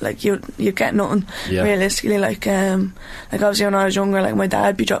 you'd get nothing realistically. Like obviously when I was younger, like my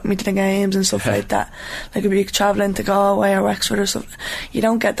dad be dropping me to the games and stuff like that. Like I'd be travelling to Galway or Wexford or stuff. You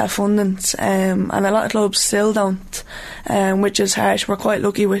don't get that funding, and a lot of clubs still don't, which is harsh. We're quite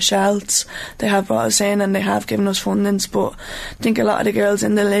lucky with Shells. They have brought us in and they have given us fundings, but I think a lot of the girls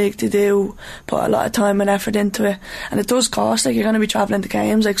in the league, they do put a lot of time and effort into it, and it does cost. Like you're going to be travelling to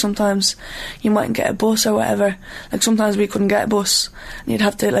games, like sometimes you mightn't get a bus or whatever. Like sometimes we couldn't get a bus and you'd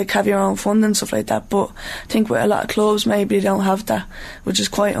have to like have your own funding and stuff like that, but I think with a lot of clubs maybe they don't have that, which is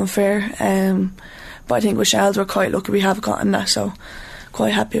quite unfair. But I think with Shells we're quite lucky we have gotten that, so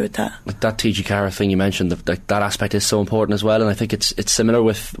quite happy with that. Like that TG Cara thing you mentioned, that aspect is so important as well, and I think it's similar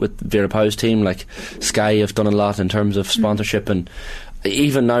with Vera Pauw's team. Like Sky have done a lot in terms of sponsorship, and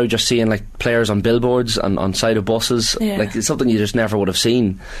even now just seeing like players on billboards and on side of buses, like it's something you just never would have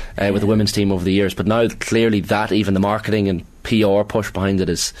seen with the women's team over the years, but now clearly that even the marketing and PR push behind it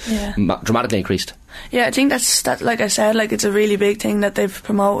is dramatically increased. Yeah, I think that like I said, like it's a really big thing that they've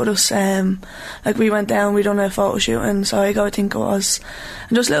promoted us. Like we went down, we done a photo shoot in Sligo, I think it was,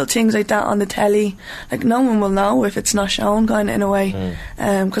 and just little things like that on the telly. Like no one will know if it's not shown, kind of in a way,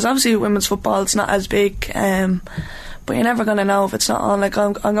 because obviously women's football it's not as big. But you're never going to know if it's not on. Like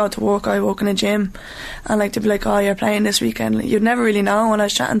I'm going to work, I work in a gym, and like they'd be like, oh, you're playing this weekend. You'd never really know. When I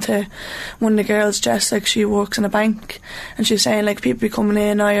was chatting to one of the girls, Jess, like she works in a bank, and she's saying like people be coming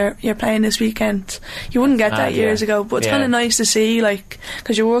in, oh, you're playing this weekend. You wouldn't get that years ago, but it's kind of nice to see, like,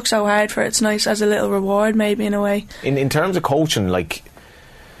 because you work so hard for it. It's nice as a little reward, maybe in a way. In terms of coaching, like,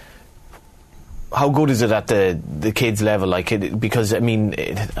 how good is it at the kids level? Like, because I mean,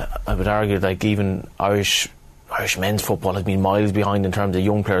 I would argue like even Irish men's football has been miles behind in terms of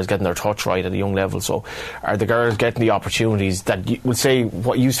young players getting their touch right at a young level. So are the girls getting the opportunities that you would say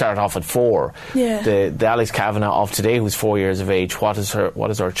what you started off at 4? The Alex Kavanagh of today, who's 4 years of age, what is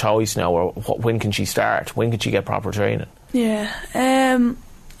her choice now, or when can she start? When can she get proper training?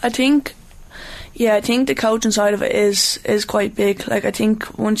 I think the coaching side of it is quite big. Like I think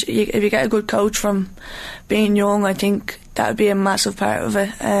if you get a good coach from being young, I think that would be a massive part of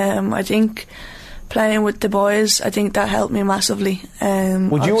it. I think playing with the boys, I think that helped me massively.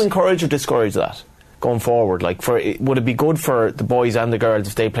 Would you encourage or discourage that going forward? Like, would it be good for the boys and the girls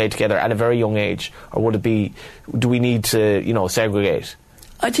if they played together at a very young age, or would it be? Do we need to, segregate?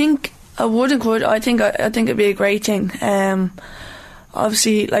 I think I would encourage. I think it'd be a great thing.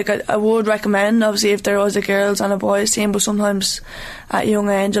 obviously, like I would recommend, obviously, if there was a girls and a boys team, but sometimes at young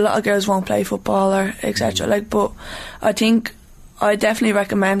age a lot of girls won't play football or etc. Like, but I think I definitely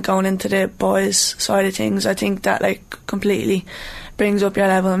recommend going into the boys side of things. I think that like completely brings up your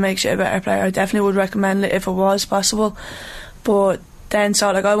level and makes you a better player. I definitely would recommend it if it was possible. But then,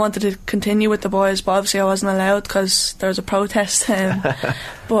 so like I wanted to continue with the boys, but obviously I wasn't allowed because there was a protest.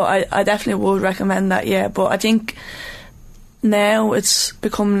 But I definitely would recommend that, yeah. But I think now it's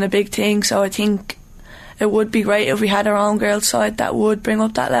becoming a big thing, so I think it would be great if we had our own girls' side that would bring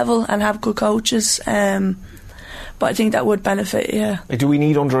up that level and have good coaches. But I think that would benefit, yeah. Do we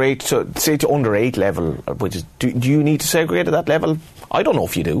need under 8 to under 8 level, which is, do you need to segregate at that level? I don't know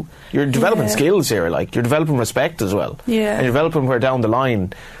if you do. You're developing skills here, like you're developing respect as well. Yeah. And you're developing where down the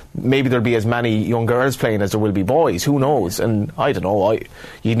line maybe there'll be as many young girls playing as there will be boys. Who knows? And I don't know.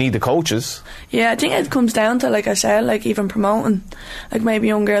 You need the coaches. Yeah, I think it comes down to, like I said, like even promoting. Like maybe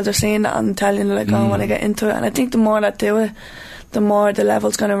young girls are seeing that and telling them, like, I want to get into it. And I think the more that do it, the more the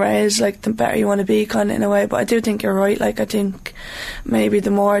level's going to raise, like the better you want to be, kind of, in a way. But I do think you're right. Like, I think maybe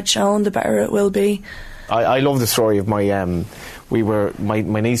the more it's shown, the better it will be. I love the story of my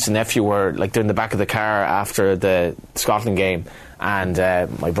my niece and nephew were like in the back of the car after the Scotland game, and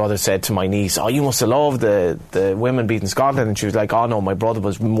my brother said to my niece, "Oh, you must have loved the women beating Scotland," and she was like, "Oh no, my brother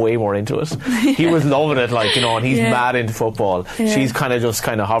was way more into it. He was loving it, like, you know, and he's mad into football." She's kind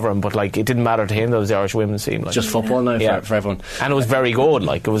of hovering, but like it didn't matter to him that was the Irish women's team, like, just football now for everyone, and it was very good.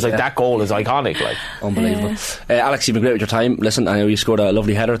 Like, it was like that goal is iconic, like unbelievable. Alex, you've been great with your time. Listen, I know you scored a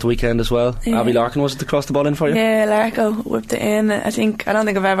lovely header at the weekend as well. Abby Larkin, was it, to cross the ball in for you? Yeah, Larko whipped it in. I don't think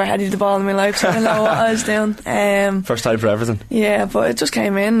I've ever headed the ball in my life, so I don't know what I was doing. First time for everything. Yeah, but it just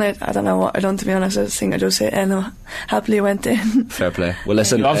came in. I don't know what I done, to be honest. I think I just hit in and happily went in. Fair play. Well,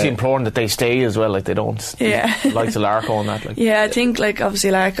 listen, you're obviously imploring that they stay as well, like they don't. Like the Larko and that. Like. Yeah, I think like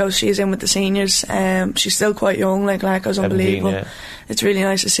obviously Larko, she's in with the seniors. She's still quite young. Like Larko's unbelievable. It's really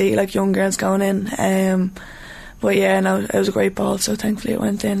nice to see like young girls going in. But yeah, no, it was a great ball, so thankfully it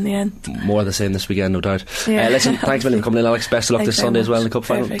went in the end. More of the same this weekend, no doubt. Yeah. Listen, thanks a million for coming in, Alex. Best of luck this Sunday as well in the Cup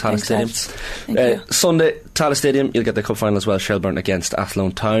final, Tallaght Stadium. Sunday, Tallaght Stadium, you'll get the Cup final as well, Shelbourne against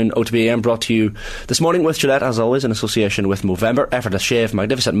Athlone Town. OTB AM brought to you this morning with Gillette, as always, in association with Movember. Effortless shave,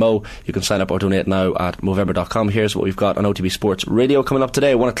 magnificent mo. You can sign up or donate now at Movember.com. Here's what we've got on OTB Sports Radio coming up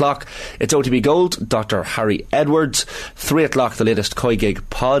today. 1 o'clock, it's OTB Gold, Dr. Harry Edwards. 3 o'clock, the latest Koi Gig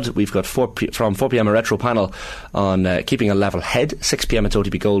pod. We've got from 4 p.m. a retro panel on keeping a level head. 6 p.m. it's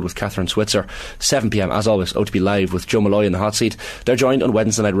OTB Gold with Catherine Switzer. 7 p.m. as always OTB Live with Joe Malloy in the hot seat. They're joined on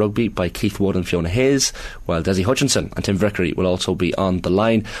Wednesday Night Rugby by Keith Wood and Fiona Hayes, while Desi Hutchinson and Tim Vickery will also be on the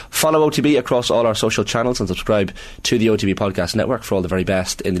line. Follow OTB across all our social channels and subscribe to the OTB Podcast Network for all the very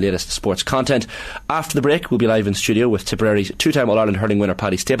best in the latest sports content. After the break, we'll be live in studio with Tipperary's 2-time All-Ireland hurling winner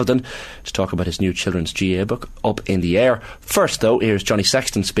Paddy Stapleton to talk about his new children's GA book, Up in the Air. First though, here's Johnny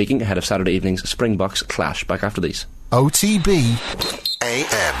Sexton speaking ahead of Saturday evening's Springboks clash. Back after these. OTB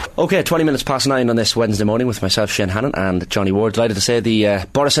AM. Okay, 20 minutes past 9 on this Wednesday morning with myself, Shane Hannon, and Johnny Ward. Delighted to say the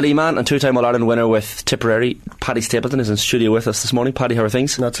Borrisoleigh man and 2-time All-Ireland winner with Tipperary, Paddy Stapleton, is in studio with us this morning. Paddy, how are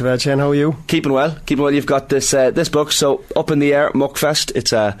things? Not too bad, Shane. How are you? Keeping well. You've got this book, so Up in the Air, Muckfest.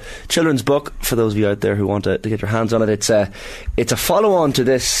 It's a children's book for those of you out there who want to get your hands on it. It's a follow-on to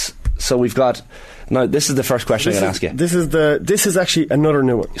this. So we've got... Now, this is the first question I'm going to ask you. This is actually another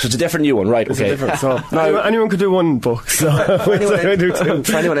new one. So it's a different new one, right? It's okay. Different. So anyone could do one book. So for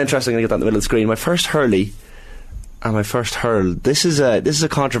anyone interested, I'm going to get that in the middle of the screen. My first hurley and my first hurl. This is a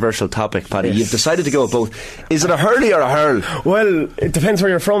controversial topic, Paddy. Yes. You've decided to go with both. Is it a hurley or a hurl? Well, it depends where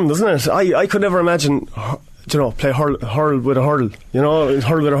you're from, doesn't it? I could never imagine... play hurl with a hurl,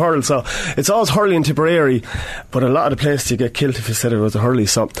 hurl with a hurl. So it's always hurley in Tipperary, but a lot of the places you get killed if you said it was a hurley.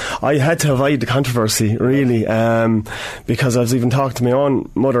 So I had to avoid the controversy, really, because I was even talking to my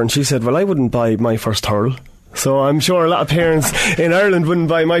own mother, and she said, well, I wouldn't buy my first hurl. So I'm sure a lot of parents in Ireland wouldn't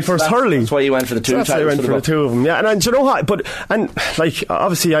buy my first hurley. That's why you went for the two. That's why I went for the two of them. Yeah, and you know what?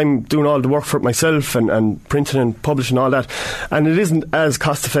 Obviously I'm doing all the work for it myself and printing and publishing all that, and it isn't as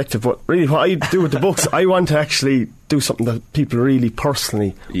cost effective. But really, what I do with the books, I want to actually do something that people really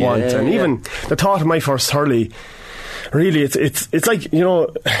personally want. And even the thought of my first hurley. Really, it's like,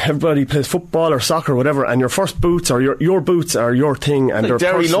 everybody plays football or soccer or whatever, and your first boots or your boots are your thing, and like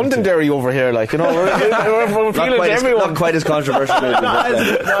they're Derry, Londonderry over here, like, we're appealing to everyone. Not quite as controversial.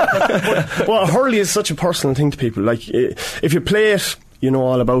 Well, hurley is such a personal thing to people. Like, if you play it you know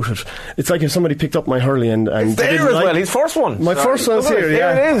all about it. It's like if somebody picked up my hurley and it's there as well. His first one. My first one's here.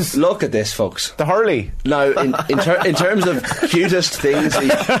 There it is. Look at this, folks. The hurley. Now, in terms of cutest things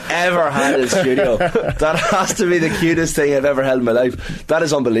he's ever had in studio, that has to be the cutest thing I've ever held in my life. That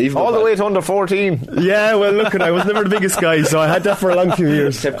is unbelievable. All the way to under 14. Yeah, well, look, I was never the biggest guy, so I had that for a long few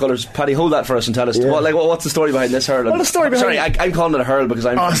years. Tip colours. Paddy, hold that for us and tell us what's the story behind this hurl. Well, the story behind I'm calling it a hurl because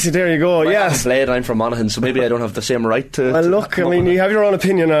I'm. Oh, see, there you go. Yes, Blade. I'm from Monaghan, so maybe I don't have the same right to. Well, look, I mean, you have your own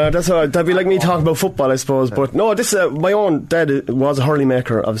opinion. That'd be like me talking about football, I suppose. But no, this my own dad was a hurley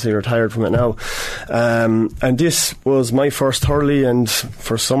maker. Obviously, retired from it now, and this was my first hurley. And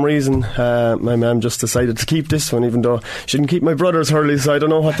for some reason, my mum just decided to keep this one, even though she didn't keep my brother's hurley. So I don't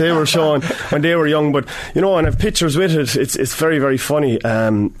know what they were showing when they were young, but and I have pictures with it. It's very, very funny.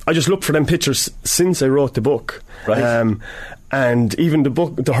 I just looked for them pictures since I wrote the book. Right. And even the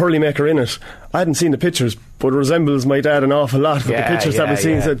book, the hurley maker in it, I hadn't seen the pictures, but it resembles my dad an awful lot with the pictures that we've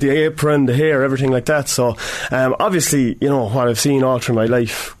seen, the apron, the hair, everything like that. So obviously, what I've seen all through my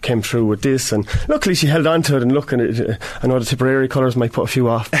life came through with this, and luckily she held on to it and looking at it. I know the Tipperary colours might put a few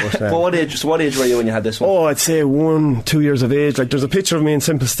off. But, what age were you when you had this one? Oh, I'd say 1-2 years of age. Like, there's a picture of me in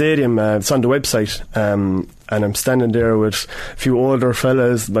Semple Stadium. It's on the website. And I'm standing there with a few older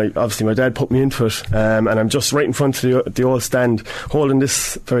fellas. Obviously my dad put me into it, and I'm just right in front of the old stand holding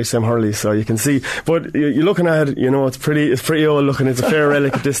this very same hurley, so you can see. But you're looking at it, it's pretty old looking. It's a fair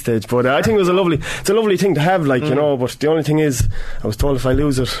relic at this stage, but I think it's a lovely thing to have, but the only thing is, I was told if I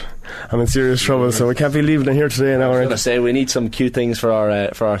lose it, I'm in serious trouble, so we can't be leaving it here today now. I was going to say we need some cute things for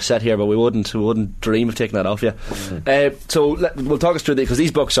our set here, but we wouldn't dream of taking that off you. So we'll talk us through because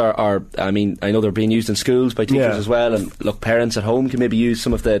these books are I mean, I know they're being used in schools by teachers as well, and look, parents at home can maybe use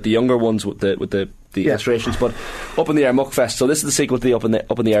some of the younger ones with the illustrations. But Up in the Air Muckfest, so this is the sequel to the Up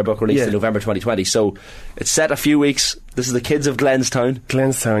in the Air book released in November 2020, so it's set a few weeks. This is the kids of Glenstown,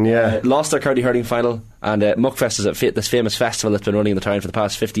 lost their county hurling final, and Muckfest is this famous festival that's been running in the town for the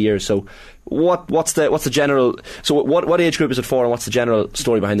past 50 years. So what's the general, so what age group is it for, and what's the general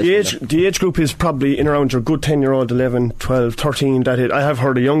story behind this? The age group is probably in around your good 10-year-old, 11, 12, 13. I have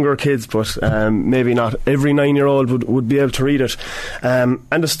heard of younger kids, but maybe not every 9-year-old would be able to read it. And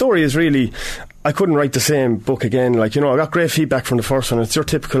the story is really, I couldn't write the same book again. I got great feedback from the first one. It's your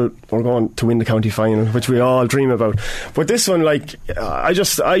typical, we're going to win the county final, which we all dream about. But this one,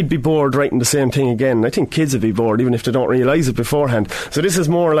 I'd be bored writing the same thing again. I think kids would be bored, even if they don't realise it beforehand. So this is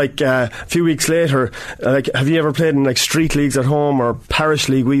more like a few weeks later. Have you ever played in street leagues at home, or parish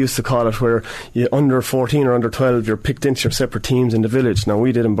league, we used to call it, where you under 14 or under 12, you're picked into your separate teams in the village. Now,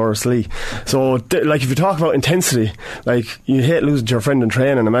 we did in Borrislee. So, if you talk about intensity, you hate losing to your friend in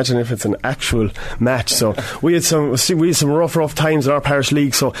training. Imagine if it's an actual match. So we had some rough times in our parish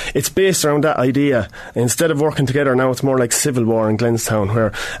league, so it's based around that idea. Instead of working together, now it's more like civil war in Glenstown,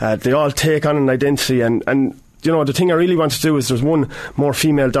 where they all take on an identity, and the thing I really want to do is there's one more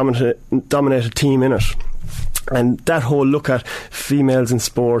female dominated team in it. And that whole look at females in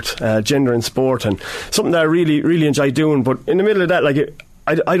sport, gender in sport, and something that I really, really enjoy doing. But in the middle of that,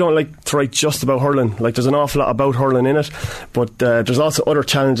 I don't like to write just about hurling. There's an awful lot about hurling in it, but there's also other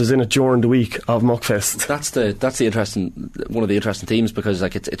challenges in it during the week of Muckfest. That's one of the interesting themes, because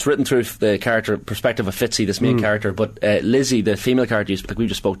it's written through the character perspective of Fitzy, this main character, but Lizzie, the female character, we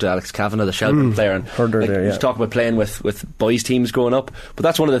just spoke to Alex Kavanagh, the Shelburne player, and we talk about playing with boys teams growing up. But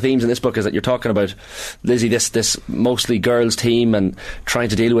that's one of the themes in this book, is that you're talking about Lizzie, this mostly girls team, and trying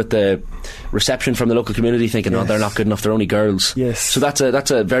to deal with the reception from the local community, thinking, they're not good enough, they're only girls. Yes. So that's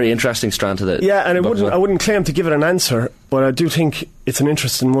a very interesting strand to the and I wouldn't claim to give it an answer, but I do think it's an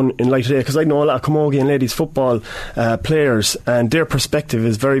interesting one in light of day, because I know a lot of camogie and ladies football players, and their perspective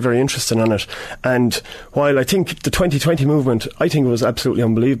is very, very interesting on it. And while I think the 2020 movement, I think it was absolutely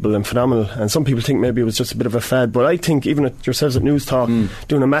unbelievable and phenomenal, and some people think maybe it was just a bit of a fad, but I think even at yourselves at News Talk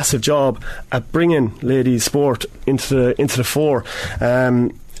doing a massive job at bringing ladies sport into the fore,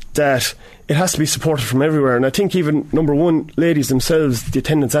 that it has to be supported from everywhere. And I think even, number one, ladies themselves, the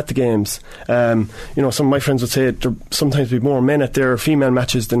attendance at the games, some of my friends would say there sometimes be more men at their female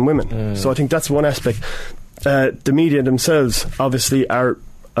matches than women. So I think that's one aspect. The media themselves obviously are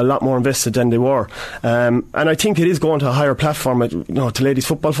a lot more invested than they were, and I think it is going to a higher platform. The ladies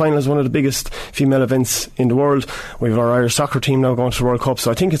football final is one of the biggest female events in the world. We have our Irish soccer team now going to the World Cup, so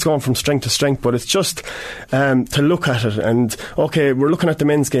I think it's going from strength to strength. But it's just to look at it, and we're looking at the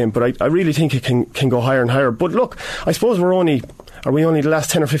men's game, but I really think it can go higher and higher. But look, I suppose we're only are we only the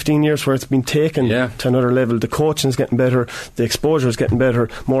last 10 or 15 years where it's been taken to another level? The coaching's getting better, the exposure is getting better,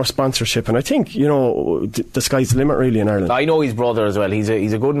 more sponsorship, and I think, you know, the sky's the limit really in Ireland. I know his brother as well. He's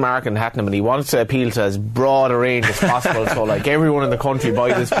a good mark in Hattonham, and he wants to appeal to as broad a range as possible. So like everyone in the country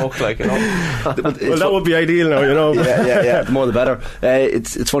buy this book, like, you know. Well, that would be ideal now, you know. yeah. The more the better.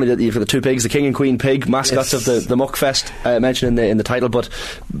 It's funny that you've got the two pigs, the King and Queen pig, mascots of the Muckfest, mentioned in the title. But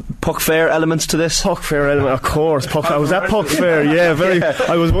Puck Fair elements to this? Puck Fair element, of course. I was at Puck Fair, very.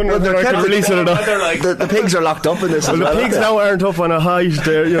 I was wondering whether I could release it or not. The pigs are locked up in this. Well, the pigs now aren't up on a height.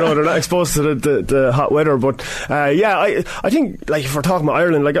 They're not exposed to the hot weather. But I think, like, if we're talking about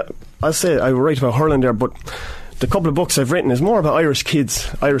Ireland, like I'll say I write about hurling there, but the couple of books I've written is more about Irish kids,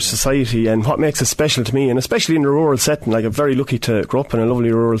 Irish society, and what makes it special to me, and especially in the rural setting. Like, I'm very lucky to grow up in a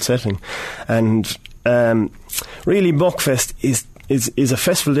lovely rural setting, and really Muckfest is a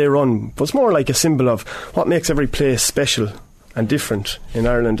festival day run, but it's more like a symbol of what makes every place special and different in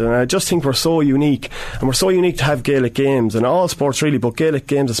Ireland. And I just think we're so unique, and we're so unique to have Gaelic games, and all sports really, but Gaelic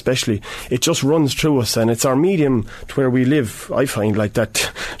games especially. It just runs through us, and it's our medium to where we live. I find like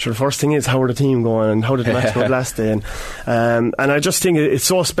that. Sure, the first thing is, how are the team going, and how did the match go last day, and I just think it's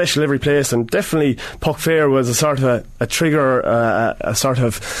so special every place. And definitely Puck Fair was a sort of a trigger, a sort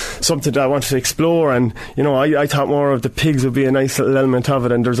of something that I wanted to explore. And you know, I thought more of the pigs would be a nice little element of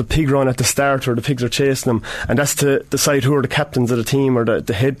it, and there's a pig run at the start where the pigs are chasing them, and that's to decide who are the captains of the team, or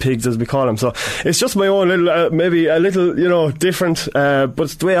the head pigs as we call them. So it's just my own little maybe a little, you know, different, but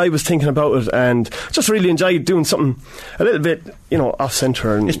it's the way I was thinking about it, and just really enjoyed doing something a little bit, you know, off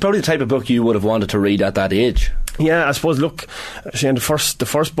centre. It's probably the type of book you would have wanted to read at that age. Yeah, I suppose. Look, actually, in the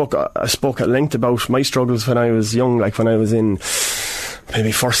first book I spoke at length about my struggles when I was young, like when I was in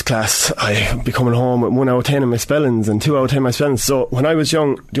maybe first class. I'd be coming home with 1 out of 10 in my spellings and 2 out of 10 in my spellings. So when I was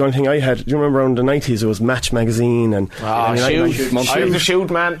young, the only thing I had, do you remember around the 90s, it was Match magazine and Shoot. I was a Shoot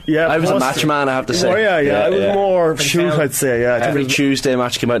man. Yeah, I was a Match man, I have to say. Oh, yeah. I was more Shoot, I'd say. Yeah, every Tuesday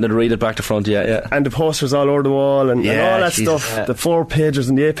Match came out and I'd read it back to front. Yeah. And the posters all over the wall and all that stuff. The 4 pages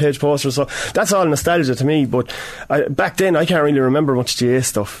and the 8 page posters. So that's all nostalgia to me. But back then I can't really remember much GA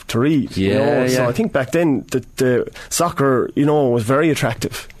stuff to read. So I think back then the soccer, you know, was very attractive.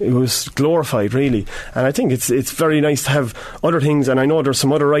 It was glorified, really, and I think it's very nice to have other things. And I know there's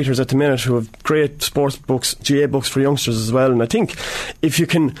some other writers at the minute who have great sports books, GA books for youngsters as well. And I think if you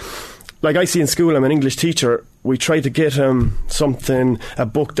can, like I see in school, I'm an English teacher, we try to get a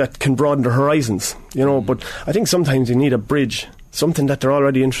book that can broaden their horizons, you know. But I think sometimes you need a bridge, something that they're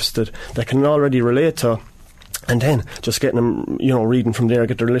already interested, that can already relate to. And then just getting them, you know, reading from there,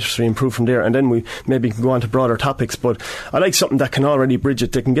 get their literacy improved from there, and then we maybe can go on to broader topics. But I like something that can already bridge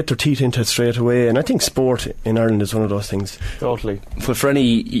it, they can get their teeth into it straight away. And I think sport in Ireland is one of those things. Totally. For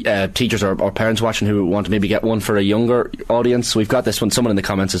any teachers or parents watching who want to maybe get one for a younger audience, we've got this one, someone in the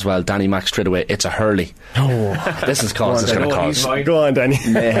comments as well, Danny Mack straight away, it's a Hurley. This is going to cause go on, Danny.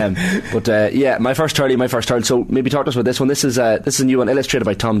 mayhem. But my first Hurley. So maybe talk to us about this one. This is a new one, illustrated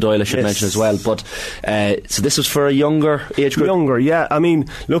by Tom Doyle, I should mention as well. But so this was for a younger age group? Younger, yeah. I mean,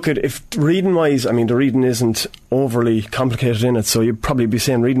 look, if reading wise, I mean, the reading isn't overly complicated in it, so you'd probably be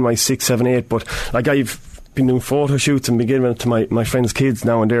saying reading wise 6, 7, 8, but like I've been doing photo shoots and been giving it to my friends' kids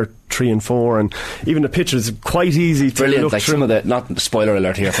now, and they're 3 and 4, and even the pictures are quite easy to look like through. Some of the, not spoiler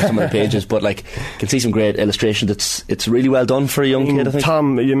alert here for some of the pages, but like you can see some great illustrations. It's really well done for a young kid, I think.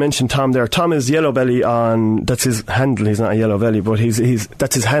 Tom, you mentioned Tom there. Tom is Yellow Belly on, that's his handle. He's not a Yellow Belly, but he's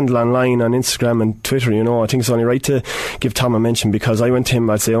that's his handle online on Instagram and Twitter, you know. I think it's only right to give Tom a mention, because I went to him,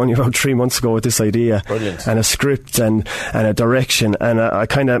 I'd say only about 3 months ago, with this idea. Brilliant. And a script and a direction, and I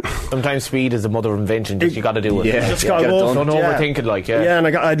kind of, sometimes speed is the mother of invention. You got to do it. Yeah, just got to go. Don't overthink it, like. Yeah, and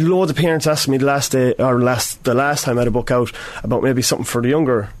I had loads of parents asking me the last time I had a book out about maybe something for the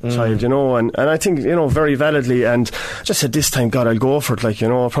younger child, you know, and I think, you know, very validly, and just said this time, God, I'll go for it, like, you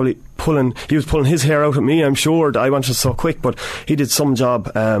know. Probably he was pulling his hair out at me, I'm sure. I wanted it so quick, but he did some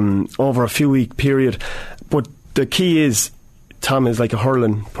job over a few week period. But the key is, Tom is like a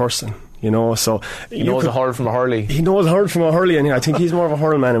hurling person, you know, so he knows a hurl from a hurley. He knows a hurl from a hurley, and I think he's more of a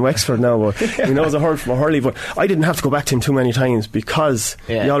hurl man in Wexford now, but he knows a hurl from a hurley. But I didn't have to go back to him too many times, because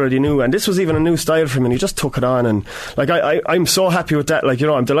he already knew, and this was even a new style for him, and he just took it on. And like I'm so happy with that. Like, you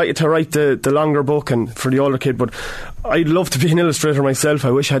know, I'm delighted to write the longer book and for the older kid, but I'd love to be an illustrator myself. I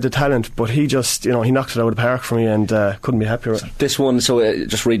wish I had the talent, but he just, you know, he knocked it out of the park for me, and couldn't be happier with it. This one, so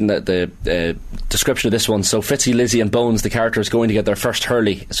just reading the description of this one, so Fitzy, Lizzie and Bones, the characters, going to get their first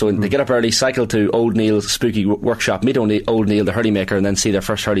hurley. So they get up early, cycle to Old Neil's spooky workshop, meet Old Neil, the hurley maker, and then see their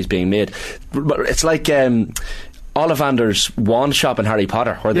first hurleys being made. But it's like Ollivander's wand shop in Harry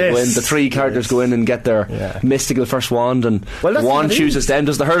Potter, where they go in, the three characters go in and get their mystical first wand, and the wand chooses them.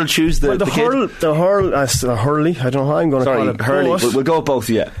 Does the Hurl choose the kid? The Hurley, I don't know how I'm going to call it. Hurley. We'll go with both,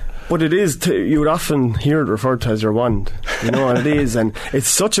 But it is, you would often hear it referred to as your wand, and it is, and it's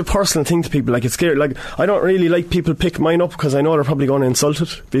such a personal thing to people. Like, it's scary. Like, I don't really like people pick mine up because I know they're probably going to insult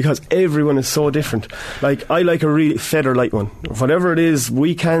it, because everyone is so different. Like, I like a really feather light one, whatever it is.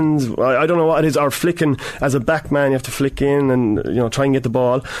 Weekends, I don't know what it is. Or flicking as a backman, you have to flick in and try and get the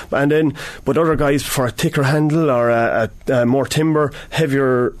ball, but other guys prefer a thicker handle or a more timber,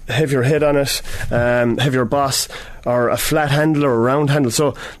 heavier head on it, heavier boss, or a flat handle or a round handle.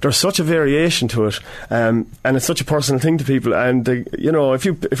 So there's such a variation to it, and it's such a personal thing to people. And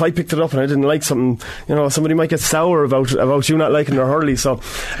if I picked it up and I didn't like something, somebody might get sour about you not liking their Hurley. So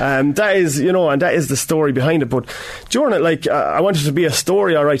that is, and that is the story behind it. But during it, I wanted it to be a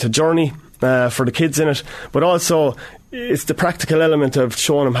story, alright, a journey for the kids in it, but also it's the practical element of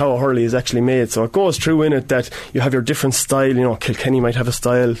showing them how a Hurley is actually made. So it goes through in it that you have your different style. Kilkenny might have a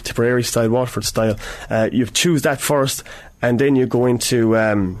style, Tipperary style, Waterford style. You choose that first, and then you go into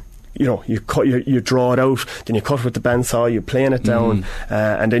you draw it out, then you cut with the bandsaw, you plane it down,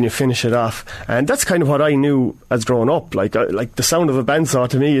 and then you finish it off. And that's kind of what I knew as growing up. Like the sound of a bandsaw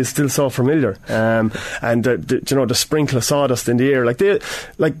to me is still so familiar. And the sprinkle of sawdust in the air,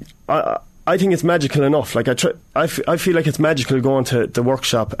 I think it's magical enough. Like I feel like it's magical going to the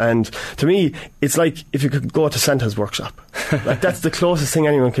workshop, and to me, it's like if you could go to Santa's workshop. Like, that's the closest thing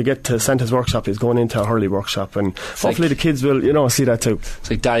anyone could get to Santa's workshop, is going into a Hurley workshop, and hopefully the kids will, see that too.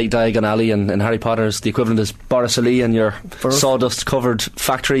 It's like Diagon Alley in Harry Potter's. The equivalent is Borrisoleigh and your sawdust-covered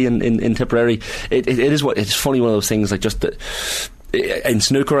factory in Tipperary. It's funny, one of those things, like just the. In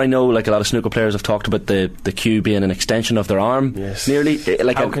snooker, I know, like, a lot of snooker players have talked about the cue being an extension of their arm. Yes. Nearly.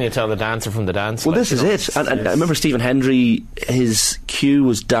 How can you tell the dancer from the dance? Well, this is it. And I remember Stephen Hendry, his cue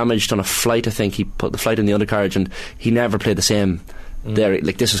was damaged on a flight. I think he put the flight in the undercarriage, and he never played the same. There,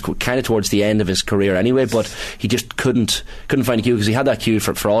 like, this was kind of towards the end of his career anyway, but he just couldn't find a cue, because he had that cue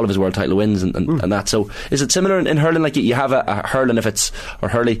for all of his world title wins and that. So is it similar in hurling? Like, you have a hurling or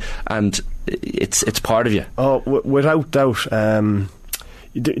Hurley, and it's part of you. Oh, without doubt.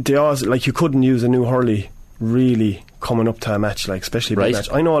 They always, like, you couldn't use a new Hurley really coming up to a match, like, especially a big match.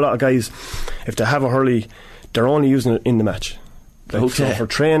 I know a lot of guys, if they have a Hurley, they're only using it in the match. Like, so for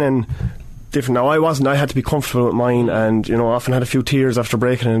training, different. Now, I had to be comfortable with mine, and often had a few tears after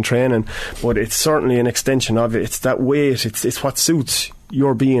breaking it in training, but it's certainly an extension of it. It's that weight, it's what suits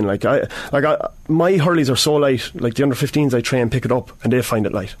your being. My Hurleys are so light, like the under 15s I train pick it up and they find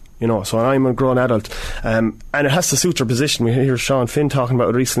it light, so I'm a grown adult, and it has to suit your position. We hear Sean Finn talking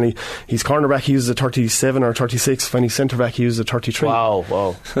about it recently. He's cornerback, he uses a 37 or 36. When he's centre back, he uses a 33.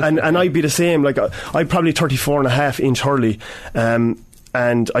 Wow. and I'd be the same. Like, I'd probably 34.5 inch Hurley,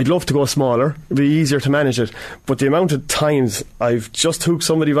 and I'd love to go smaller. It'd be easier to manage it, but the amount of times I've just hooked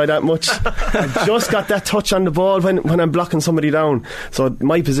somebody by that much, I've just got that touch on the ball when I'm blocking somebody down. So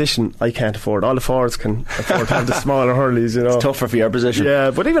my position, I can't afford. All the forwards can afford to have the smaller Hurleys. It's tougher for your position.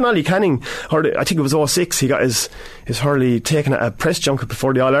 Yeah, but even Ollie Canning, I think it was 06, he got his Hurley taken at a press junket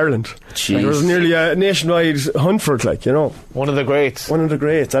before the All-Ireland. Like, there was nearly a nationwide hunt for it, One of the greats,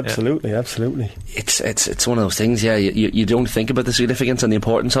 absolutely. It's one of those things, you don't think about the significance and the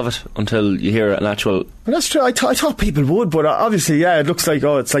importance of it until you hear an actual. Well, that's true. I thought people would, but obviously, it looks like,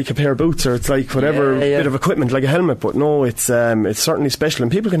 it's like a pair of boots, or it's like whatever bit of equipment, like a helmet. But no, it's certainly special,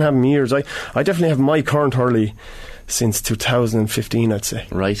 and people can have them years. I definitely have my current Hurley since 2015, I'd say.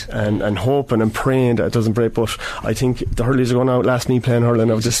 Right. And hoping and praying that it doesn't break, but I think the Hurleys are going to outlast me playing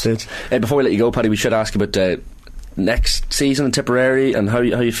hurling at this stage. Before we let you go, Paddy, we should ask about next season in Tipperary and how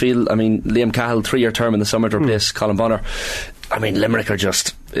you feel. I mean, Liam Cahill, 3-year term in the summer to replace Colin Bonner. I mean, Limerick are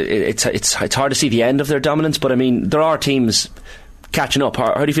just it's hard to see the end of their dominance, but I mean, there are teams catching up.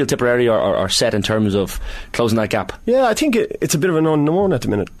 How do you feel Tipperary are set in terms of closing that gap? Yeah, I think it's a bit of an unknown at the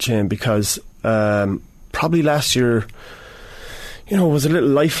minute, Shane, because probably last year, it was a little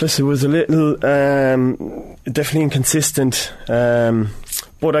lifeless. It was a little definitely inconsistent,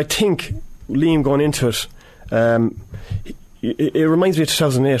 but I think Liam going into it, it reminds me of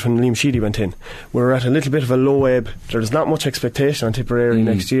 2008 when Liam Sheedy went in. We're at a little bit of a low ebb. There's not much expectation on Tipperary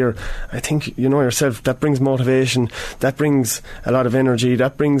next year. I think, yourself, that brings motivation, that brings a lot of energy,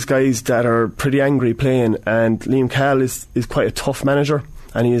 that brings guys that are pretty angry playing, and Liam Cahill is quite a tough manager,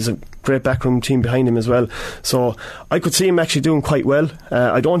 and he has a great backroom team behind him as well. So I could see him actually doing quite well.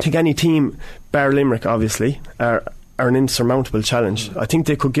 I don't think any team, bar Limerick obviously, are are an insurmountable challenge. I think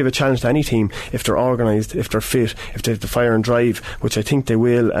they could give a challenge to any team if they're organised, if they're fit, if they have the fire and drive, which I think they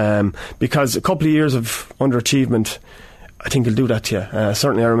will, because a couple of years of underachievement, I think he'll do that to you.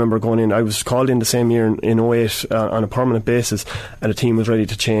 Certainly I remember going in, I was called in the same year in 08 on a permanent basis, and the team was ready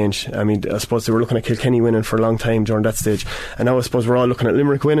to change. I mean, I suppose they were looking at Kilkenny winning for a long time during that stage, and now I suppose we're all looking at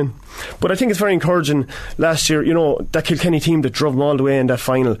Limerick winning. But I think it's very encouraging last year, that Kilkenny team that drove them all the way in that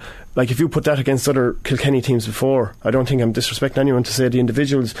final. Like, if you put that against other Kilkenny teams before, I don't think I'm disrespecting anyone to say the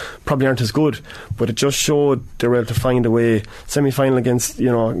individuals probably aren't as good, but it just showed they were able to find a way. Semi-final against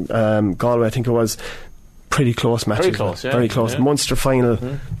Galway, I think it was. Pretty close matches. Very close, yeah. Very close. Yeah. Munster final,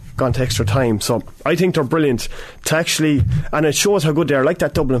 gone to extra time. So I think they're brilliant to actually, and it shows how good they are, like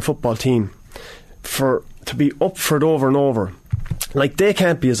that Dublin football team, to be up for it over and over. Like, they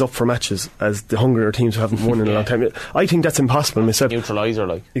can't be as up for matches as the hungrier teams who haven't won in a long time. I think that's impossible myself. Neutraliser,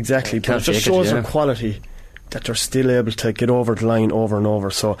 like. Exactly, but it just shows their quality that they're still able to get over the line over and over.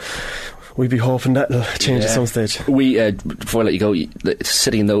 So we'd be hoping that'll change at some stage. We, before I let you go,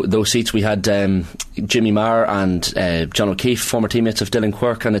 sitting in those seats, we had Jimmy Marr and John O'Keefe, former teammates of Dylan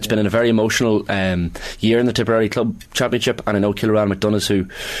Quirk, and it's been a very emotional year in the Tipperary Club Championship. And I know Kilruan McDonough,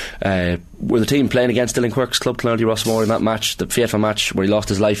 who were the team playing against Dylan Quirk's club, Clonelty Rossmore, in that match, the fateful match where he lost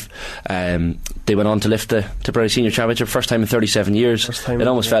his life. They went on to lift the Tipperary Senior Championship, first time in 37 years. It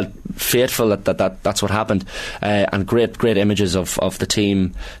almost felt fateful that's what happened. And great images of the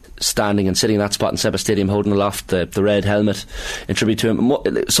team standing and sitting in that spot in Sebba Stadium, holding aloft the red helmet in tribute to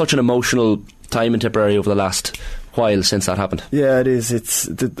him. Such an emotional time in Tipperary over the last while since that happened. Yeah, it is.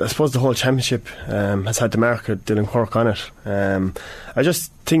 I suppose the whole championship has had the mark of Dylan Quirk on it. I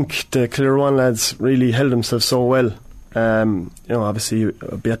just think the Kilruan lads really held themselves so well. Obviously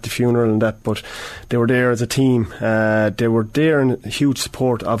I'll be at the funeral and that, but they were there as a team. They were there in huge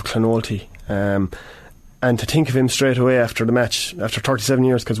support of Clonelty. And to think of him straight away after the match, after 37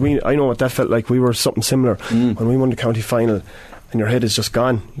 years, because I know what that felt like. We were something similar when we won the county final, and your head is just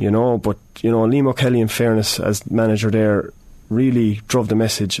gone, But Liam O'Kelly, in fairness, as manager there, really drove the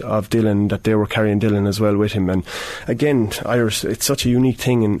message of Dylan, that they were carrying Dylan as well with him. And again, Irish, it's such a unique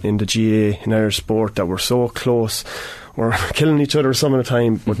thing in the GAA, in Irish sport, that we're so close. We're killing each other some of the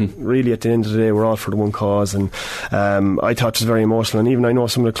time, but really at the end of the day, we're all for the one cause. And I thought it was very emotional. And even I know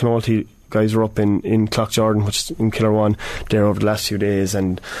some of the Clonelty guys were up in Cloughjordan, which is in Kilruan, there over the last few days,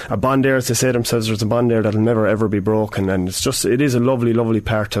 and a bond there, as they say themselves, there's a bond there that'll never ever be broken, and it is a lovely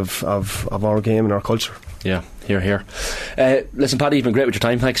part of our game and our culture. Yeah, here. Listen, Paddy, you've been great with your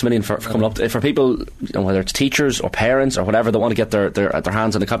time. Thanks a million for coming up. For people, whether it's teachers or parents or whatever, that want to get their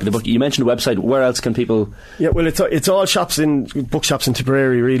hands on a copy of the book, you mentioned the website. Where else can people? Yeah, well, it's all bookshops in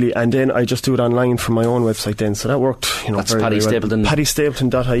Tipperary, really, and then I just do it online from my own website. Then, so that worked. That's very, Paddy very well. Stapleton.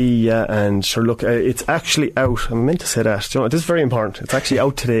 PaddyStapleton.ie. Yeah, and sure, look, it's actually out. I meant to say that. This is very important. It's actually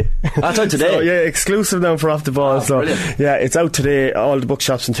out today. That's out today. So, yeah, exclusive now for Off the Ball. So brilliant. Yeah, it's out today. All the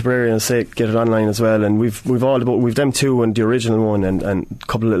bookshops in Tipperary, and say get it online as well. And we've all the we've them two and the original one and a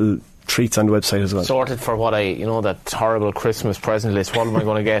couple of little treats on the website as well. Sorted for what that horrible Christmas present list. What am I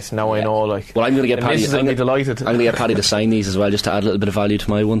going to get? Now I know. Well, I'm going to get Paddy. I'm delighted. I'm going to get Paddy to sign these as well, just to add a little bit of value to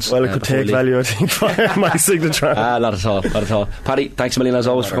my ones. Well, it could take value, I think, for my signature. Not at all. Paddy, thanks a million as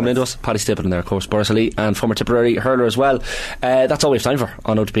always for coming into us. Paddy Stapleton there, of course, Borrisalee, and former Tipperary hurler as well. That's all we have time for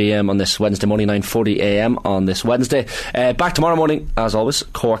on OTB on this Wednesday morning, 9:40am on this Wednesday. Back tomorrow morning, as always.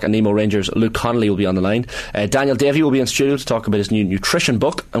 Cork and Nemo Rangers. Luke Connolly will be on the line. Daniel Davey will be in studio to talk about his new nutrition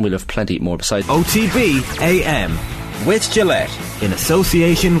book, and we'll have plenty more besides. OTB AM with Gillette in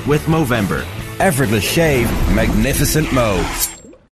association with Movember. Effortless shave, magnificent mo.